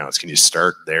bank accounts. Can you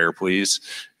start there, please?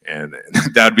 And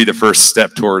that would be the first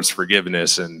step towards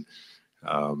forgiveness and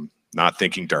not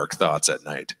thinking dark thoughts at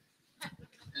night.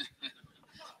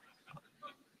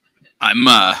 I'm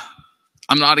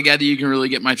not a guy that you can really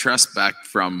get my trust back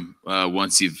from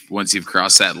once you've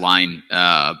crossed that line,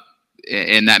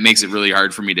 and that makes it really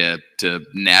hard for me to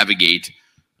navigate.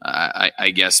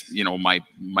 I guess, you know, my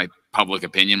public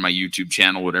opinion, my YouTube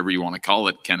channel, whatever you want to call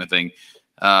it, kind of thing.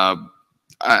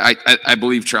 I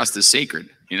believe trust is sacred.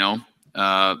 You know.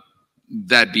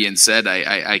 That being said,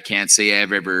 I can't say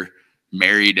I've ever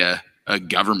married a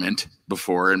government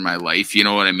before in my life. You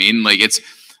know what I mean? Like,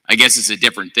 I guess it's a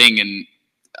different thing, and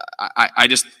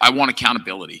I want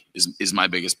accountability is my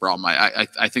biggest problem.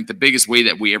 I think the biggest way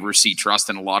that we ever see trust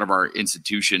in a lot of our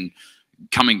institution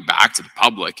coming back to the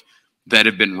public that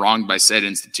have been wronged by said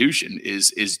institution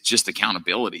is just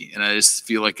accountability. And I just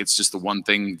feel like it's just the one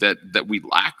thing that we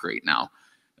lack right now.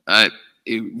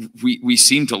 We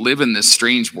seem to live in this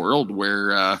strange world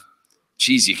where,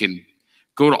 you can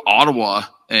go to Ottawa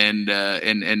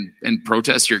and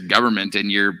protest your government,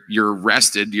 and you're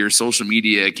arrested. Your social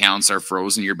media accounts are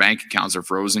frozen. Your bank accounts are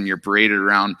frozen. You're paraded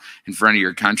around in front of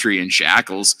your country in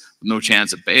shackles with no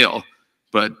chance of bail.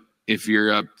 But if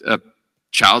you're a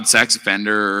child sex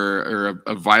offender or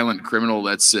a violent criminal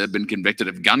that's been convicted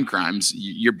of gun crimes,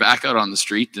 you're back out on the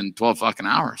street in 12 fucking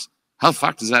hours. How the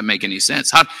fuck does that make any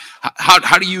sense?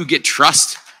 How do you get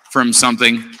trust from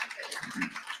something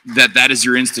that is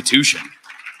your institution?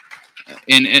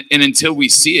 And until we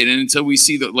see it, and until we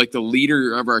see the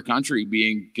leader of our country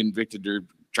being convicted or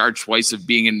charged twice of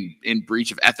being in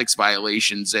breach of ethics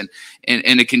violations and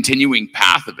a continuing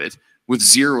path of it with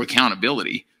zero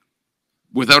accountability,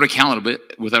 without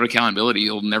accountability,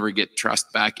 you'll never get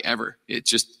trust back ever. It's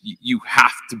just, you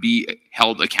have to be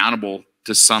held accountable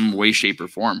to some way, shape, or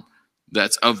form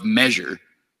that's of measure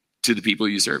to the people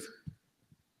you serve.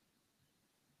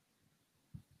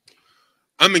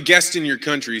 I'm a guest in your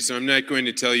country, so I'm not going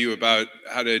to tell you about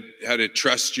how to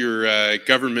trust your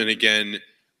government again.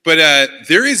 But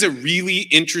there is a really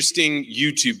interesting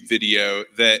YouTube video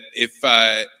that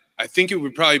I think it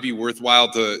would probably be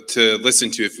worthwhile to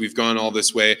listen to if we've gone all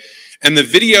this way. And the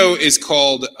video is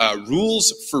called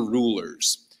Rules for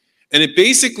Rulers. And it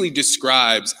basically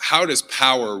describes how does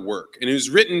power work. And it was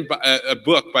written by a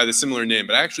book by the similar name,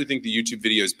 but I actually think the YouTube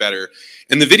video is better.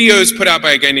 And the video is put out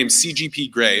by a guy named CGP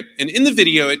Grey. And in the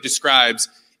video, it describes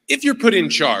if you're put in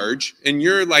charge and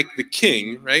you're like the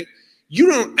king, right? You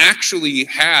don't actually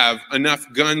have enough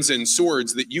guns and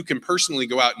swords that you can personally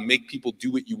go out and make people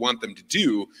do what you want them to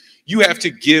do. You have to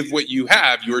give what you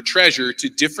have, your treasure, to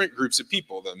different groups of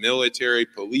people, the military,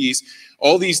 police,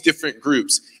 all these different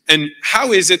groups. And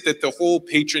how is it that the whole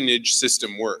patronage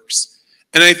system works?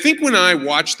 And I think when I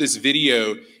watched this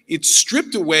video, it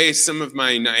stripped away some of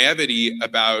my naivety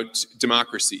about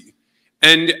democracy.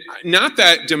 And not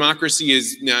that democracy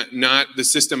is not the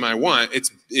system I want.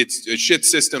 It's a shit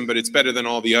system, but it's better than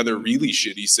all the other really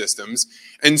shitty systems.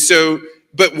 And so,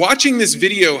 but watching this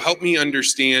video helped me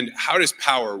understand, how does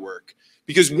power work?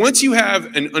 Because once you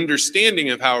have an understanding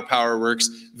of how power works,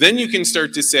 then you can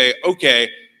start to say, okay,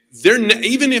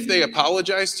 even if they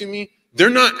apologize to me,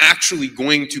 they're not actually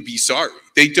going to be sorry.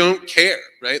 They don't care,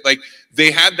 right? Like,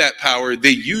 they had that power, they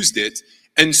used it.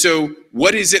 And so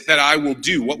what is it that I will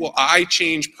do? What will I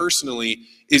change personally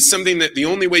is something that the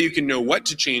only way you can know what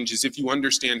to change is if you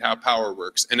understand how power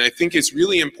works. And I think it's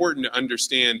really important to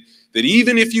understand that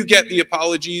even if you get the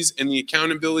apologies and the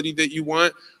accountability that you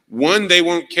want, one, they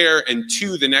won't care, and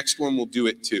two, the next one will do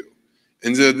it too.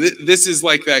 And so this is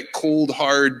like that cold,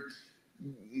 hard,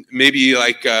 maybe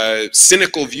like a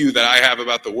cynical view that I have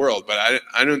about the world, but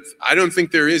I don't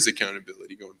think there is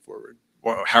accountability going forward.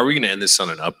 Well, how are we going to end this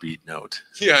on an upbeat note?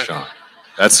 Yeah. Sean?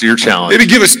 That's your challenge. Maybe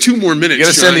give us 2 more minutes. You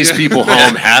got to send these people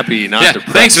home happy, not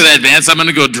depressed. Thanks for that, Vance. I'm going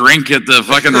to go drink at the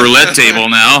fucking roulette table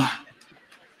now.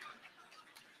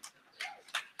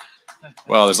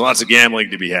 Well, there's lots of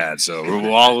gambling to be had, so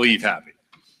we'll all leave happy.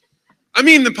 I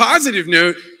mean, the positive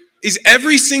note is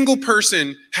every single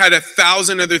person had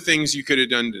 1,000 other things you could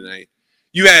have done tonight.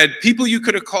 You had people you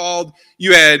could have called,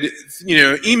 you had,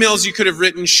 emails you could have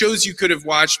written, shows you could have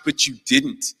watched, but you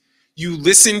didn't. You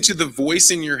listened to the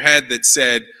voice in your head that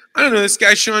said, I don't know, this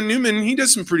guy Sean Newman, he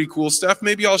does some pretty cool stuff.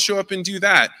 Maybe I'll show up and do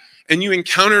that. And you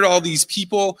encountered all these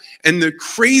people. And the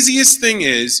craziest thing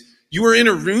is, you are in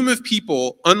a room of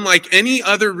people unlike any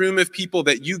other room of people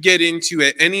that you get into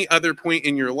at any other point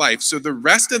in your life. So the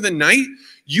rest of the night,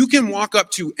 you can walk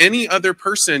up to any other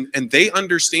person and they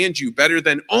understand you better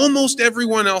than almost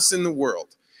everyone else in the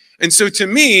world. And so to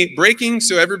me, breaking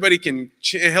so everybody can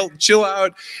chill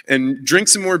out and drink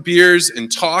some more beers and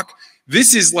talk,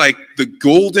 this is like the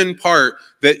golden part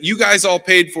that you guys all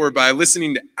paid for by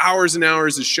listening to hours and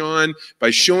hours of Sean, by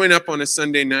showing up on a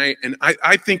Sunday night. And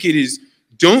I think it is,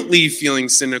 don't leave feeling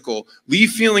cynical,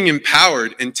 leave feeling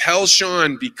empowered, and tell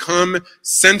Sean, become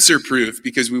censor-proof,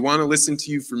 because we want to listen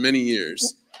to you for many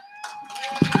years.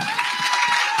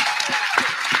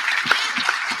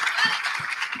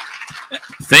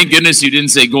 Thank goodness you didn't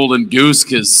say golden goose,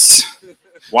 because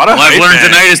What all I've learned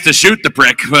tonight is to shoot the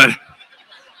prick, but...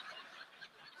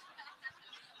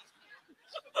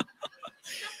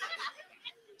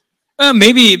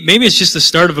 Maybe it's just the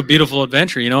start of a beautiful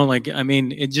adventure, it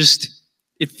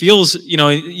feels,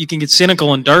 you can get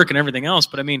cynical and dark and everything else,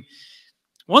 but I mean,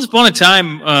 once upon a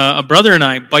time, a brother and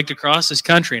I biked across this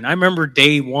country, and I remember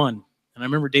day 1, and I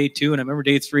remember day 2, and I remember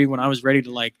day 3 when I was ready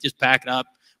to just pack it up.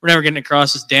 We're never getting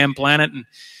across this damn planet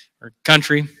or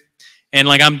country, and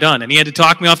I'm done. And he had to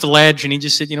talk me off the ledge, and he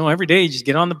just said, every day you just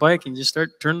get on the bike and you just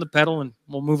start turning the pedal, and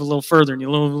we'll move a little further, and you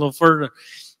move a little further.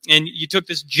 And you took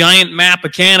this giant map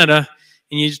of Canada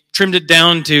and you trimmed it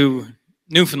down to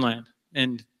Newfoundland,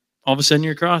 and all of a sudden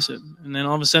you're across it. And then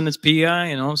all of a sudden it's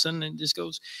PEI, and all of a sudden it just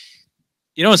goes,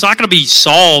 it's not going to be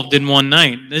solved in one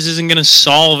night. This isn't going to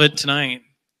solve it tonight,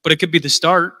 but it could be the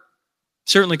start.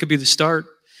 Certainly could be the start.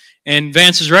 And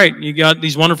Vance is right. You got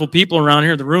these wonderful people around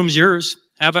here. The room's yours.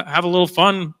 Have a little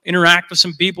fun, interact with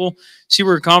some people, see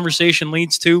where a conversation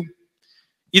leads to.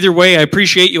 Either way, I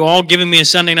appreciate you all giving me a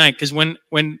Sunday night, because when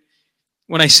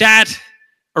I sat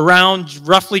around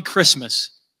roughly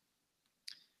Christmas,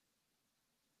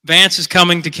 Vance is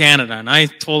coming to Canada, and I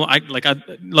told I'd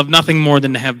love nothing more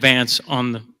than to have Vance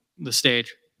on the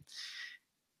stage.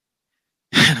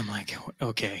 And I'm like,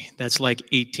 okay, that's like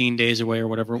 18 days away or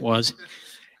whatever it was.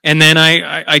 And then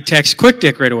I text Quick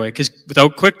Dick right away, because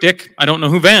without Quick Dick, I don't know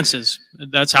who Vance is.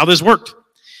 That's how this worked.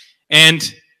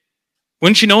 And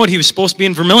wouldn't you know it, he was supposed to be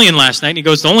in Vermilion last night, and he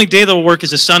goes, the only day that will work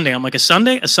is a Sunday. I'm like, a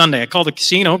Sunday? A Sunday. I called the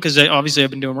casino, because obviously I've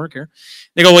been doing work here.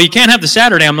 They go, well, you can't have the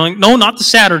Saturday. I'm like, no, not the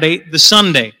Saturday, the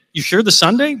Sunday. You sure the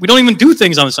Sunday? We don't even do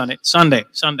things on the Sunday. Sunday.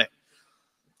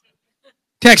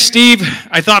 Text Steve.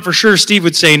 I thought for sure Steve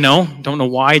would say no. Don't know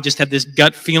why. I just had this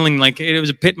gut feeling like it was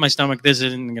a pit in my stomach. This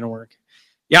isn't going to work.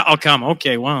 Yeah, I'll come.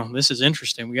 Okay, wow, this is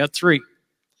interesting. We got 3.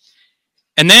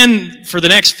 And then for the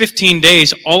next 15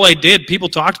 days, all I did, people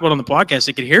talked about on the podcast,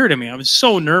 they could hear it in me. I was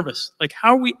so nervous. Like,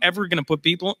 how are we ever going to put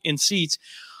people in seats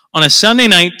on a Sunday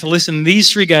night to listen to these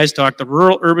 3 guys talk, the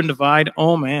rural-urban divide?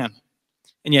 Oh, man.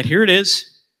 And yet here it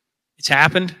is. It's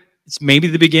happened. It's maybe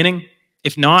the beginning.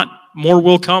 If not, more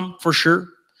will come for sure.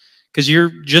 Because you're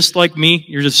just like me.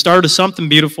 You're the start of something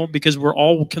beautiful, because we're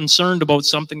all concerned about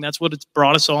something. That's what it's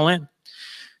brought us all in.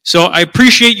 So I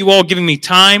appreciate you all giving me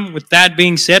time. With that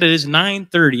being said, it is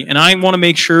 9:30, and I want to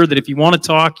make sure that if you want to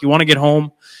talk, you want to get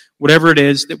home, whatever it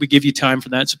is, that we give you time for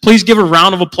that. So please give a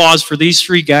round of applause for these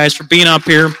 3 guys for being up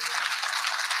here,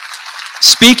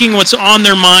 speaking what's on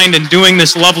their mind, and doing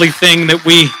this lovely thing that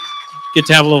we get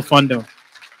to have a little fun doing.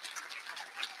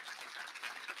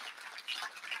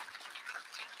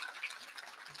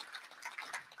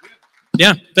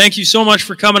 Yeah, thank you so much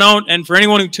for coming out, and for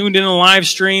anyone who tuned in on the live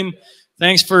stream,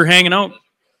 thanks for hanging out,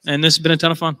 and this has been a ton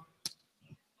of fun.